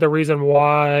 Then they said the reason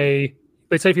why...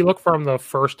 They say if you look from the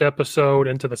first episode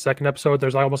into the second episode,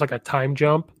 there's almost like a time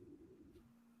jump.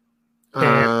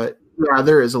 Yeah,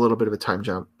 there is a little bit of a time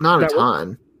jump. Not a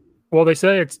ton. Well, they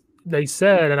said, and I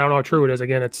don't know how true it is,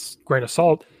 again, it's grain of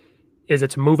salt, is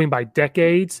it's moving by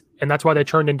decades, and that's why they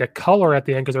turned into color at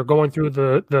the end, because they're going through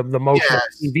the motion of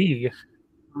TV.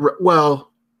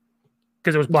 Well,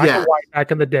 because it was black and white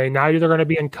back in the day. Now they're going to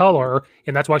be in color,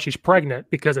 and that's why she's pregnant,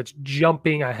 because it's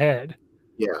jumping ahead.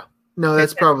 Yeah. No,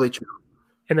 that's probably true.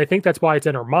 And they think that's why it's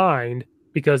in her mind,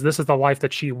 because this is the life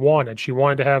that she wanted. She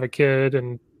wanted to have a kid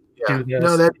and do this.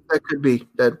 No, that could be.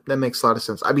 That makes a lot of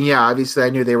sense. I mean, yeah, obviously I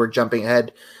knew they were jumping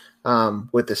ahead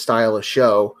with the style of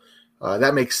show.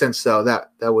 That makes sense, though. That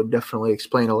would definitely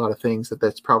explain a lot of things.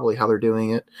 That's probably how they're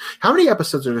doing it. How many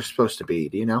episodes are there supposed to be?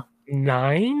 Do you know?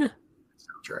 9?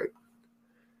 Sounds right.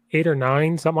 8 or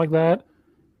 9, something like that.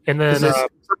 And then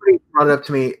somebody brought it up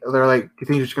to me. They're like, "Do you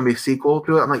think there's going to be a sequel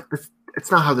to it?" I'm like,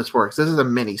 "It's not how this works. This is a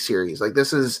mini series. Like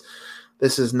this is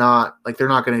not like they're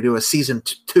not going to do a season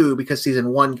 2 because season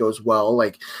 1 goes well.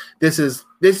 Like this is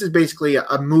basically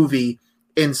a movie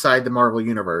inside the Marvel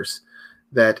universe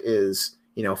that is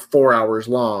 4 hours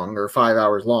long or 5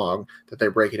 hours long that they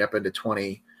break it up into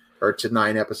 20 or to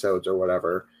 9 episodes or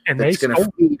whatever, and it's going to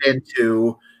feed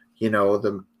into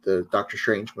the Doctor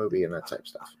Strange movie and that type of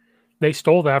stuff." They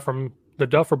stole that from the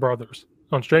Duffer Brothers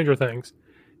on Stranger Things,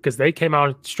 because they came out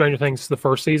of Stranger Things the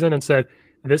first season and said,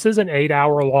 this is an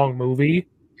 8-hour long movie,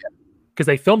 because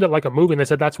they filmed it like a movie, and they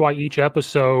said that's why each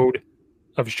episode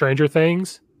of Stranger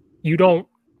Things, you don't,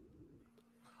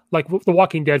 like The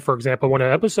Walking Dead, for example, when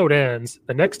an episode ends,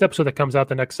 the next episode that comes out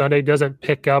the next Sunday doesn't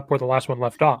pick up where the last one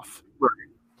left off. Right.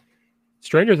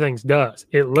 Stranger Things does.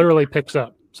 It literally picks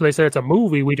up. So they said it's a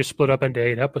movie, we just split up into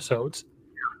 8 episodes.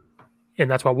 And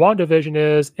that's what WandaVision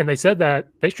is. And they said that,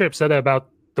 they straight up said that about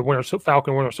the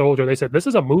Falcon Winter Soldier. They said, this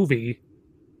is a movie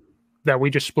that we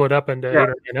just split up into 8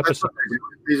 or 10 episodes.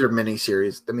 These are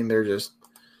miniseries. I mean, they're just,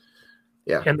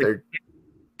 And the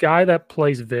guy that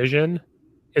plays Vision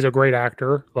is a great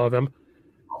actor. Love him.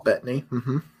 Bettany.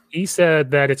 Mm-hmm. He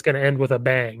said that it's going to end with a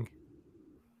bang.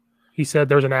 He said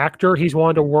there's an actor he's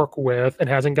wanted to work with and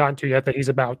hasn't gotten to yet that he's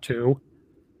about to.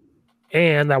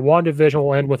 And that WandaVision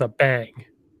will end with a bang.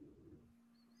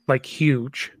 Like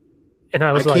huge. And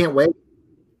I can't wait.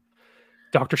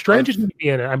 Doctor Strange is going to be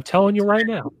in it. I'm telling you right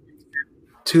now.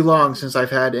 Too long since I've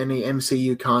had any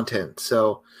MCU content.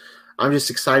 So I'm just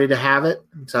excited to have it.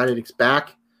 I'm excited it's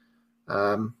back.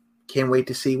 Can't wait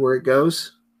to see where it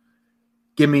goes.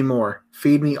 Give me more.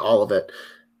 Feed me all of it.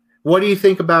 What do you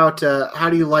think about, how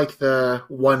do you like the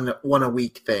one a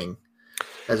week thing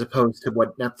as opposed to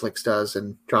what Netflix does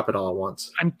and drop it all at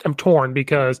once? I'm torn,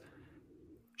 because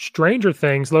Stranger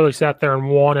Things literally sat there in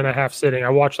 1.5 sitting. I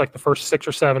watched like the first 6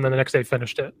 or 7, then the next day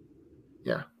finished it.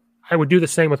 Yeah. I would do the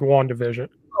same with WandaVision.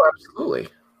 Oh, absolutely.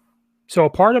 So a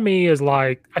part of me is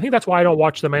like, I think that's why I don't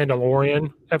watch The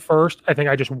Mandalorian at first. I think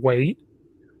I just wait,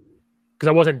 because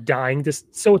I wasn't dying to.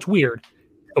 So it's weird.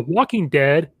 The Walking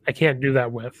Dead, I can't do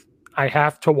that with. I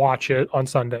have to watch it on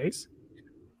Sundays.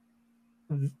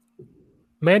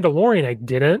 Mandalorian, I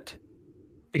didn't,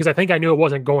 because I think I knew it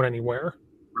wasn't going anywhere.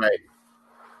 Right.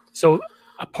 So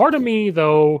a part of me,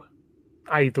 though,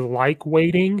 I like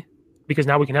waiting, because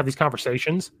now we can have these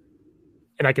conversations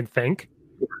and I can think.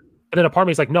 But then a part of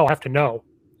me is like, no, I have to know,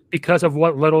 because of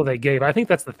what little they gave. I think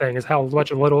that's the thing, is how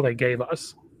much little they gave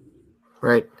us.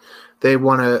 Right. They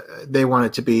want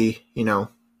it to be,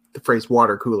 the phrase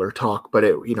water cooler talk, but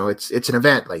it's an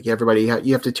event. Like everybody,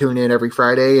 you have to tune in every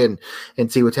Friday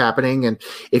and see what's happening. And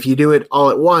if you do it all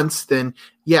at once, then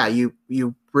you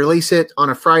release it on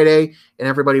a Friday and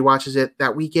everybody watches it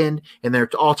that weekend, and they're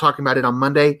all talking about it on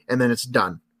Monday, and then it's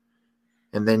done.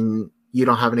 And then you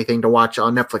don't have anything to watch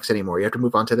on Netflix anymore. You have to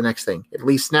move on to the next thing. At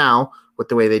least now, with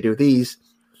the way they do these,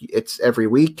 it's every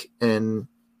week, and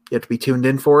you have to be tuned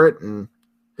in for it, and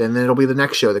then it'll be the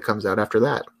next show that comes out after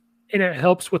that. And it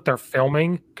helps with their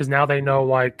filming, because now they know,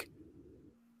 like,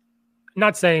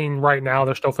 not saying right now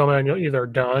they're still filming and they're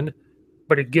done,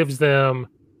 but it gives them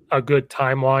a good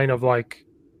timeline of like,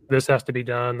 this has to be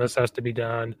done, this has to be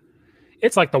done.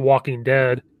 It's like The Walking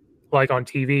Dead, like on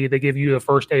TV, they give you the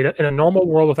first 8 in a normal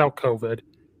world without COVID.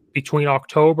 Between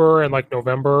October and like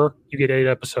November, you get 8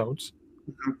 episodes.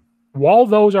 Mm-hmm.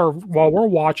 While we're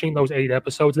watching those 8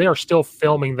 episodes, they are still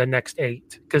filming the next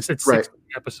 8, because it's 60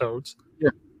 episodes.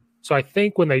 Yeah. So I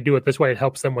think when they do it this way, it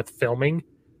helps them with filming,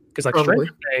 because like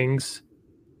Stranger Things,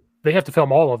 they have to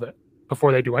film all of it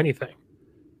before they do anything.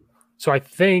 So I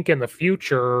think in the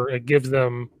future, it gives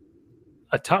them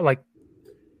a time, like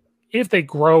if they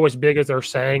grow as big as they're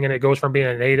saying, and it goes from being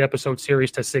an 8 episode series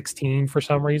to 16 for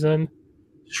some reason.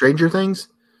 Stranger Things?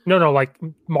 No, like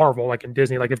Marvel, like in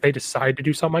Disney, like if they decide to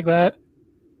do something like that,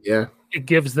 it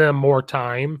gives them more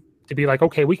time to be like,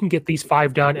 okay, we can get these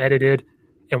 5 done, edited,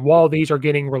 and while these are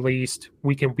getting released,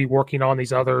 we can be working on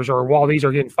these others, or while these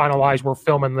are getting finalized, we're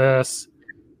filming this.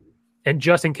 And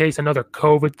just in case another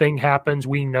COVID thing happens,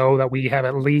 we know that we have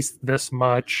at least this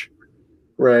much.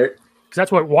 Right. Because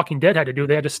that's what Walking Dead had to do.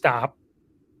 They had to stop.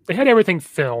 They had everything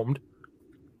filmed.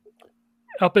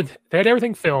 They had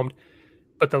everything filmed,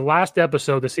 but the last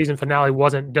episode, the season finale,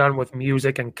 wasn't done with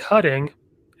music and cutting,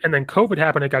 and then COVID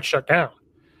happened. It got shut down.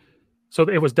 So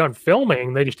it was done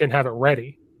filming. They just didn't have it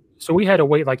ready. So we had to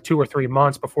wait like 2 or 3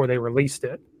 months before they released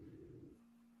it.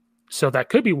 So that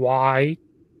could be why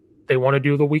they want to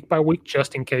do the week by week,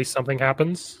 just in case something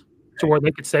happens, to where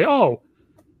they could say, "Oh,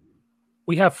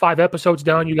 we have 5 episodes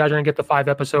done. You guys are going to get the 5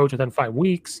 episodes within 5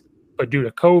 weeks. But due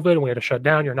to COVID, and we had to shut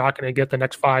down, you're not going to get the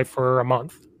next 5 for a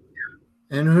month."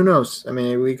 And who knows? I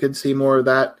mean, we could see more of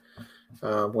that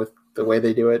with the way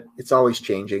they do it. It's always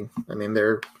changing. I mean,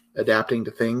 they're adapting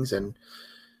to things, and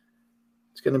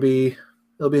it'll be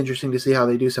interesting to see how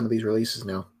they do some of these releases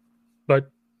now. But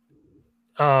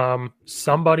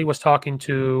somebody was talking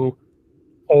to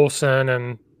Olsen,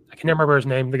 and I can't remember his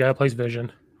name, the guy that plays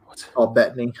Vision. Paul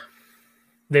Bettany.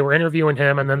 They were interviewing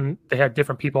him, and then they had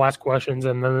different people ask questions,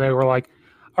 and then they were like,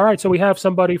 "All right, so we have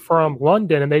somebody from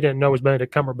London," and they didn't know it was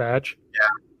Benedict Cumberbatch. Yeah,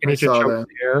 and he just showed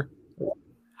there.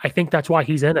 I think that's why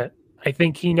he's in it. I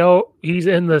think he's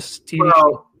in this TV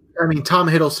show. I mean, Tom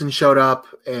Hiddleston showed up,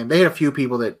 and they had a few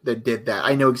people that did that.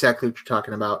 I know exactly what you're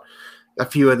talking about. A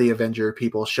few of the Avenger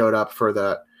people showed up for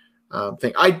the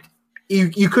thing.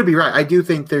 You could be right. I do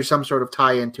think there's some sort of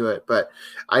tie into it, but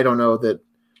I don't know that.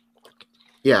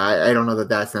 Yeah, I don't know that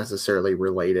that's necessarily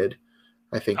related.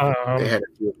 I think they had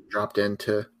a few dropped in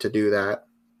to do that.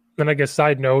 Then I guess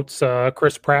side notes,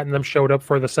 Chris Pratt and them showed up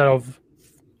for the set of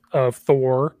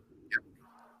Thor.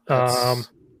 That's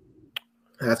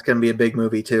going to be a big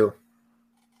movie too.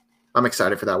 I'm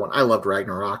excited for that one. I loved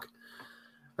Ragnarok.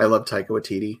 I love Taika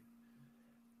Waititi.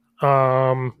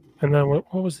 And then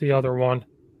what was the other one?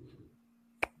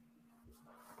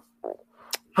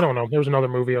 I don't know. There was another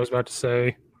movie I was about to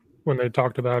say when they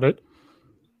talked about it.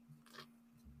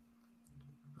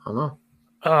 I don't know.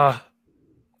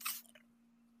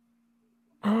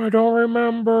 I don't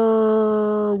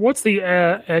remember. What's the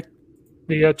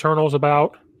Eternals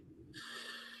about?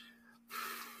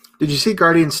 Did you see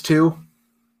Guardians 2?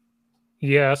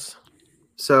 Yes.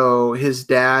 So his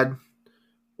dad,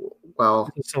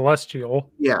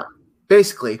 Celestial. Yeah.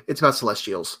 Basically, it's about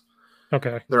Celestials.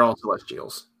 Okay. They're all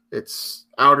Celestials. It's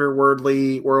outer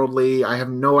worldly. I have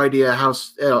no idea how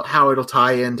it'll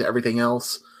tie into everything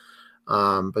else.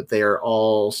 But they are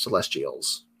all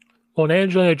Celestials. Well, and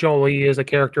Angelina Jolie is a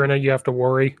character in it. You have to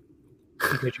worry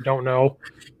because you don't know.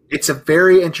 It's a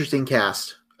very interesting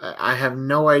cast. I have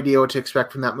no idea what to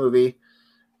expect from that movie.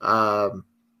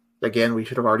 Again, we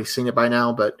should have already seen it by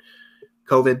now, but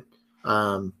COVID.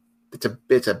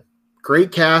 It's a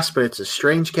great cast, but it's a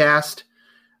strange cast.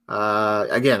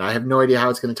 Again, I have no idea how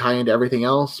it's going to tie into everything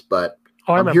else, but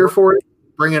I'm here for it.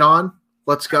 Bring it on.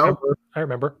 Let's go. I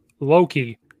remember.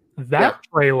 Loki. That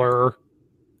trailer,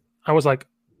 I was like,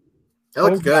 it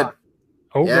looks good. God.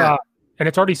 Oh, yeah. God. And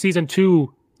it's already season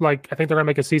 2. Like, I think they're going to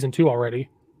make a season 2 already.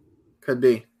 Could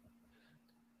be.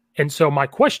 And so my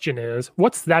question is,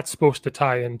 what's that supposed to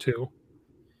tie into?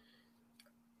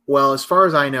 Well, as far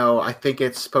as I know, I think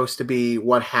it's supposed to be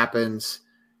what happens.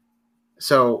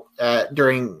 So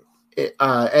during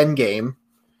Endgame,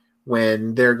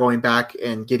 when they're going back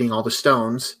and getting all the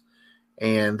stones,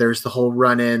 and there's the whole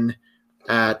run-in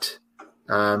at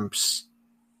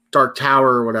Stark Tower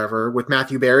or whatever with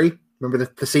Matthew Berry. Remember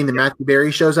the scene that Matthew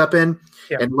Berry shows up in?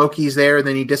 Yeah. And Loki's there, and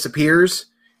then he disappears,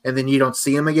 and then you don't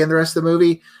see him again the rest of the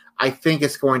movie. I think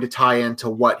it's going to tie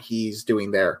into what he's doing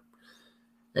there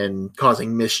and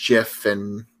causing mischief,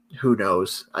 and who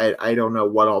knows. I don't know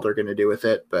what all they're going to do with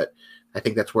it, but I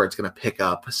think that's where it's going to pick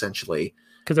up, essentially.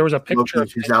 Because there was a picture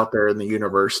Loki who's out there in the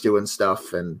universe doing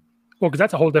stuff. And well, because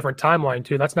that's a whole different timeline,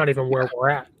 too. That's not even where we're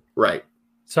at. Right.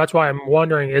 So that's why I'm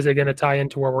wondering, is it going to tie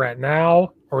into where we're at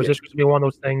now? Or is this going to be one of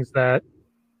those things that...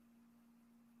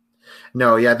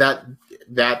 No, yeah,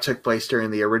 that took place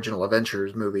during the original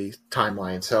Avengers movie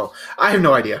timeline. So I have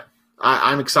no idea.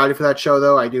 I'm excited for that show,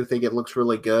 though. I do think it looks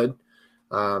really good.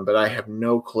 But I have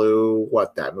no clue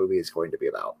what that movie is going to be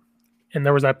about. And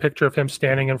there was that picture of him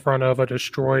standing in front of a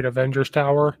destroyed Avengers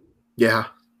Tower. Yeah.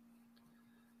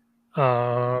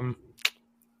 I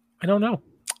don't know.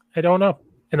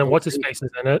 And then what's his face is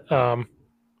in it? I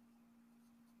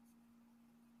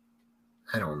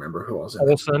don't remember who else.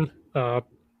 Olsen.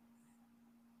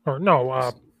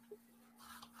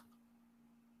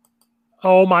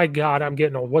 Oh my God, I'm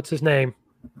getting old. What's his name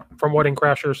from Wedding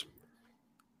Crashers?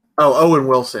 Oh, Owen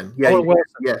Wilson. Yeah. Owen Wilson.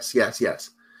 Yes.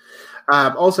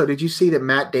 Also, did you see that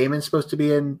Matt Damon's supposed to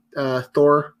be in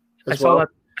Thor as well? I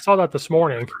saw that this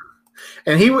morning.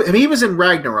 And he was in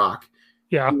Ragnarok.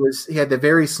 Yeah. He had the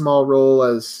very small role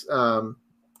as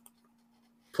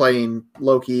playing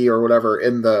Loki or whatever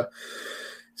in the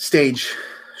stage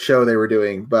show they were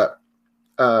doing. But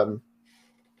I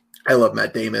love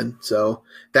Matt Damon. So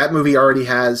that movie already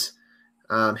has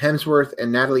Hemsworth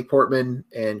and Natalie Portman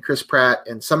and Chris Pratt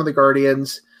and some of the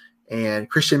Guardians, and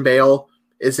Christian Bale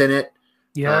is in it.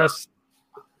 Yes.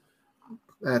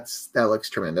 That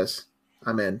looks tremendous.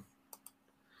 I'm in.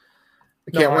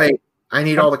 I can't wait. I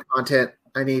need all the content.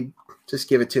 Just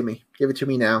give it to me. Give it to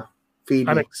me now. Feed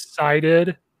me. I'm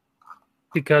excited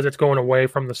because it's going away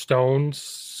from the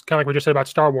Stones. Kind of like we just said about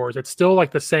Star Wars. It's still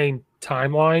like the same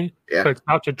timeline, but it's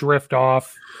about to drift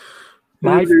off.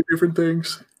 Different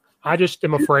things. I just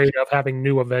am afraid of having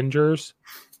new Avengers.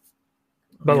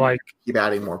 But like keep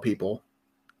adding more people.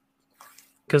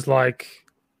 Because like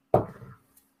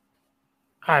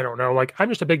I don't know. Like I'm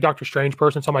just a big Doctor Strange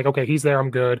person, so I'm like, okay, he's there,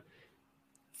 I'm good.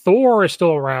 Thor is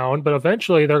still around, but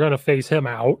eventually they're going to phase him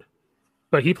out.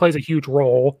 But he plays a huge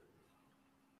role.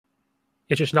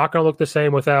 It's just not going to look the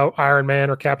same without Iron Man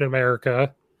or Captain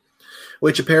America.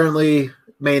 Which apparently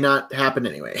may not happen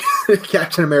anyway.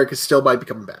 Captain America still might be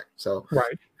coming back. So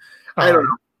right. I don't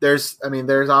know.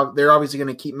 They're obviously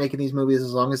going to keep making these movies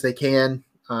as long as they can.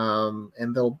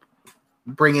 And they'll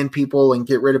bring in people and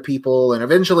get rid of people. And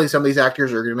eventually some of these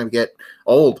actors are going to get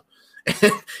old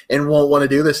and won't want to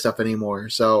do this stuff anymore.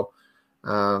 So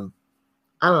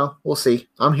I don't know. We'll see.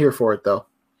 I'm here for it though.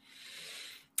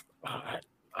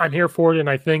 I'm here for it. And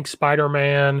I think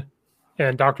Spider-Man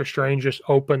and Doctor Strange just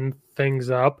open things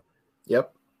up.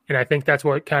 Yep. And I think that's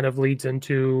what kind of leads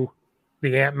into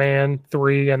the Ant-Man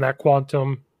 3 and that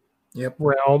quantum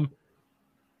realm.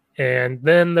 And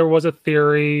then there was a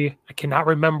theory, I cannot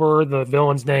remember the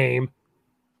villain's name,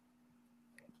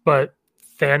 but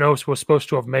Thanos was supposed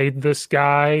to have made this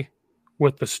guy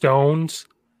with the stones.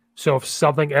 So if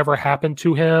something ever happened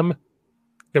to him,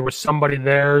 there was somebody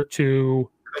there to...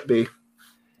 Could be.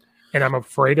 And I'm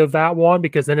afraid of that one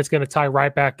because then it's going to tie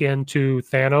right back into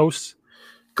Thanos.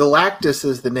 Galactus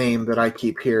is the name that I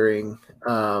keep hearing.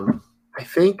 I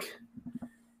think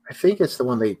it's the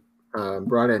one they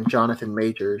brought in, Jonathan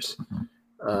Majors,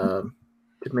 to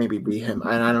maybe be him.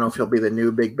 And I don't know if he'll be the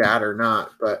new big bad or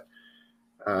not, but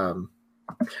I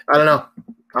don't know.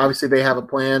 Obviously, they have a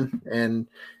plan, and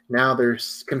now they're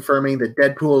confirming that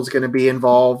Deadpool is going to be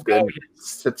involved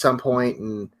at some point,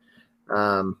 and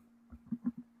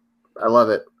I love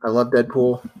it. I love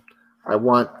Deadpool. I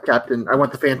want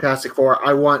the Fantastic Four.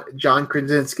 I want John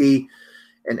Krasinski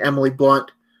and Emily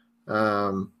Blunt.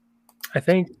 I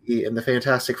think in the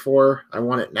Fantastic Four. I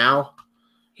want it now.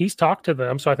 He's talked to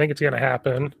them, so I think it's going to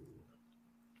happen.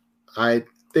 I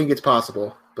think it's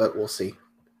possible, but we'll see.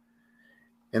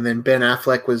 And then Ben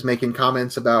Affleck was making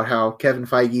comments about how Kevin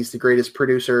Feige's the greatest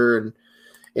producer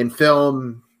in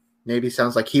film. Maybe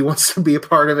sounds like he wants to be a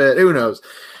part of it. Who knows?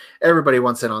 Everybody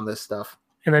wants in on this stuff.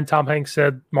 And then Tom Hanks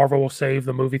said Marvel will save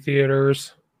the movie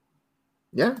theaters.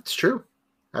 Yeah, it's true.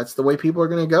 That's the way people are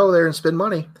going to go there and spend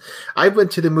money. I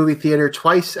went to the movie theater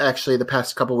twice, actually, the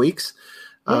past couple weeks.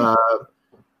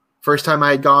 First time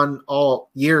I had gone all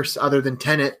years other than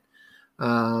Tenet.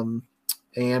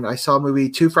 And I saw a movie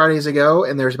 2 Fridays ago,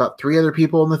 and there's about 3 other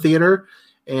people in the theater.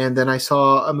 And then I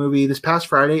saw a movie this past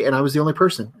Friday, and I was the only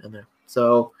person in there.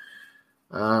 So,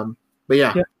 but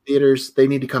yeah, theaters, they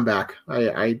need to come back.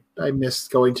 I miss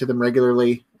going to them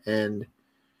regularly. And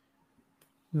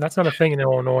that's not a thing in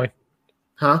Illinois.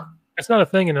 Huh? That's not a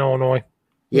thing in Illinois.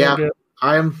 Yeah,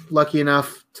 I'm lucky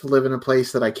enough to live in a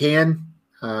place that I can.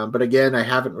 But again, I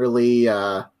haven't really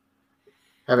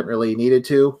needed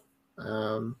to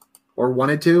or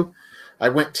wanted to. I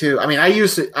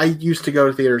used to go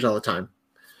to theaters all the time.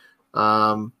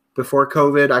 Before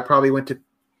COVID, I probably went to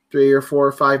 3 or 4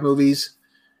 or 5 movies.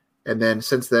 And then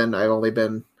since then, I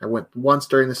went once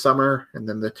during the summer and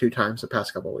then the 2 times the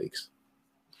past couple of weeks.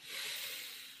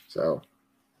 So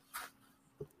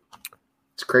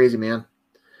it's crazy, man.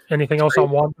 Anything else on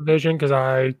Wandavision?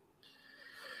 Because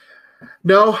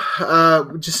No,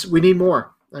 just we need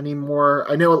more. I need more.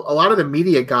 I know a lot of the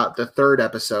media got the 3rd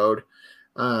episode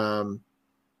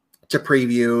to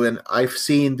preview, and I've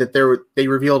seen that they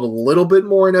revealed a little bit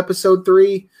more in episode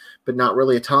 3, but not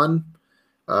really a ton.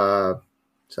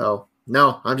 So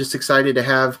no, I'm just excited to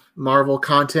have Marvel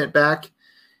content back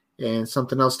and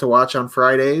something else to watch on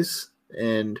Fridays,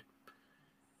 and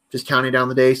just counting down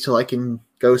the days till I can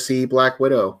go see Black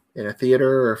Widow in a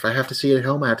theater, or if I have to see it at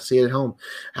home, I have to see it at home.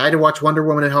 I had to watch Wonder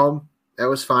Woman at home. That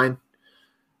was fine.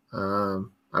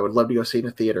 I would love to go see it in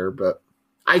a theater, but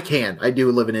I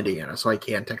do live in Indiana, so I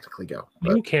can technically go.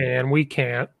 But, you can, we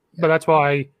can't. Yeah. But that's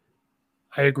why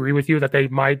I agree with you that they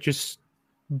might just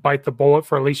bite the bullet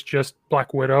for at least just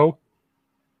Black Widow.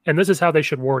 And this is how they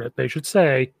should word it. They should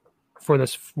say, for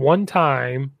this one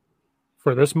time,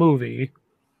 for this movie,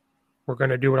 we're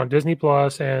going to do it on Disney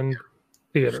Plus and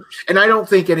theaters. And I don't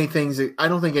think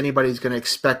anybody's going to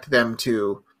expect them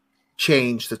to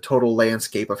change the total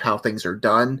landscape of how things are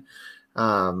done.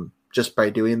 Just by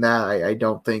doing that, I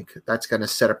don't think that's going to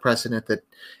set a precedent that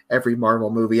every Marvel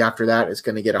movie after that is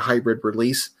going to get a hybrid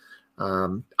release.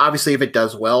 Obviously, if it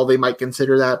does well, they might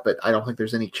consider that, but I don't think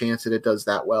there's any chance that it does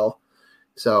that well.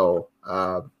 So,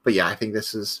 but yeah, I think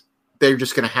they're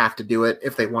just going to have to do it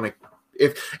if they want to.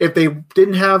 If they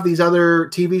didn't have these other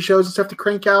TV shows and stuff to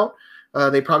crank out,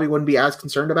 they probably wouldn't be as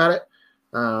concerned about it.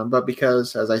 But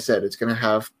because, as I said, it's going to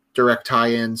have direct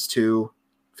tie-ins to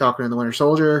Falcon and the Winter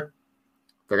Soldier,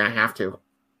 they're going to have to.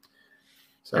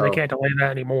 So, and they can't delay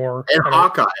that anymore. And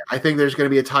Hawkeye. I think there's going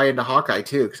to be a tie into Hawkeye,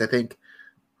 too, because I think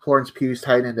Florence Pugh's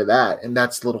tied into that, and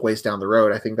that's a little ways down the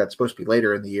road. I think that's supposed to be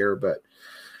later in the year, but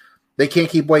they can't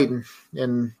keep waiting,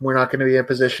 and we're not going to be in a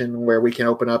position where we can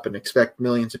open up and expect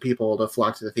millions of people to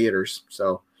flock to the theaters.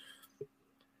 So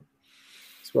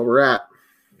that's where we're at.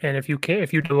 And if you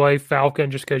delay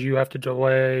Falcon just because you have to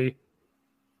delay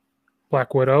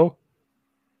Black Widow,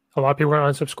 a lot of people are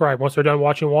going to unsubscribe. Once they're done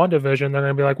watching WandaVision, they're going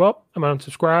to be like, well, I'm going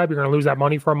to unsubscribe. You're going to lose that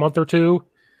money for a month or two.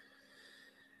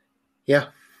 Yeah.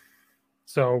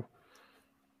 So,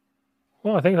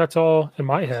 well, I think that's all in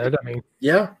my head. I mean,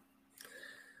 yeah.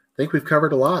 I think we've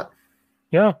covered a lot.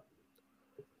 Yeah.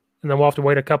 And then we'll have to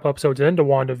wait a couple episodes into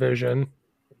WandaVision.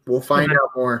 We'll find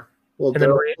out more. We'll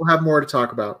have more to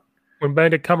talk about. When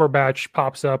Benedict Cumberbatch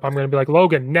pops up, I'm going to be like,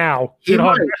 Logan, now. He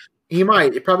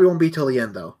might. It probably won't be till the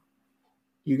end, though.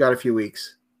 You got a few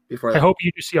weeks before that. I hope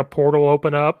you just see a portal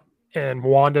open up and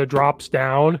Wanda drops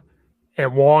down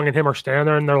and Wong and him are standing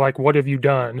there and they're like, what have you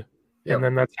done? Yep. And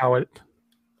then that's how it...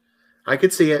 I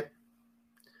could see it.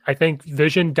 I think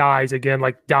Vision dies,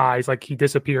 like he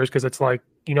disappears because it's like,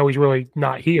 he's really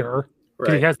not here.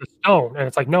 Because he has the stone and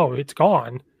it's like, no, it's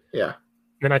gone. Yeah.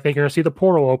 And then I think you're going to see the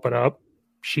portal open up.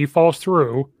 She falls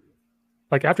through.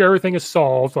 Like after everything is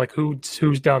solved, like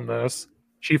who's done this?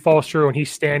 She falls through and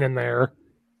he's standing there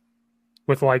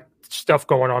with like stuff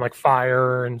going on, like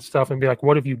fire and stuff, and be like,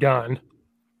 what have you done?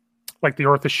 Like the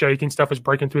earth is shaking, stuff is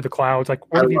breaking through the clouds.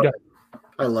 Like, what have you done?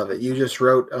 I love it. You just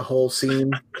wrote a whole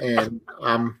scene and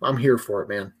I'm here for it,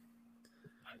 man.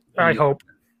 I hope.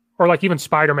 Or like even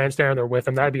Spider-Man standing there with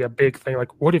him. That'd be a big thing.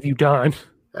 Like, what have you done?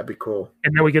 That'd be cool.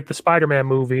 And then we get the Spider-Man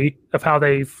movie of how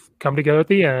they've come together at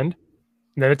the end.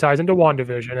 And then it ties into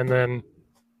WandaVision and then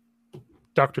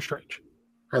Doctor Strange.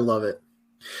 I love it.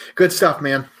 Good stuff,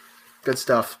 man. Good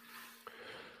stuff.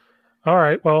 All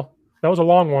right. Well, that was a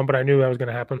long one, but I knew that was going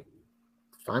to happen.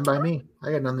 Fine by me.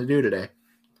 I got nothing to do today.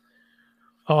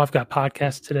 Oh, I've got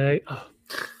podcasts today. Oh.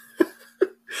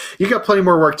 You got plenty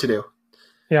more work to do.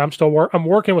 Yeah, I'm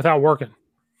working without working.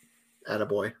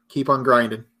 Attaboy. Keep on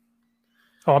grinding.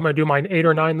 Oh, I'm going to do mine 8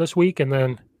 or 9 this week, and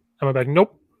then I'm going to be like,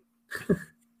 nope.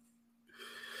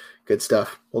 Good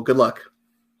stuff. Well, good luck.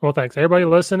 Well, thanks. Everybody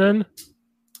listening,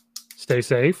 stay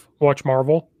safe. Watch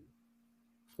Marvel.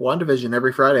 WandaVision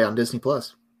every Friday on Disney+.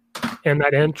 And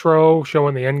that intro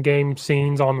showing the endgame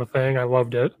scenes on the thing, I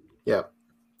loved it. Yeah.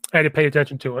 I had to pay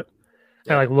attention to it.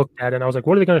 Yeah. I looked at it, and I was like,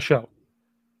 what are they going to show?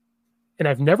 And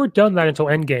I've never done that until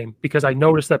Endgame because I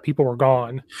noticed that people were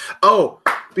gone. Oh,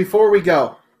 before we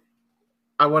go,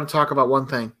 I want to talk about one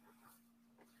thing.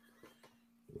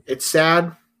 It's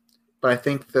sad, but I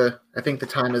think the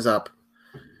time is up.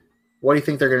 What do you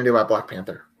think they're going to do about Black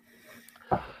Panther?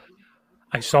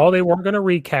 I saw they weren't going to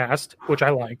recast, which I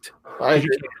liked. I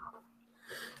agree.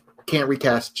 Can't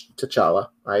recast T'Challa.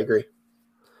 I agree.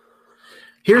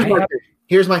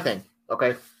 Here's my thing,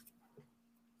 okay?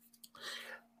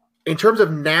 In terms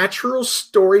of natural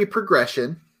story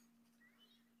progression,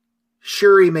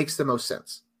 Shuri makes the most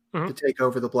sense to take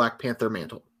over the Black Panther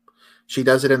mantle. She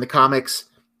does it in the comics.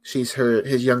 She's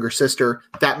his younger sister.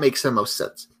 That makes the most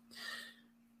sense.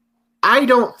 I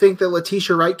don't think that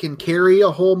Letitia Wright can carry a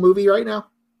whole movie right now.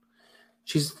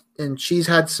 She's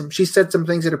said some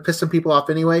things that have pissed some people off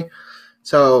anyway.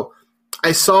 So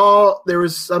I saw there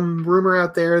was some rumor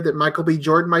out there that Michael B.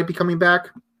 Jordan might be coming back,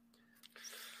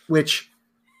 which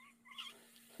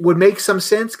would make some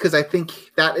sense because I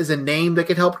think that is a name that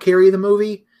could help carry the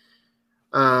movie.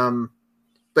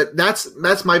 But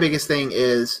that's my biggest thing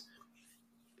is,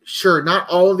 sure, not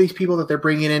all of these people that they're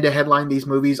bringing in to headline these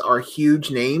movies are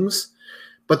huge names,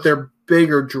 but they're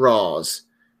bigger draws.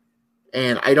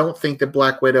 And I don't think that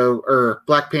Black Widow or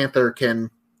Black Panther can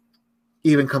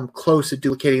even come close to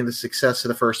duplicating the success of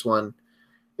the first one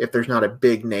if there's not a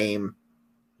big name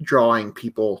drawing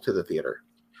people to the theater.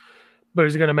 But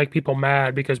is it going to make people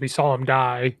mad because we saw him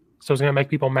die So it's going to make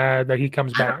people mad that he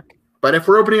comes back. But if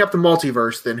we're opening up the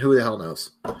multiverse, then who the hell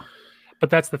knows? But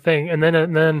that's the thing. And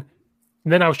then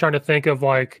I was trying to think of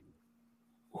like,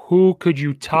 who could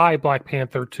you tie Black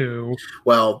Panther to?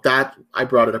 Well, that I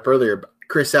brought it up earlier.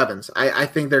 Chris Evans. I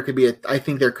think there could be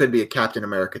a Captain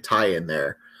America tie-in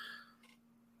there.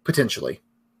 Potentially.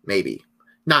 Maybe.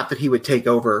 Not that he would take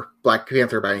over Black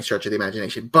Panther by any stretch of the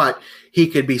imagination, but he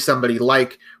could be somebody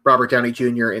like Robert Downey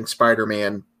Jr. in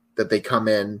Spider-Man that they come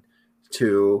in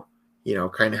to,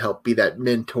 kind of help be that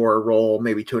mentor role,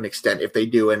 maybe to an extent, if they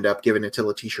do end up giving it to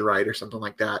Letitia Wright or something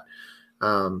like that.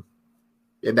 And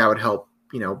that would help,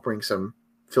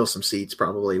 fill some seats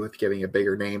probably with giving a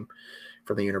bigger name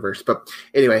from the universe. But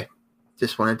anyway,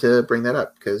 just wanted to bring that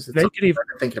up because it's something I've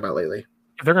been thinking about lately.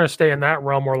 If they're going to stay in that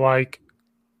realm, or like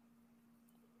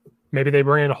maybe they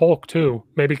bring in Hulk too.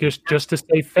 Maybe just to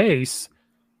stay face.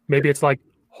 Maybe it's like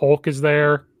Hulk is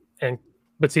there,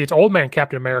 but see, it's old man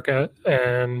Captain America,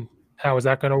 and how is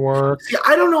that going to work? See,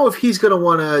 I don't know if he's going to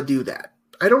want to do that.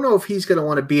 I don't know if he's going to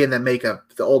want to be in the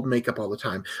old makeup all the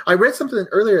time. I read something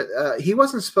earlier. He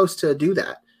wasn't supposed to do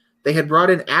that. They had brought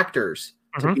in actors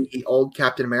to be old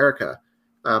Captain America,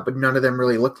 but none of them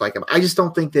really looked like him. I just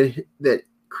don't think that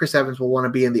Chris Evans will want to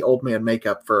be in the old man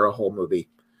makeup for a whole movie.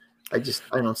 I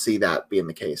don't see that being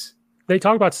the case. They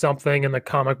talk about something in the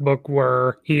comic book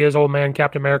where he is old man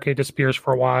Captain America. He disappears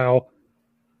for a while.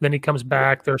 Then he comes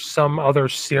back. There's some other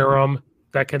serum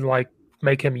that can like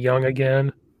make him young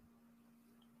again.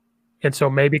 And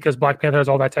so maybe because Black Panther has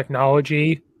all that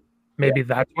technology, maybe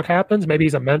that's what happens. Maybe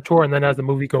he's a mentor, and then as the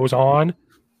movie goes on,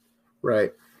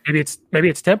 right? Maybe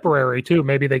it's temporary too.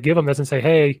 Maybe they give him this and say,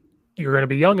 "Hey, you're going to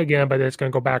be young again, but it's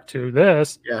going to go back to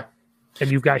this." Yeah.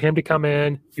 And you've got him to come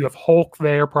in. You have Hulk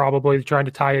there probably trying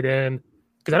to tie it in,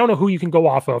 because I don't know who you can go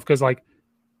off of. Because like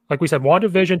we said,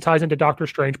 WandaVision ties into Doctor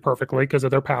Strange perfectly because of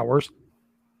their powers.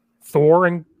 Thor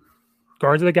and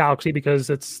Guardians of the Galaxy because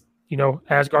it's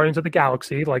as Guardians of the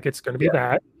Galaxy, like it's going to be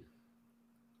that.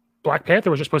 Black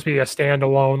Panther was just supposed to be a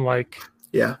standalone, like.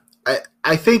 Yeah,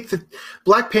 I think that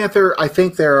Black Panther. I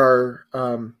think there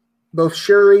are both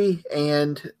Shuri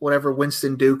and whatever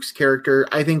Winston Duke's character.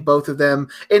 I think both of them,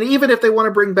 and even if they want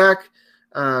to bring back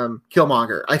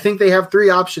Killmonger, I think they have three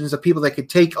options of people that could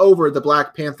take over the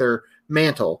Black Panther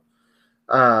mantle.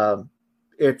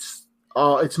 It's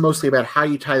mostly about how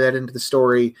you tie that into the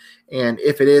story, and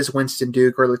if it is Winston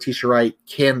Duke or Letitia Wright,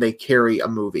 can they carry a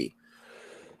movie?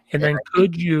 And then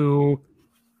could you,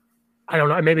 I don't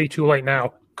know, it may be too late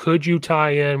now, could you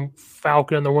tie in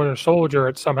Falcon and the Winter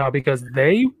Soldier somehow, because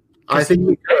I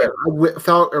think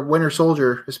Winter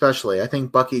Soldier especially. I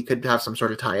think Bucky could have some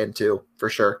sort of tie-in too, for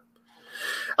sure.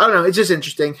 I don't know. It's just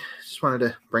interesting. Just wanted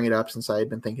to bring it up since I had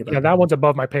been thinking about it. Yeah, that one's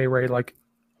above my pay rate. Like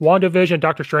WandaVision,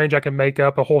 Doctor Strange, I can make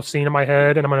up a whole scene in my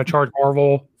head, and I'm going to charge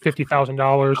Marvel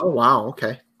 $50,000. Oh, wow.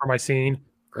 Okay. For my scene.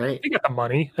 Great. They got the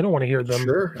money. I don't want to hear them.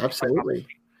 Sure, absolutely.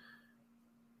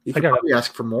 You could probably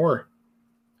ask for more.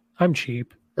 I'm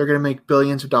cheap. They're going to make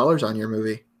billions of dollars on your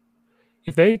movie.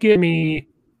 If they give me,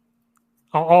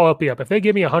 I'll help you up. If they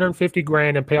give me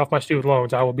 $150,000 and pay off my student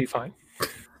loans, I will be fine.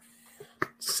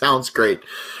 Sounds great.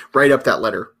 Write up that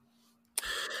letter.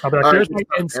 I'll be like, here's my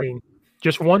end scene.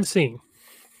 Just one scene.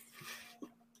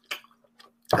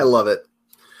 I love it.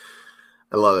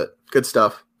 Good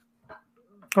stuff.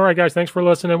 All right, guys. Thanks for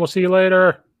listening. We'll see you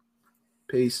later.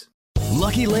 Peace.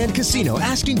 Lucky Land Casino,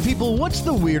 asking people, what's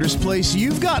the weirdest place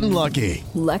you've gotten lucky?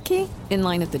 Lucky? In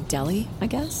line at the deli, I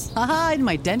guess? Aha, in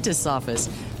my dentist's office.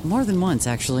 More than once,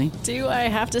 actually. Do I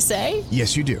have to say?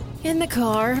 Yes, you do. In the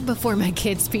car before my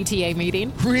kids' PTA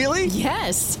meeting. Really?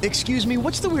 Yes. Excuse me,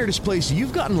 what's the weirdest place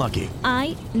you've gotten lucky?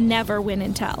 I never win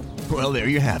and tell. Well, there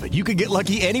you have it. You can get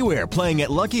lucky anywhere, playing at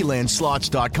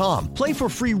LuckyLandSlots.com. Play for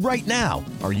free right now.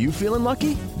 Are you feeling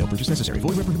lucky? No purchase necessary. Void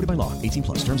where prohibited by law.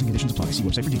 18+. Terms and conditions apply. See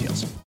website for details.